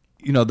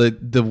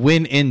the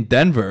win in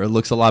Denver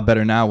looks a lot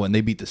better now when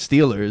they beat the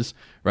Steelers,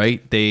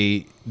 right?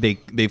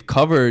 They've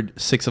covered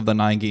 6 of the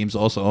 9 games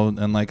also,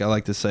 and like I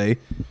like to say,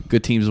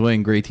 good teams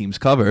win, great teams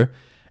cover.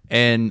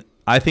 And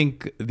I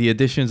think the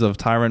additions of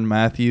Tyrann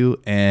Mathieu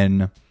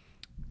and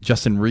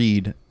Justin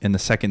Reed in the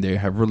secondary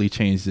have really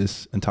changed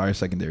this entire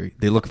secondary.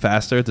 They look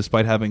faster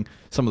despite having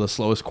some of the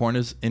slowest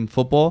corners in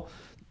football.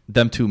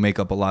 Them two make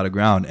up a lot of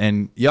ground.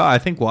 And yeah, I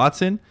think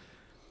Watson,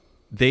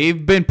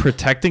 they've been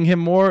protecting him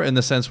more in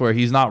the sense where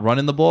he's not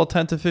running the ball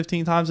 10 to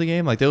 15 times a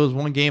game. Like there was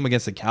one game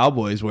against the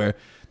Cowboys where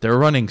they're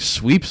running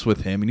sweeps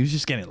with him and he was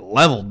just getting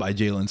leveled by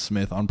Jalen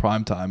Smith on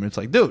primetime. And it's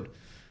like, dude,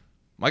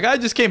 my guy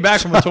just came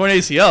back from a torn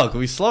ACL. Can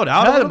we slow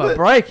down a Had little him a bit?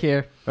 break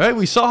here. Right?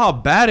 We saw how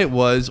bad it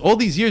was. All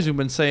these years we've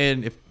been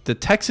saying if the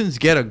Texans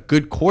get a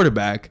good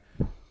quarterback,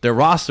 their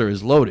roster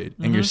is loaded.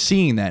 And you're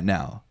seeing that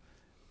now.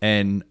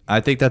 And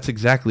I think that's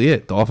exactly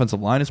it. The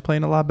offensive line is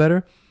playing a lot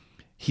better.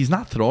 He's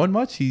not throwing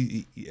much.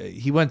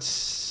 He went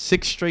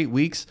 6 straight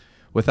weeks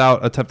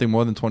without attempting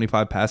more than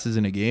 25 passes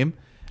in a game.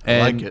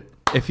 And I like it.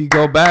 If you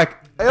go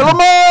back, Hey, Lamar!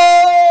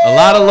 a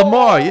lot of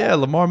Lamar. Yeah,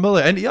 Lamar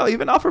Miller. And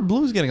even Alfred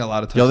Blue's getting a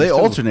lot of touches. They too.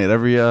 alternate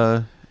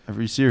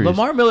every series.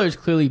 Lamar Miller is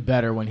clearly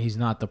better when he's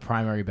not the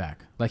primary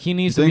back. Like he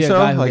needs You to be think a so?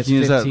 guy who Like gets he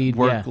needs that 15.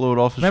 workload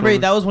off his Remember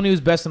shoulders? that was when he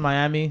was best in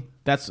Miami.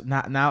 That's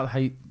not now.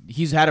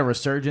 He's had a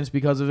resurgence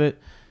because of it.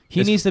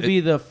 He needs to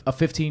be a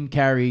 15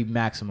 carry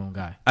maximum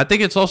guy. I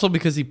think it's also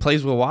because he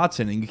plays with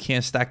Watson and you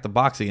can't stack the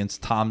box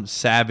against Tom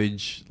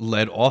Savage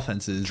led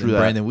offenses True and that.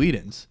 Brandon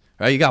Whedon's.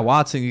 Right? You got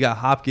Watson, you got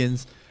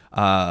Hopkins.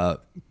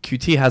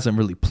 QT hasn't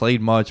really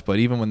played much, but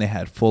even when they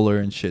had Fuller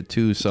and shit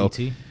too. So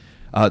QT?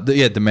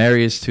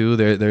 Demarius too.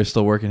 They're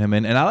still working him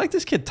in. And I like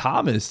this kid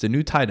Thomas, the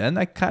new tight end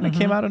that kind of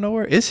came out of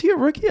nowhere. Is he a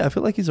rookie? I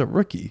feel like he's a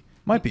rookie.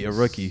 Might be a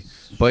rookie,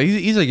 but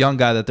he's a young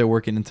guy that they're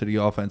working into the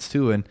offense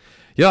too. And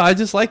I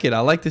just like it. I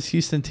like this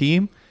Houston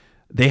team.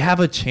 They have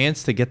a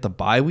chance to get the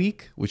bye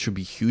week, which would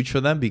be huge for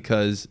them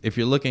because if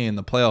you're looking in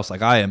the playoffs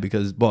like I am,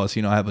 because boss,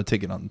 I have a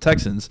ticket on the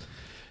Texans.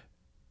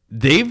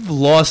 They've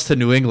lost to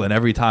New England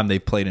every time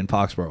they've played in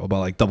Foxborough by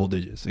like double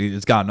digits.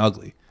 It's gotten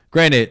ugly.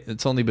 Granted,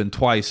 it's only been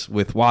twice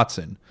with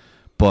Watson,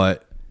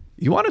 but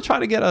you want to try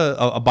to get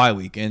a bye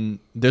week. And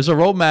there's a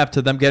roadmap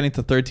to them getting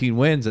to 13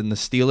 wins, and the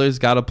Steelers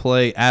got to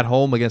play at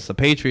home against the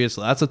Patriots.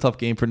 So that's a tough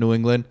game for New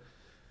England.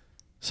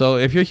 So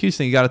if you're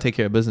Houston, you got to take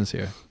care of business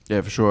here.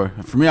 Yeah, for sure.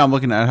 For me, I'm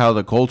looking at how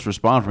the Colts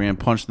respond from getting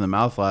punched in the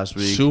mouth last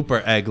week.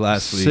 Super egg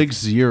last week.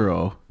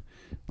 6-0.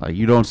 Like,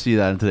 you don't see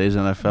that in today's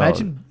NFL.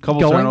 Imagine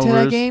Couple going to that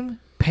turnovers. game,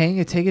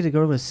 paying a ticket to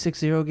go to a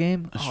 6-0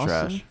 game. That's Awesome.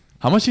 trash.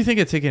 How much do you think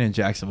a ticket in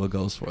Jacksonville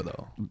goes for,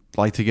 though?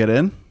 Like, to get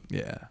in?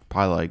 Yeah.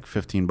 Probably like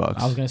 $15.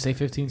 I was gonna say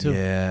 15 too.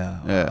 Yeah.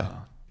 Yeah.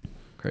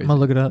 Crazy. I'm going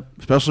to look it up.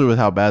 Especially with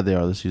how bad they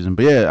are this season.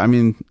 But, yeah, I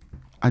mean,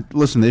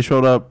 listen, they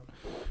showed up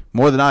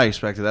more than I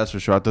expected, that's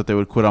for sure. I thought they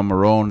would quit on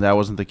Marone. That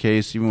wasn't the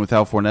case, even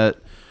without Fournette.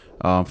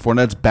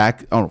 Fournette's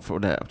back. Oh,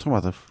 Fournette. I'm talking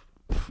about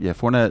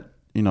Fournette,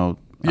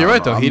 You're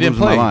right, though. He didn't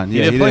play. He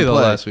didn't play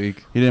last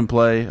week. He didn't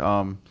play.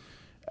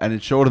 And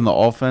it showed in the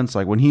offense.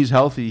 Like, when he's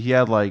healthy, he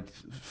had, like,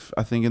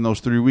 I think in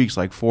those 3 weeks,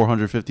 like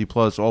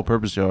 450-plus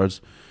all-purpose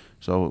yards.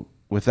 So,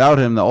 without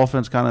him, the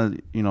offense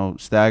kind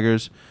of,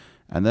 staggers.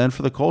 And then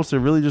for the Colts, there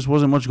really just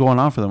wasn't much going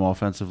on for them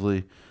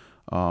offensively.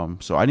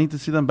 So, I need to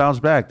see them bounce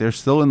back. They're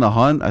still in the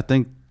hunt. I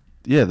think,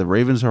 the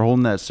Ravens are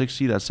holding that 6th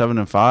seed at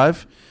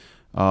 7-5.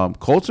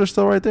 Colts are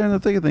still right there in the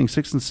thick of things,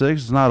 6-6.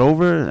 It's not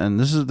over, and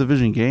this is a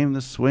division game.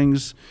 This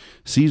swings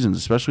seasons,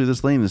 especially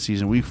this late in the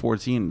season, week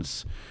 14.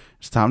 It's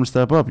time to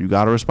step up. You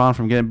got to respond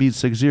from getting beat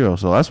 6-0.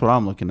 So that's what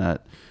I'm looking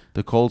at.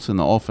 The Colts and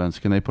the offense,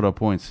 can they put up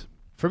points?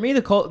 For me,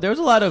 the Colts. There's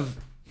a lot of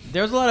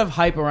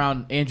hype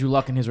around Andrew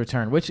Luck and his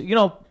return, which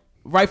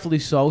rightfully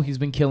so. He's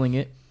been killing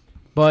it,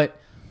 but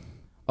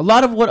a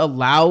lot of what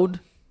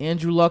allowed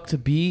Andrew Luck to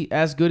be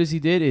as good as he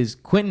did is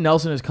Quentin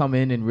Nelson has come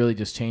in and really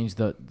just changed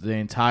the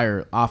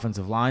entire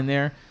offensive line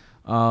there.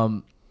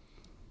 And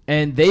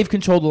they've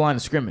controlled the line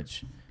of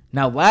scrimmage.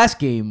 Now, last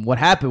game, what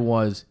happened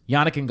was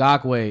Yannick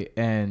Ngakoue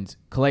and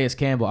Calais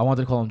Campbell, I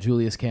wanted to call him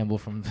Julius Campbell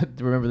from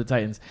Remember the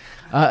Titans,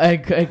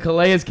 and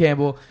Calais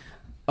Campbell,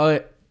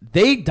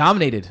 they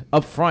dominated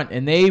up front,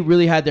 and they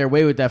really had their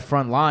way with that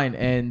front line.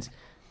 And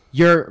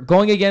you're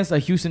going against a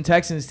Houston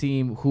Texans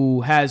team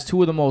who has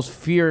two of the most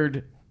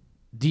feared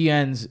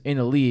DNs in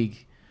the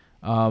league,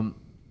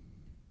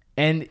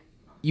 and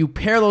you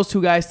pair those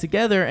two guys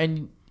together,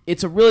 and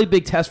it's a really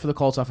big test for the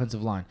Colts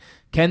offensive line.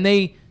 Can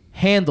they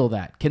handle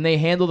that? Can they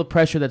handle the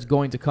pressure that's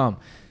going to come?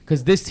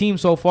 Because this team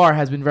so far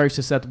has been very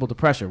susceptible to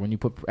pressure. When you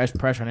put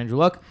pressure on Andrew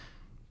Luck,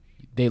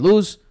 they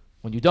lose.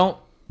 When you don't,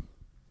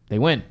 they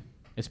win.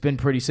 It's been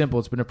pretty simple.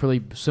 It's been a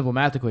pretty simple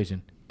math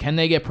equation. Can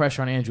they get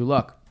pressure on Andrew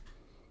Luck?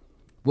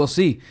 We'll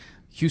see.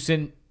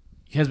 Houston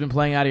has been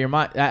playing out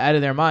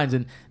of their minds,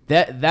 and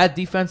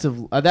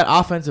that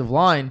offensive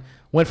line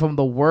went from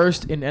the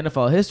worst in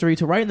NFL history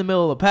to right in the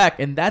middle of the pack,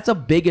 and that's a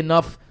big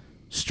enough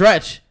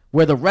stretch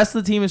where the rest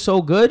of the team is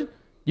so good,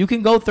 you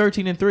can go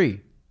 13-3.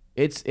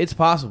 It's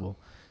possible.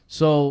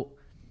 So,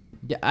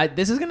 yeah,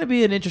 this is going to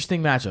be an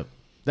interesting matchup.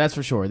 That's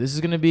for sure.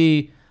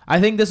 I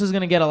think this is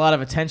going to get a lot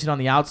of attention on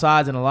the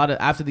outsides, and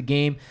after the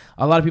game,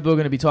 a lot of people are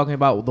going to be talking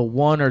about the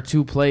one or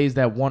two plays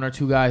that one or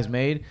two guys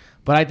made.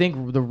 But I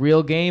think the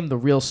real game, the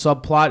real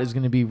subplot is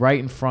going to be right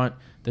in front,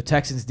 the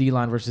Texans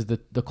D-line versus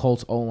the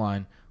Colts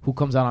O-line. Who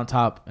comes out on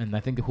top? And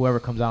I think whoever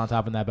comes out on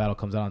top in that battle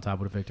comes out on top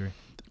with a victory.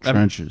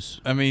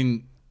 Trenches. I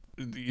mean,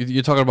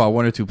 you're talking about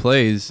one or two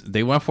plays.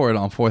 They went for it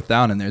on 4th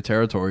down in their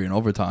territory in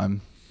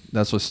overtime.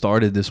 That's what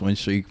started this win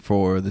streak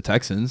for the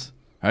Texans.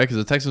 Right, because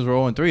the Texans were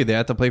 0-3. They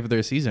had to play for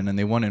their season, and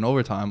they won in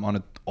overtime on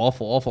an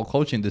awful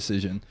coaching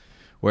decision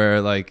where,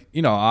 like,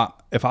 you know,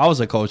 if I was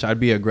a coach, I'd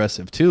be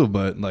aggressive too,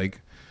 but, like,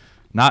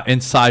 not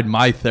inside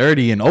my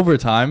 30 in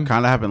overtime.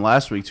 Kind of happened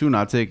last week, too,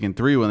 not taking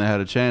 3 when they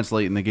had a chance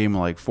late in the game with,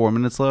 like, 4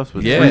 minutes left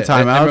with 3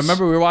 timeouts. And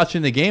remember, we were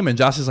watching the game, and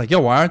Josh is like, yo,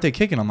 why aren't they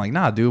kicking? I'm like,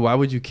 nah, dude, why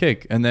would you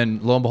kick? And then,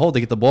 lo and behold, they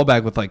get the ball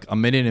back with, like,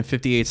 1 minute and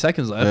 58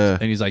 seconds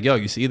left, and he's like, yo,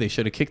 you see, they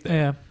should have kicked that.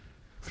 Yeah.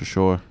 For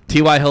sure.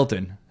 T.Y.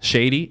 Hilton,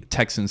 shady,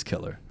 Texans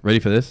killer. Ready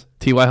for this?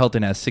 T.Y.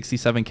 Hilton has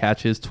 67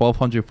 catches,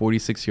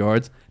 1,246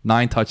 yards,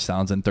 9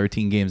 touchdowns in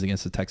 13 games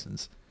against the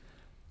Texans.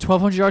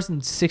 1,200 yards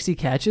and 60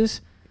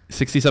 catches?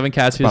 67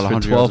 catches for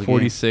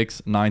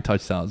 1,246, 9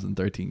 touchdowns in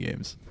 13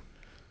 games.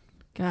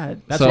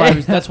 God.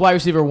 That's wide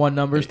receiver 1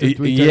 numbers.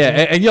 Yeah,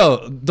 and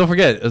yo, don't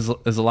forget,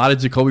 there's a lot of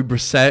Jacoby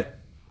Brissett,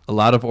 a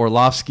lot of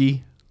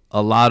Orlovsky,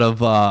 a lot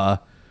of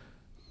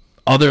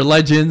other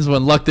legends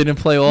when Luck didn't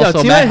play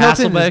also. No, Matt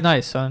Hilton Hasselbeck. is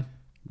nice, son.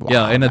 Wow,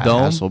 Yeah, in a Matt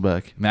dome.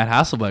 Matt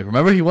Hasselbeck.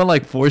 Remember he won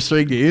like 4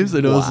 straight games,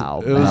 and it was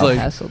like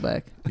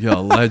Hasselbeck.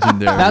 yo,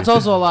 legendary. That's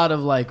also a lot of,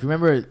 like,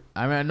 remember,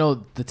 I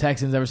know the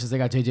Texans, ever since they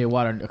got J.J.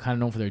 Watt, are kind of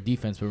known for their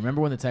defense, but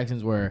remember when the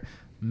Texans were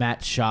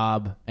Matt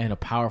Schaub and a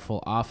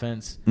powerful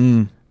offense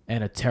and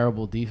a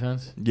terrible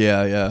defense?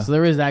 Yeah. So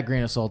there is that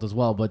grain of salt as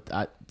well, but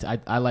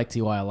I like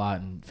T.Y. a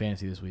lot in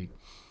fantasy this week.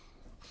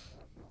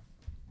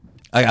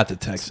 I got the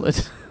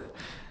Texans.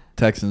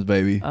 Texans,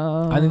 baby.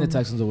 I think the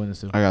Texans will win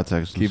this too. I got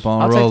Texans. Keep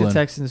on I'll rolling. take the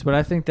Texans, but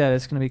I think that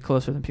it's going to be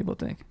closer than people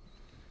think.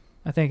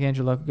 I think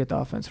Andrew Luck will get the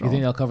offense You rolling.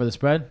 think they'll cover the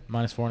spread?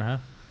 -4.5?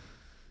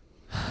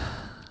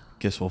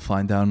 Guess we'll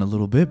find out in a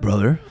little bit,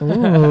 brother.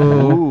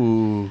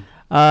 Ooh.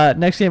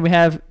 Next game we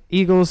have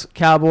Eagles,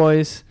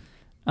 Cowboys.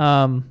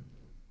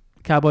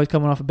 Cowboys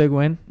coming off a big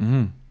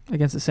win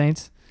against the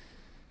Saints.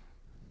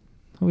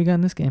 Who we got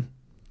in this game?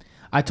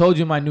 I told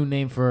you my new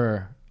name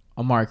for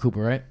Amari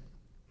Cooper, right?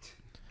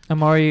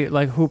 Amari,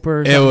 like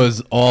Hooper. It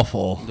was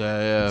awful.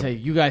 Yeah. Say,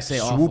 you guys say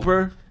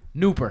Swooper?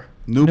 Nooper.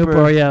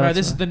 Nooper, yeah. Right,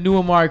 this is the new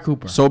Amari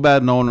Cooper. So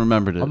bad no one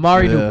remembered it.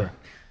 Amari Nooper.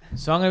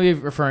 So I'm going to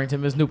be referring to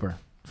him as Nooper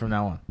from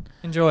now on.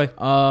 Enjoy.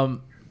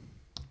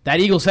 That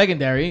Eagles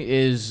secondary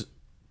is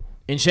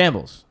in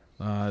shambles.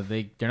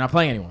 They're not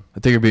playing anyone. I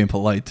think you're being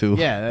polite too.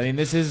 Yeah, I mean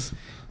this is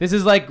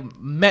like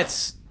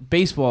Mets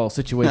baseball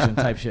situation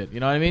type shit. You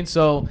know what I mean?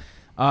 So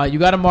you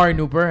got Amari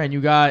Nooper and you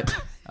got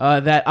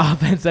that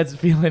offense that's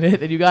feeling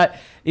it, and you got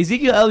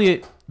Ezekiel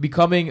Elliott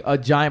becoming a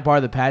giant part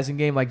of the passing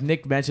game. Like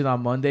Nick mentioned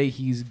on Monday,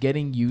 he's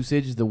getting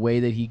usage the way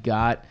that he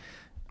got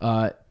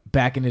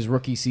back in his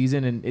rookie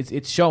season, and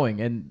it's showing.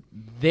 And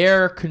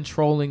they're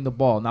controlling the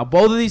ball. Now,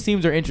 both of these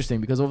teams are interesting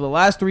because over the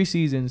last 3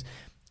 seasons,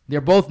 they're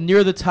both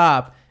near the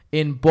top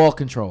in ball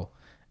control,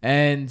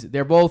 and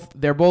they're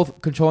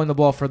both controlling the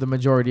ball for the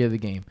majority of the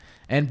game.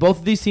 And both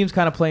of these teams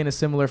kind of play in a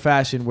similar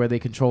fashion where they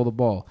control the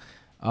ball.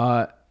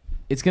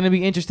 It's going to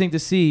be interesting to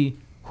see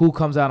who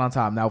comes out on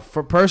top. Now,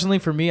 personally,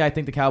 for me, I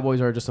think the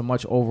Cowboys are just a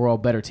much overall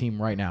better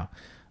team right now.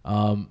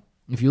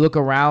 If you look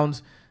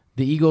around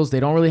the Eagles, they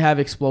don't really have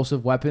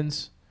explosive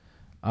weapons.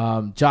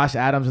 Josh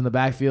Adams in the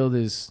backfield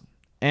is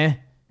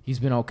he's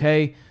been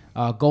okay.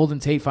 Golden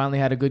Tate finally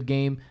had a good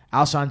game.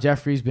 Alshon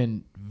Jeffrey's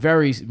been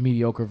very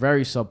mediocre,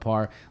 very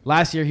subpar.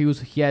 Last year,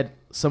 he had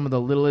some of the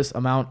littlest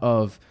amount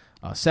of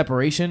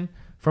separation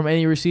from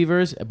any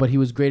receivers, but he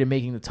was great at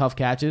making the tough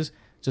catches.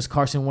 Just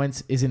Carson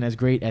Wentz isn't as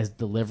great as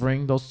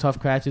delivering those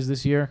tough catches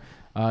this year.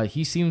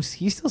 He still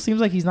seems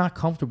like he's not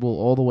comfortable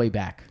all the way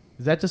back.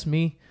 Is that just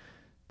me?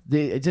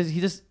 He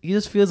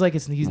just feels like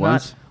he's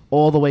not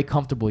all the way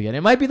comfortable yet.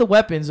 It might be the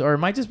weapons, or it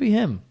might just be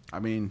him. I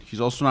mean,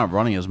 he's also not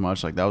running as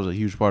much. Like, that was a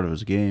huge part of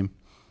his game.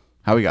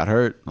 How he got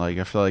hurt. Like,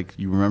 I feel like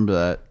you remember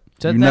that.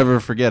 You never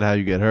forget how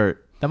you get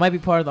hurt. That might be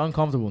part of the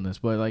uncomfortableness,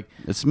 but like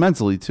it's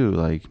mentally too,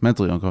 like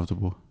mentally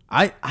uncomfortable.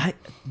 I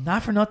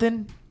not for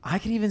nothing, I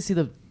can even see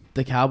the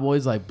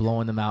Cowboys like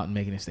blowing them out and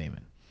making a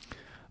statement.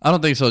 I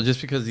don't think so. Just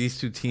because these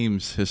two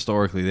teams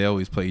historically they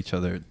always play each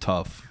other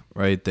tough.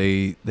 right?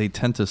 They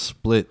tend to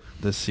split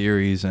the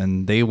series,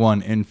 and they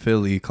won in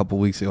Philly a couple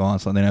weeks ago on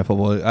Sunday Night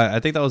Football. I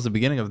think that was the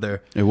beginning of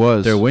their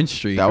win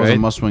streak. That was a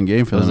must-win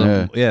game for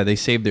them. Yeah, they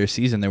saved their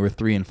season. They were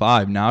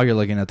 3-5. Now you're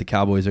looking at the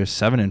Cowboys. They're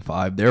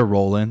 7-5. They're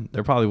rolling.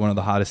 They're probably one of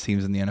the hottest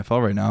teams in the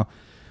NFL right now.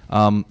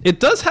 It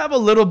does have a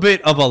little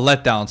bit of a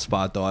letdown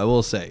spot, though, I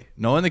will say.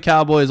 Knowing the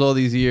Cowboys all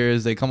these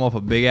years, they come off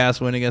a big-ass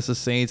win against the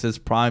Saints. It's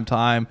prime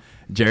time.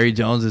 Jerry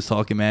Jones is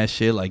talking mad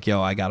shit like,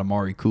 yo, I got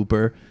Amari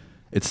Cooper.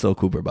 It's still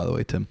Cooper, by the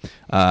way, Tim.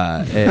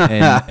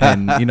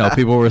 And you know,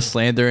 people were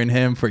slandering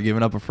him for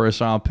giving up a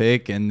first-round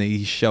pick, and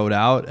he showed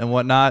out and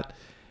whatnot.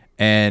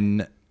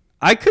 And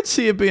I could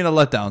see it being a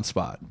letdown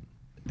spot.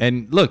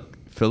 And, look,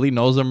 Philly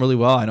knows them really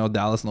well. I know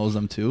Dallas knows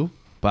them, too.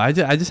 But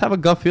I just have a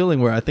gut feeling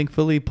where I think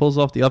Philly pulls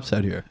off the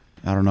upset here.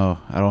 I don't know.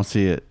 I don't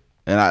see it.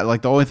 And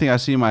the only thing I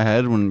see in my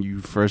head when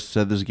you first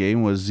said this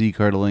game was Zeke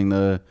hurdling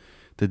the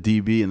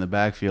DB in the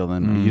backfield,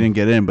 and he didn't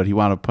get in, but he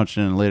wound up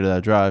punching in later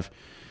that drive.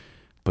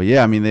 But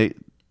yeah, I mean,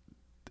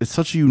 it's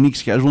such a unique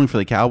scheduling for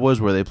the Cowboys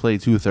where they play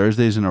 2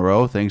 Thursdays in a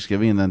row,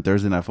 Thanksgiving and then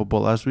Thursday Night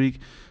Football last week.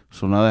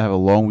 So now they have a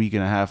long week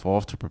and a half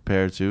off to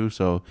prepare too.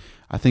 So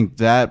I think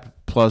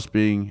that plus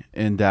being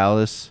in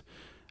Dallas,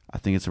 I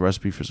think it's a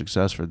recipe for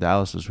success for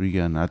Dallas this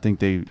weekend. I think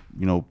they,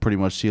 pretty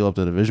much seal up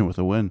the division with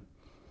a win.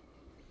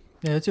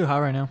 Yeah, they're too hot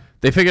right now.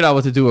 They figured out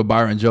what to do with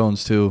Byron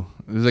Jones, too.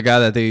 There's a guy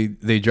that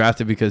they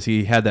drafted because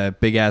he had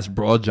that big-ass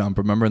broad jump,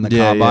 remember, in the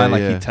combine?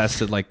 He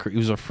tested like he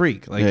was a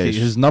freak.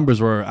 His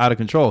numbers were out of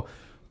control.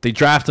 They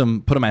draft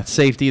him, put him at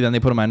safety, then they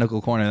put him at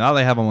nickel corner. Now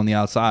they have him on the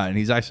outside, and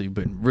he's actually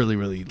been really,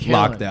 really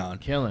locked down.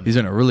 He's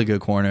in a really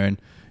good corner. And,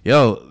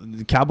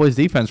 the Cowboys'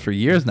 defense for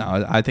years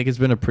now, I think it's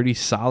been a pretty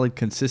solid,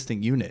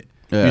 consistent unit.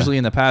 Yeah. Usually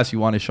in the past, you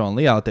wanted Sean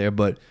Lee out there,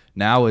 but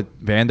now with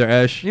Van Der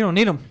Esch. You don't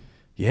need him.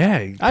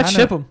 Yeah. I'd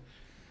ship him.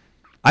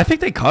 I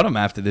think they cut him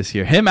after this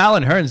year. Him,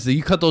 Allen Hurns,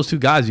 you cut those two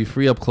guys, you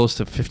free up close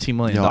to $15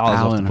 million.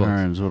 Allen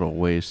Hurns, what a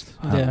waste.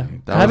 Yeah.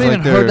 I haven't even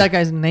heard that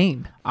guy's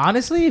name.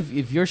 Honestly,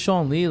 if you're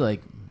Sean Lee,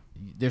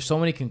 there's so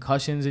many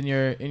concussions in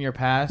your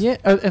past.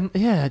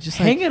 Yeah, just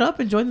hang it up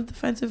and join the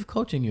defensive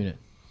coaching unit.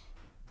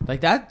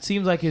 That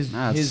seems like his.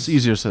 It's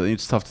easier, so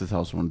it's tough to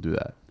tell someone to do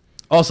that.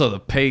 Also, the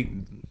pay.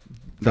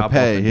 The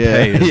pay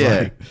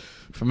is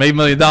from $8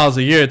 million a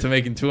year to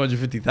making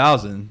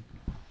 $250,000.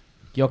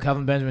 Yo,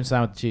 Calvin Benjamin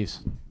signed with the Chiefs.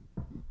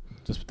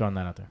 Just throwing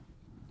that out there.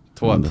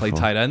 To what? Play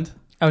tight end?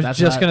 I was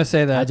just gonna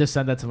say that. I just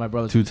sent that to my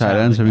brother. 2 tight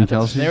ends. I mean,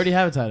 Kelsey. They already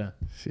have a tight end.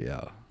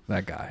 Yeah,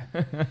 that guy.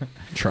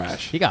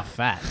 Trash. He got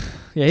fat.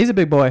 Yeah, he's a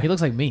big boy. He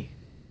looks like me.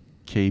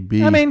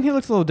 KB. I mean, he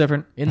looks a little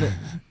different.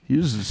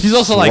 He's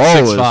also like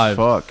 6'5".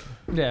 Fuck.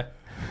 Yeah.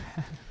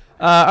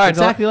 All right.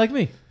 Exactly like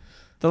me.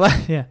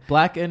 Yeah.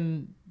 Black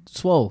and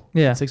swole.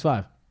 Yeah.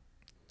 6'5".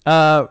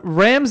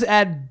 Rams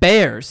at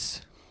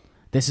Bears.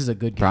 This is a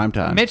good game. Prime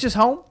time. Mitch is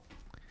home.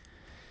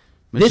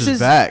 Mitch is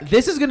back.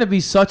 This is going to be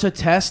such a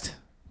test.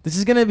 This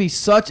is going to be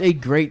such a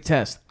great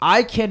test.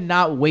 I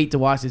cannot wait to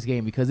watch this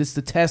game because it's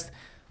the test,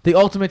 the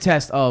ultimate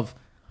test of,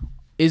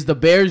 is the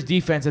Bears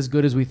defense as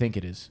good as we think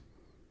it is?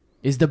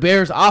 Is the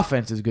Bears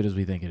offense as good as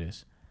we think it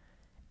is?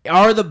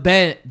 Are the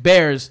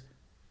Bears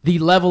the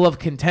level of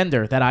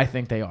contender that I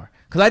think they are?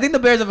 Because I think the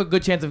Bears have a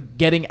good chance of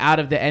getting out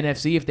of the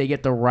NFC if they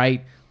get the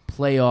right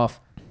playoff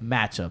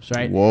matchups,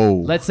 right? Whoa.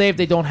 Let's say if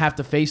they don't have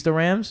to face the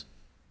Rams.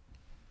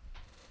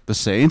 The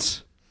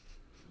Saints?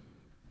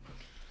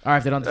 All right,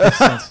 if they don't have to face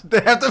the Saints.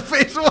 They have to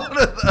face one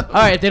of them.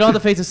 All right, if they don't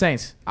have to face the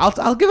Saints.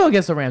 I'll give them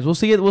against the Rams. We'll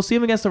see it. We'll see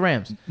them against the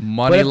Rams.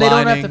 But if they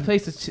don't have to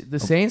face the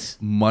Saints.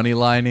 Money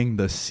lining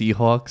the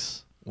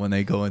Seahawks when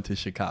they go into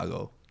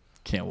Chicago.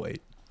 Can't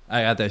wait.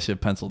 I got that shit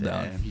penciled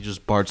down. He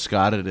just Bart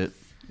Scotted it.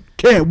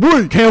 Can't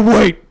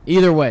wait.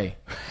 Either way,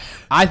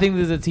 I think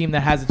this is a team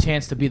that has a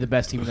chance to be the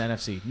best team in the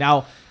NFC.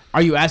 Now,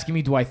 are you asking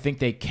me, do I think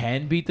they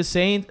can beat the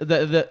Saints?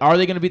 Are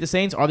they going to beat the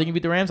Saints? Are they going to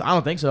beat the Rams? I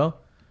don't think so.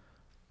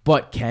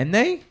 But can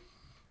they?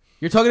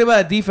 You're talking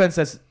about a defense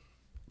that's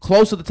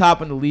close to the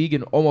top in the league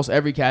in almost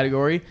every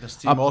category. This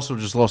team also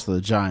just lost to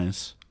the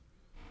Giants.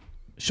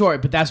 Sure,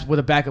 but that's with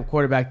a backup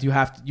quarterback. You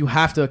have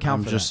to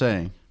account for that. I'm just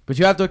saying. But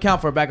you have to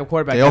account for a backup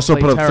quarterback. They also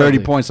put up 30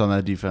 points on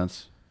that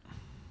defense.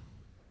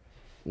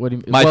 What do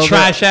you mean? My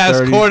trash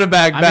ass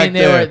quarterback back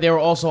there. They were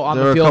also on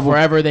the field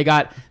forever. They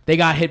got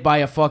hit by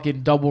a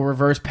fucking double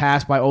reverse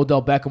pass by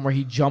Odell Beckham where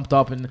he jumped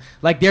up and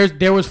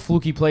there was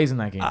fluky plays in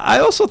that game. I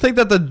also think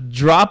that the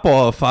drop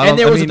off and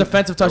there was a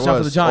defensive touchdown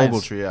for the Giants.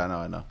 Ogletree, yeah,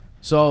 I know.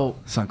 So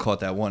son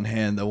caught that one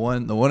hand, the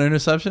one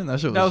interception.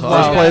 That shit was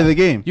first play of the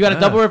game. You got a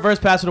double reverse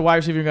pass to the wide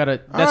receiver. You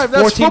got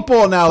that's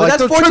football now. Like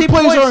the trick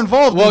plays are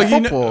involved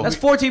in football. That's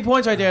 14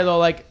 points right there though.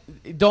 Like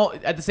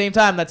don't at the same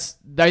time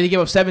you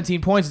give up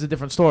 17 points is a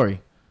different story.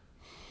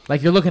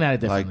 Like you're looking at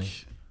it differently.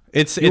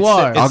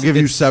 I'll give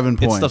you 7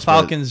 points. It's the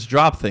Falcons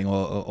drop thing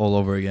all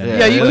over again.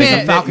 Yeah, you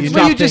can't.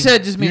 What you just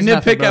said just means you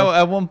nothing, nitpick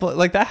at one point.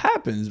 Like that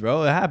happens,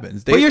 bro. It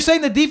happens. But you're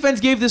saying the defense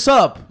gave this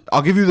up.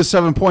 I'll give you the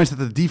 7 points that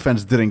the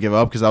defense didn't give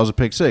up because that was a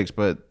pick six.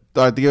 But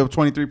they gave up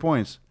 23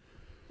 points.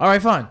 All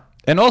right, fine.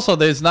 And also,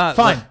 there's not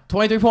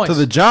 23 points to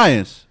the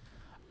Giants.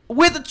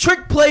 with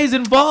trick plays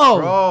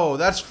involved. Bro,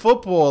 that's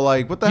football.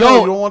 Like, what the Yo, hell?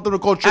 You don't want them to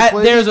call trick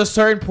plays? There's a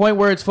certain point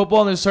where it's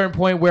football, and there's a certain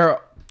point where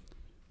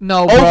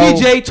No, bro.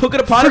 OBJ took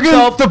it upon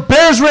himself. The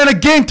Bears ran a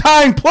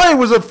game-tying play. It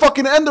was a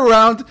fucking end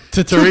around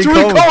To to Tariq Tariq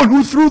Cohen. Cohen,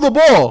 who threw the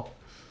ball.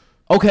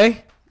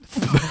 Okay,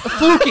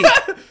 Fluky.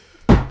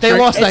 They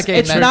lost that game,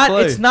 It's man. not.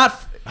 play. It's not.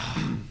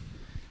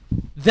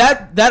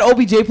 That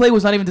OBJ play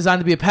was not even designed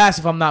to be a pass,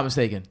 if I'm not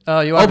mistaken.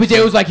 You are OBJ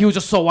mistaken. was like, he was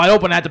just so wide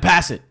open, I had to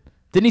pass it.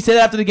 Didn't he say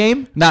that after the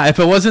game? Nah, if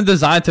it wasn't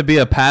designed to be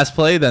a pass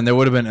play, then there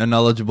would have been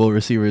ineligible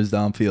receivers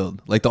downfield.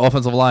 Like the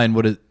offensive line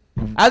would have.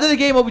 After the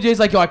game, OBJ's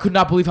like, yo, I could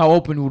not believe how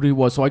open he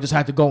was, so I just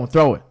had to go and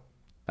throw it.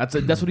 That's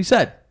what he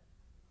said.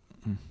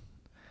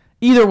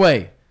 Either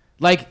way,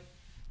 like,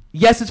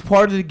 yes, it's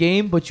part of the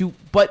game,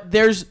 but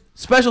there's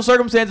special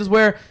circumstances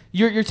where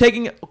you're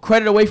taking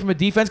credit away from a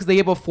defense because they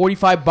gave a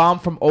 45 bomb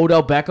from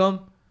Odell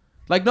Beckham.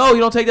 Like, no, you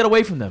don't take that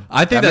away from them.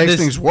 I think That makes this,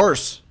 things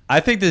worse. I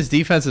think this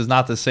defense is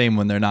not the same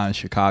when they're not in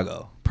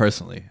Chicago,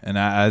 personally, and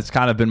it's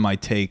kind of been my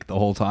take the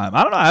whole time.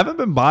 I don't know. I haven't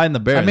been buying the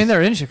Bears. I mean,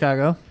 they're in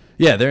Chicago.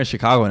 Yeah, they're in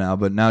Chicago now,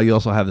 but now you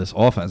also have this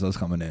offense that's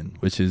coming in,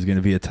 which is going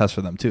to be a test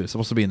for them too. It's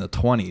supposed to be in the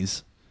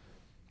 20s.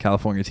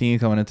 California team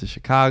coming into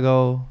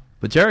Chicago,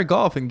 but Jared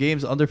Goff in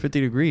games under 50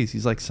 degrees,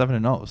 he's like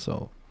 7-0.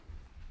 So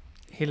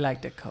He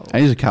liked it cold.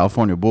 And he's a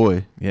California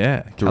boy.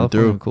 yeah, Through and California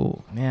through.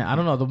 cool. Man, I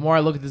don't know. The more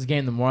I look at this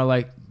game, the more I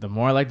like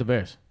the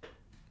Bears.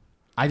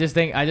 I just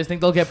think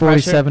they'll get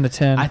pressure.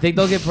 47-10. I think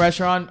they'll get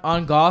pressure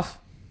on Goff.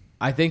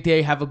 I think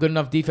they have a good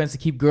enough defense to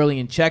keep Gurley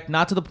in check.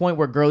 Not to the point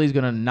where Gurley's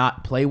going to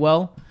not play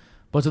well,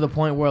 but to the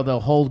point where they'll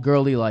hold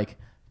Gurley like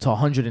to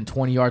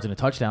 120 yards and a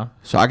touchdown.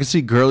 So I can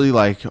see Gurley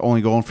like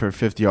only going for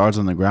 50 yards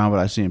on the ground, but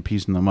I see him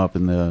piecing them up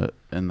in the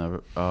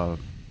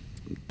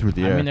through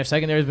the air. I mean, their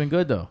secondary has been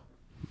good though.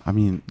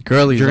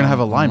 Gurley's you're gonna on- have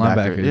a on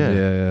linebacker. linebackers. Yeah.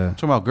 yeah. I'm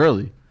talking about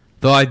Gurley.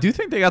 Though I do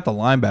think they got the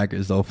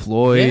linebackers though.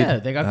 Floyd, Yeah,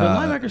 they got good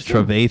linebackers, too.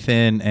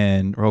 Trevathan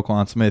and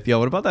Roquan Smith. Yo,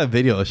 what about that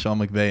video of Sean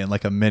McVay in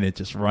like a minute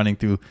just running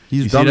through?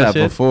 You He's see done that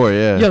shit? before.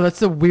 Yeah. Yo, that's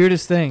the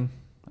weirdest thing.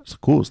 That's the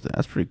coolest thing.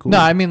 That's pretty cool. No,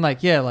 I mean,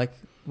 like, yeah, like,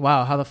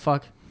 wow, how the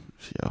fuck?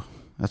 Yo,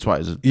 that's why.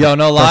 That's Yo,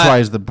 no why lie.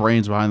 he's the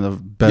brains behind the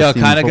best. Yo,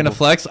 team in kind of gonna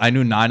football. flex. I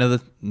knew 9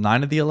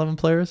 of the 11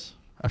 players.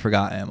 I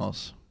forgot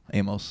Amos.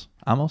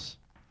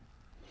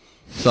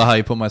 Saw how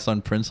you put my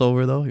son Prince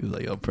over though. He was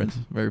like, "Yo, Prince,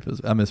 very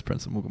physical. I miss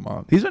Prince and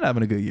Mukamara. He's been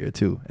having a good year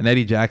too." And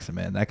Eddie Jackson,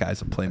 man, that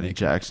guy's a playmaker. Eddie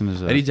Jackson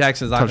is Eddie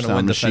Jackson's not going to touchdown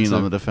win machine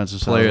on the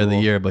defensive side player of of the the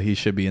ball. year, but he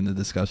should be in the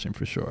discussion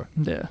for sure.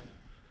 Yeah.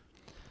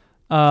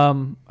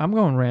 I'm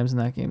going Rams in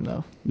that game,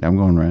 though. Yeah, I'm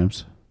going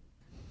Rams.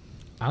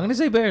 I'm gonna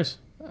say Bears.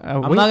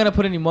 I'm we- not gonna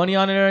put any money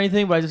on it or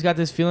anything, but I just got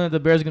this feeling that the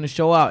Bears are gonna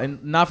show out.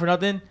 And not for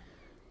nothing,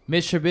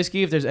 Mitch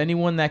Trubisky. If there's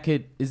anyone that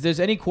could, is there's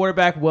any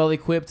quarterback well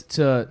equipped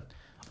to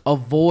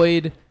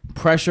avoid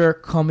pressure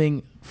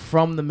coming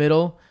from the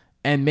middle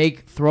and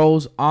make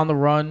throws on the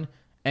run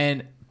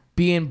and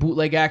be in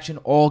bootleg action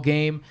all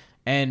game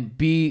and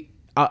be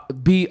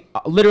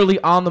literally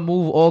on the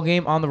move all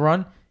game on the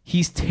run.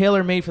 He's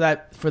tailor made for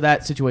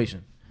that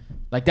situation.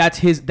 Like that's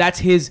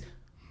his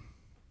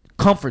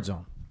comfort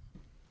zone.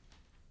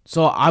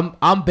 So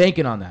I'm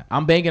banking on that.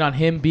 I'm banking on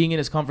him being in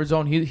his comfort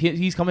zone.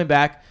 He's coming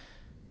back.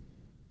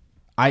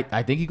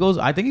 I think he goes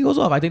off. I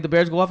think the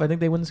Bears go off. I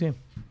think they win this game.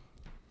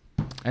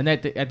 And I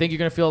think you're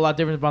gonna feel a lot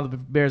different about the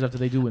Bears after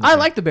they do win. This I game.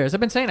 like the Bears. I've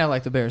been saying I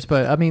like the Bears,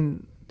 but I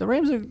mean, the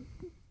Rams are.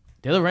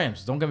 They're the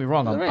Rams. Don't get me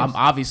wrong. They're the I'm Rams.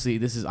 obviously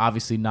this is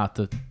obviously not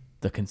the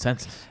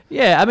consensus.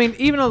 Yeah, I mean,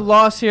 even a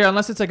loss here,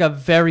 unless it's like a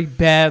very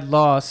bad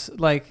loss,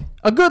 like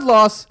a good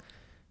loss,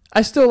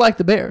 I still like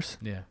the Bears.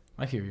 Yeah,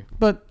 I hear you.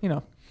 But you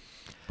know,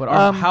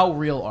 But how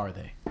real are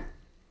they?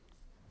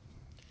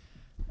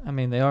 I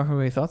mean, they are who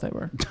we thought they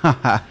were.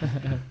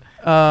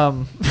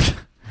 All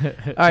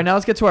right, now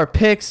let's get to our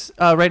picks.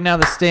 Right now,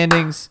 the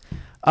standings.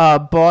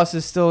 Boss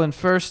is still in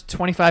first,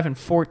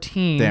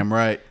 25-14. Damn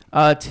right.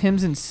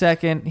 Tim's in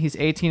second. He's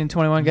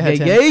 18-21. Go ahead,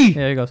 Tim. Yay. Yeah,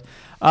 there he goes.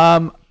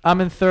 I'm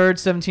in third,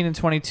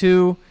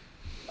 17-22.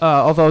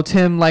 Although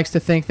Tim likes to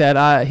think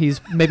that he's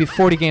maybe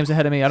 40 games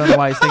ahead of me. I don't know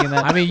why he's thinking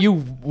that. I mean, you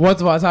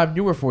once upon a time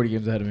you were 40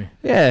 games ahead of me,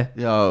 Yeah.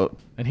 Yo,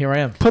 and here I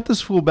am. put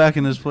this fool back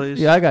in his place.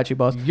 Yeah, I got you,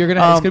 boss. It's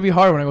gonna be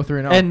hard when I go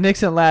 3-0. And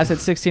Nick's in last at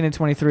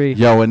 16-23.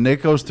 Yo, when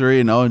Nick goes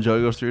 3-0 and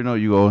Joey goes 3-0,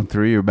 you go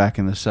 3. You're back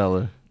in the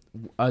cellar.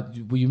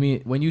 you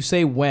mean when you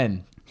say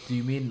when? Do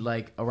you mean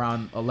like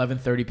around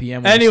 11:30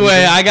 p.m.?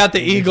 Anyway, I got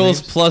the in your Eagles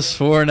dreams? plus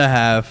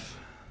 4.5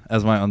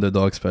 as my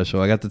underdog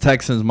special. I got the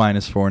Texans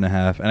minus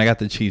 4.5, and I got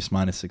the Chiefs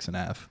minus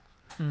 6.5.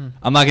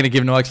 I'm not gonna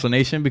give no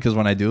explanation because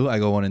when I do, I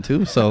go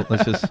 1-2. So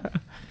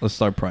let's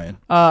start praying.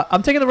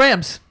 I'm taking the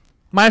Rams.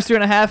 Minus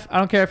 3.5. I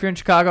don't care if you're in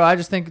Chicago. I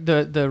just think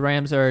the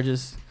Rams are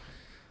just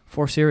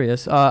for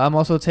serious. I'm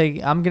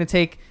gonna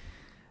take.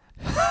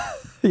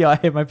 Yo, I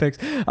hate my picks.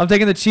 I'm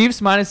taking the Chiefs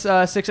minus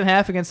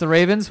 6.5 against the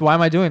Ravens. Why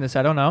am I doing this?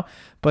 I don't know.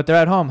 But they're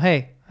at home.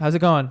 Hey, how's it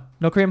going?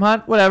 No Kareem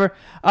Hunt? Whatever.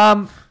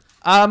 I'm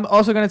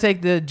also gonna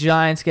take the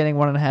Giants getting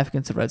 1.5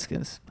 against the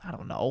Redskins. I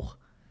don't know.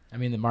 I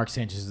mean, the Mark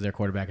Sanchez is their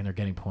quarterback, and they're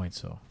getting points.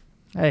 So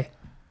Hey,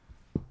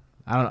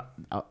 I don't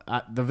know.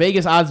 The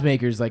Vegas odds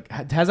makers, like,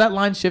 has that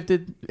line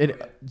shifted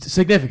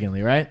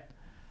significantly, right?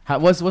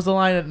 What's the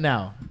line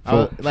now?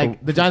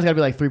 The Giants got to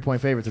be like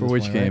 3-point favorites For at this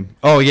which point, game? right?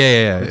 Oh,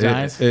 yeah. The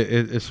Giants?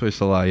 It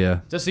switched a lot,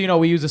 yeah. Just so you know,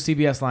 we use the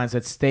CBS lines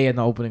that stay in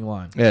the opening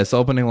line. Yeah, it's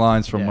opening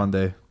lines from Yeah.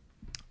 Monday.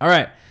 All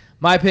right,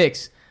 my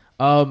picks.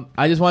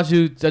 I just want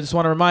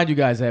to remind you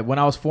guys that when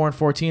I was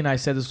 4-14, I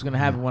said this was going to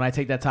happen. When I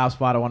take that top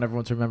spot, I want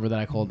everyone to remember that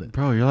I called it.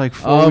 Bro, you're like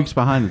 4 weeks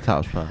behind the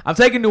top spot. I'm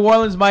taking New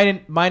Orleans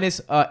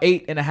minus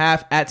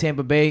 8.5 at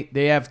Tampa Bay.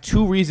 They have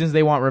 2 reasons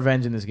they want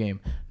revenge in this game.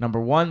 Number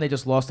 1, they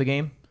just lost the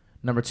game.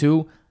 Number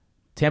 2,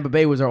 Tampa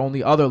Bay was their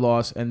only other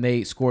loss, and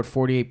they scored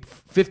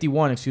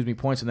 51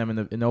 points on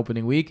them in the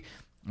opening week.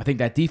 I think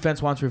that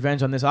defense wants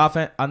revenge on this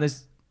offense, on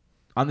this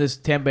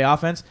Tampa Bay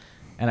offense.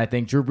 And I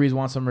think Drew Brees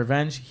wants some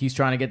revenge. He's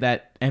trying to get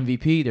that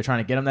MVP. They're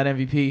trying to get him that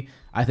MVP.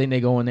 I think they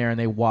go in there and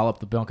they wallop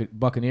the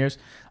Buccaneers.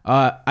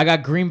 I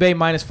got Green Bay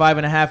minus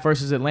 5.5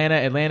 versus Atlanta.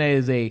 Atlanta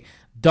is a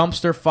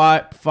dumpster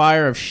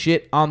fire of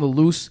shit on the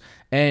loose.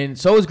 And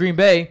so is Green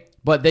Bay.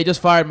 But they just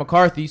fired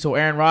McCarthy. So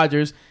Aaron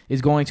Rodgers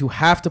is going to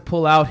have to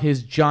pull out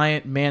his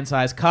giant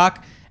man-sized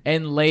cock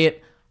and lay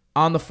it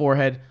on the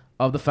forehead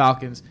of the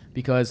Falcons.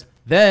 Because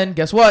then,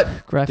 guess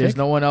what? Graphic. There's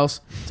no one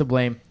else to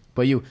blame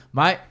but you.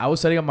 I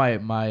was setting up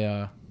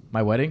my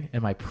wedding,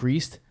 and my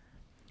priest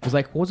was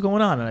like, "What's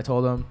going on?" And I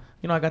told him,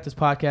 I got this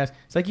podcast.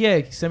 It's like,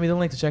 "Yeah, send me the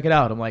link to check it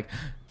out." I'm like,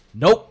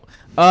 "Nope."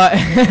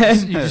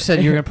 You just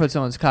said you were gonna put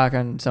someone's cock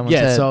on someone's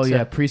head.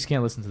 Yeah, priests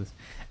can't listen to this,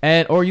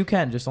 or you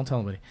can, just don't tell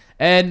anybody.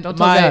 And Don't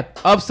tell my Dad.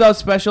 upside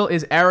special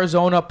is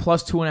Arizona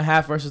plus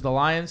 2.5 versus the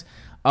Lions.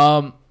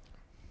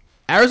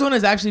 Arizona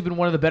has actually been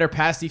one of the better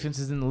pass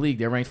defenses in the league.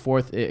 They're ranked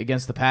 4th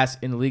against the pass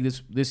in the league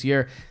this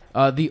year.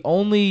 The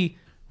only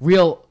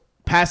real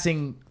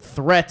passing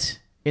threat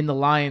in the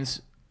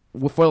Lions,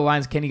 for the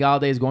Lions, Kenny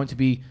Golladay is going to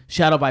be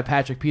shadowed by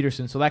Patrick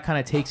Peterson, so that kind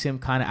of takes him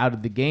kind of out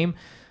of the game.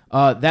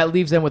 That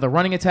leaves them with a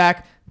running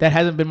attack that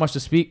hasn't been much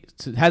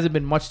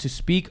to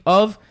speak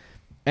of,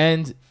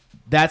 and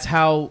that's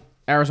how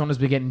Arizona's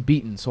been getting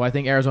beaten. So I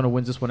think Arizona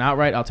wins this one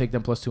outright. I'll take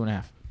them plus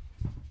 2.5.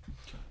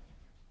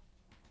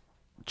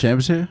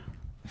 Champs here?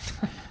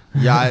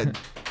 Yeah, I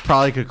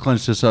probably could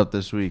clinch this up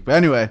this week. But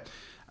anyway,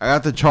 I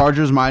got the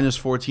Chargers minus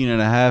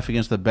 14.5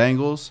 against the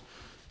Bengals.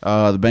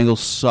 The Bengals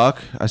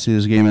suck. I see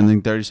this game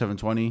ending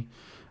 37-20.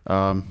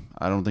 I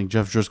don't think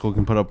Jeff Driscoll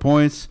can put up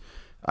points.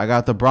 I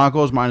got the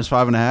Broncos minus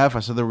 5.5. I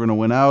said they were going to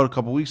win out a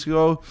couple weeks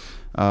ago.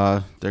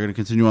 They're going to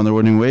continue on their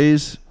winning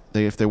ways.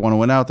 If they want to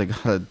win out, they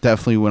got to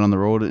definitely win on the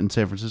road in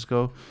San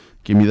Francisco.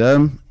 Give me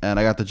them. And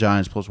I got the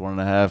Giants plus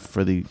 1.5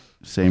 for the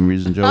same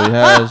reason Joey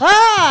has.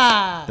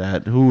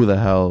 That who the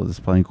hell is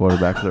playing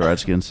quarterback for the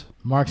Redskins?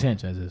 Mark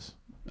Sanchez is.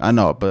 I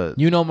know, but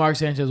You know Mark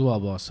Sanchez well,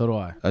 boss. So do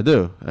I. I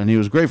do, and he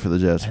was great for the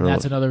Jets. And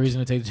that's another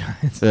reason to take the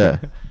Giants. Yeah.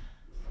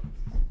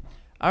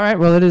 All right.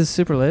 Well, it is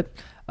super lit.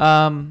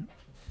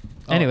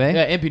 Anyway,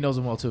 Yeah, Impy knows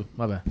him well, too.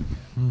 My bad.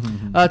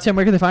 Tim,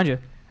 where can they find you?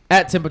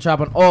 At Timber Chop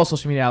on all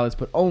social media outlets,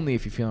 but only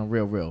if you're feeling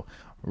real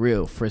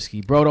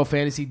frisky.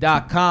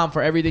 BrotoFantasy.com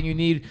for everything you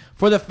need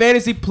for the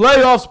fantasy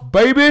playoffs,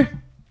 baby.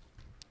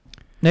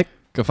 Nick?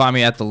 You can find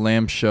me at The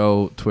Lamb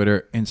Show,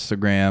 Twitter,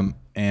 Instagram,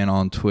 and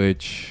on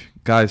Twitch.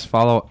 Guys,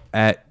 follow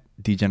at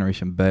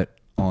DGenerationBet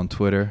on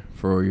Twitter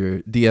for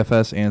your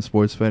DFS and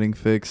sports betting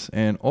fix.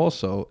 And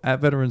also at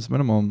Veterans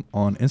Minimum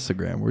on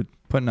Instagram. We're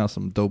putting out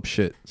some dope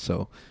shit,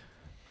 so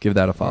give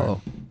that a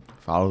follow.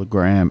 Follow the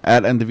gram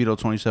at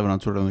ndevito27 on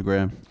Twitter and the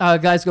gram.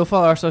 Guys, go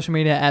follow our social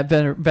media at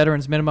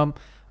Veterans Minimum.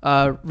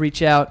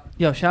 Reach out.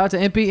 Yo, shout out to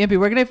Impy. Impy,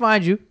 where can they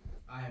find you?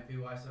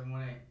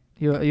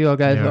 You all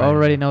guys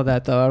already know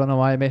that, though. I don't know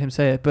why I made him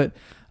say it. But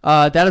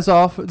that is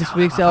all for this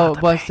week's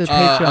Busted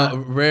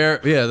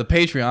Patreon. The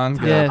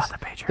Patreon. Yes.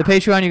 The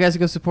Patreon. You guys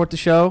can go support the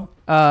show.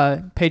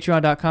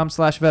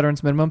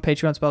 Patreon.com/Veterans Minimum.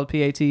 Patreon spelled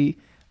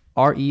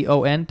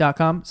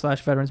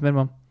Patreon.com/Veterans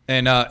Minimum.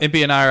 And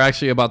Impy and I are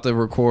actually about to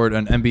record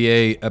an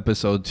NBA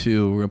episode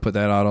 2. We're going to put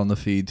that out on the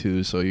feed,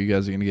 too. So you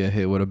guys are going to get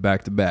hit with a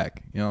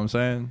back-to-back. You know what I'm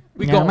saying?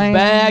 We going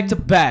back to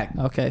back.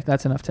 Okay,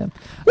 that's enough, Tim.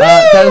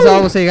 That is all.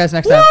 We'll see you guys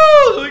next time.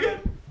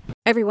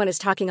 Everyone is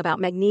talking about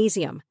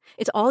magnesium.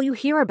 It's all you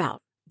hear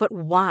about. But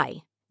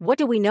why? What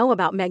do we know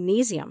about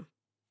magnesium?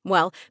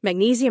 Well,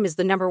 magnesium is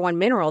the #1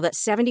 mineral that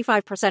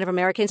 75% of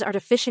Americans are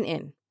deficient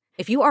in.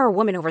 If you are a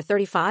woman over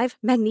 35,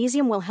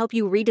 magnesium will help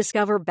you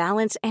rediscover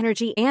balance,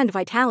 energy, and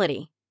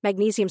vitality.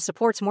 Magnesium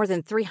supports more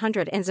than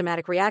 300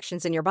 enzymatic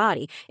reactions in your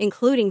body,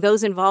 including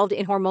those involved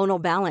in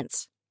hormonal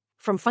balance.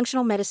 From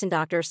functional medicine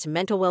doctors to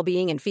mental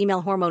well-being and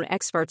female hormone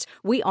experts,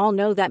 we all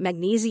know that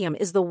magnesium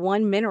is the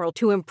one mineral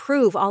to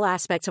improve all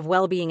aspects of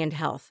well-being and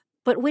health.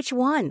 But which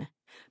one?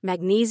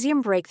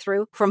 Magnesium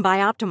Breakthrough from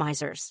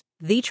Bioptimizers,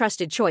 the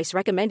trusted choice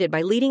recommended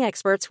by leading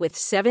experts with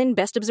 7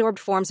 best-absorbed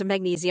forms of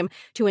magnesium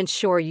to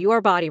ensure your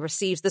body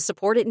receives the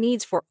support it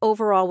needs for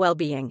overall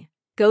well-being.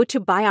 Go to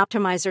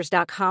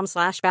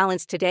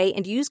bioptimizers.com/balance today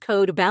and use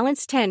code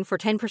BALANCE10 for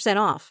 10%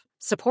 off.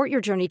 Support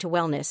your journey to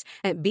wellness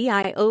at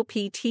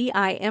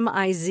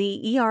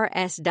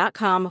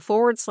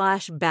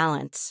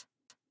bioptimizers.com/balance.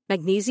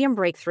 Magnesium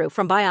Breakthrough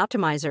from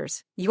Bioptimizers,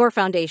 your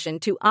foundation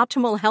to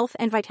optimal health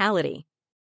and vitality.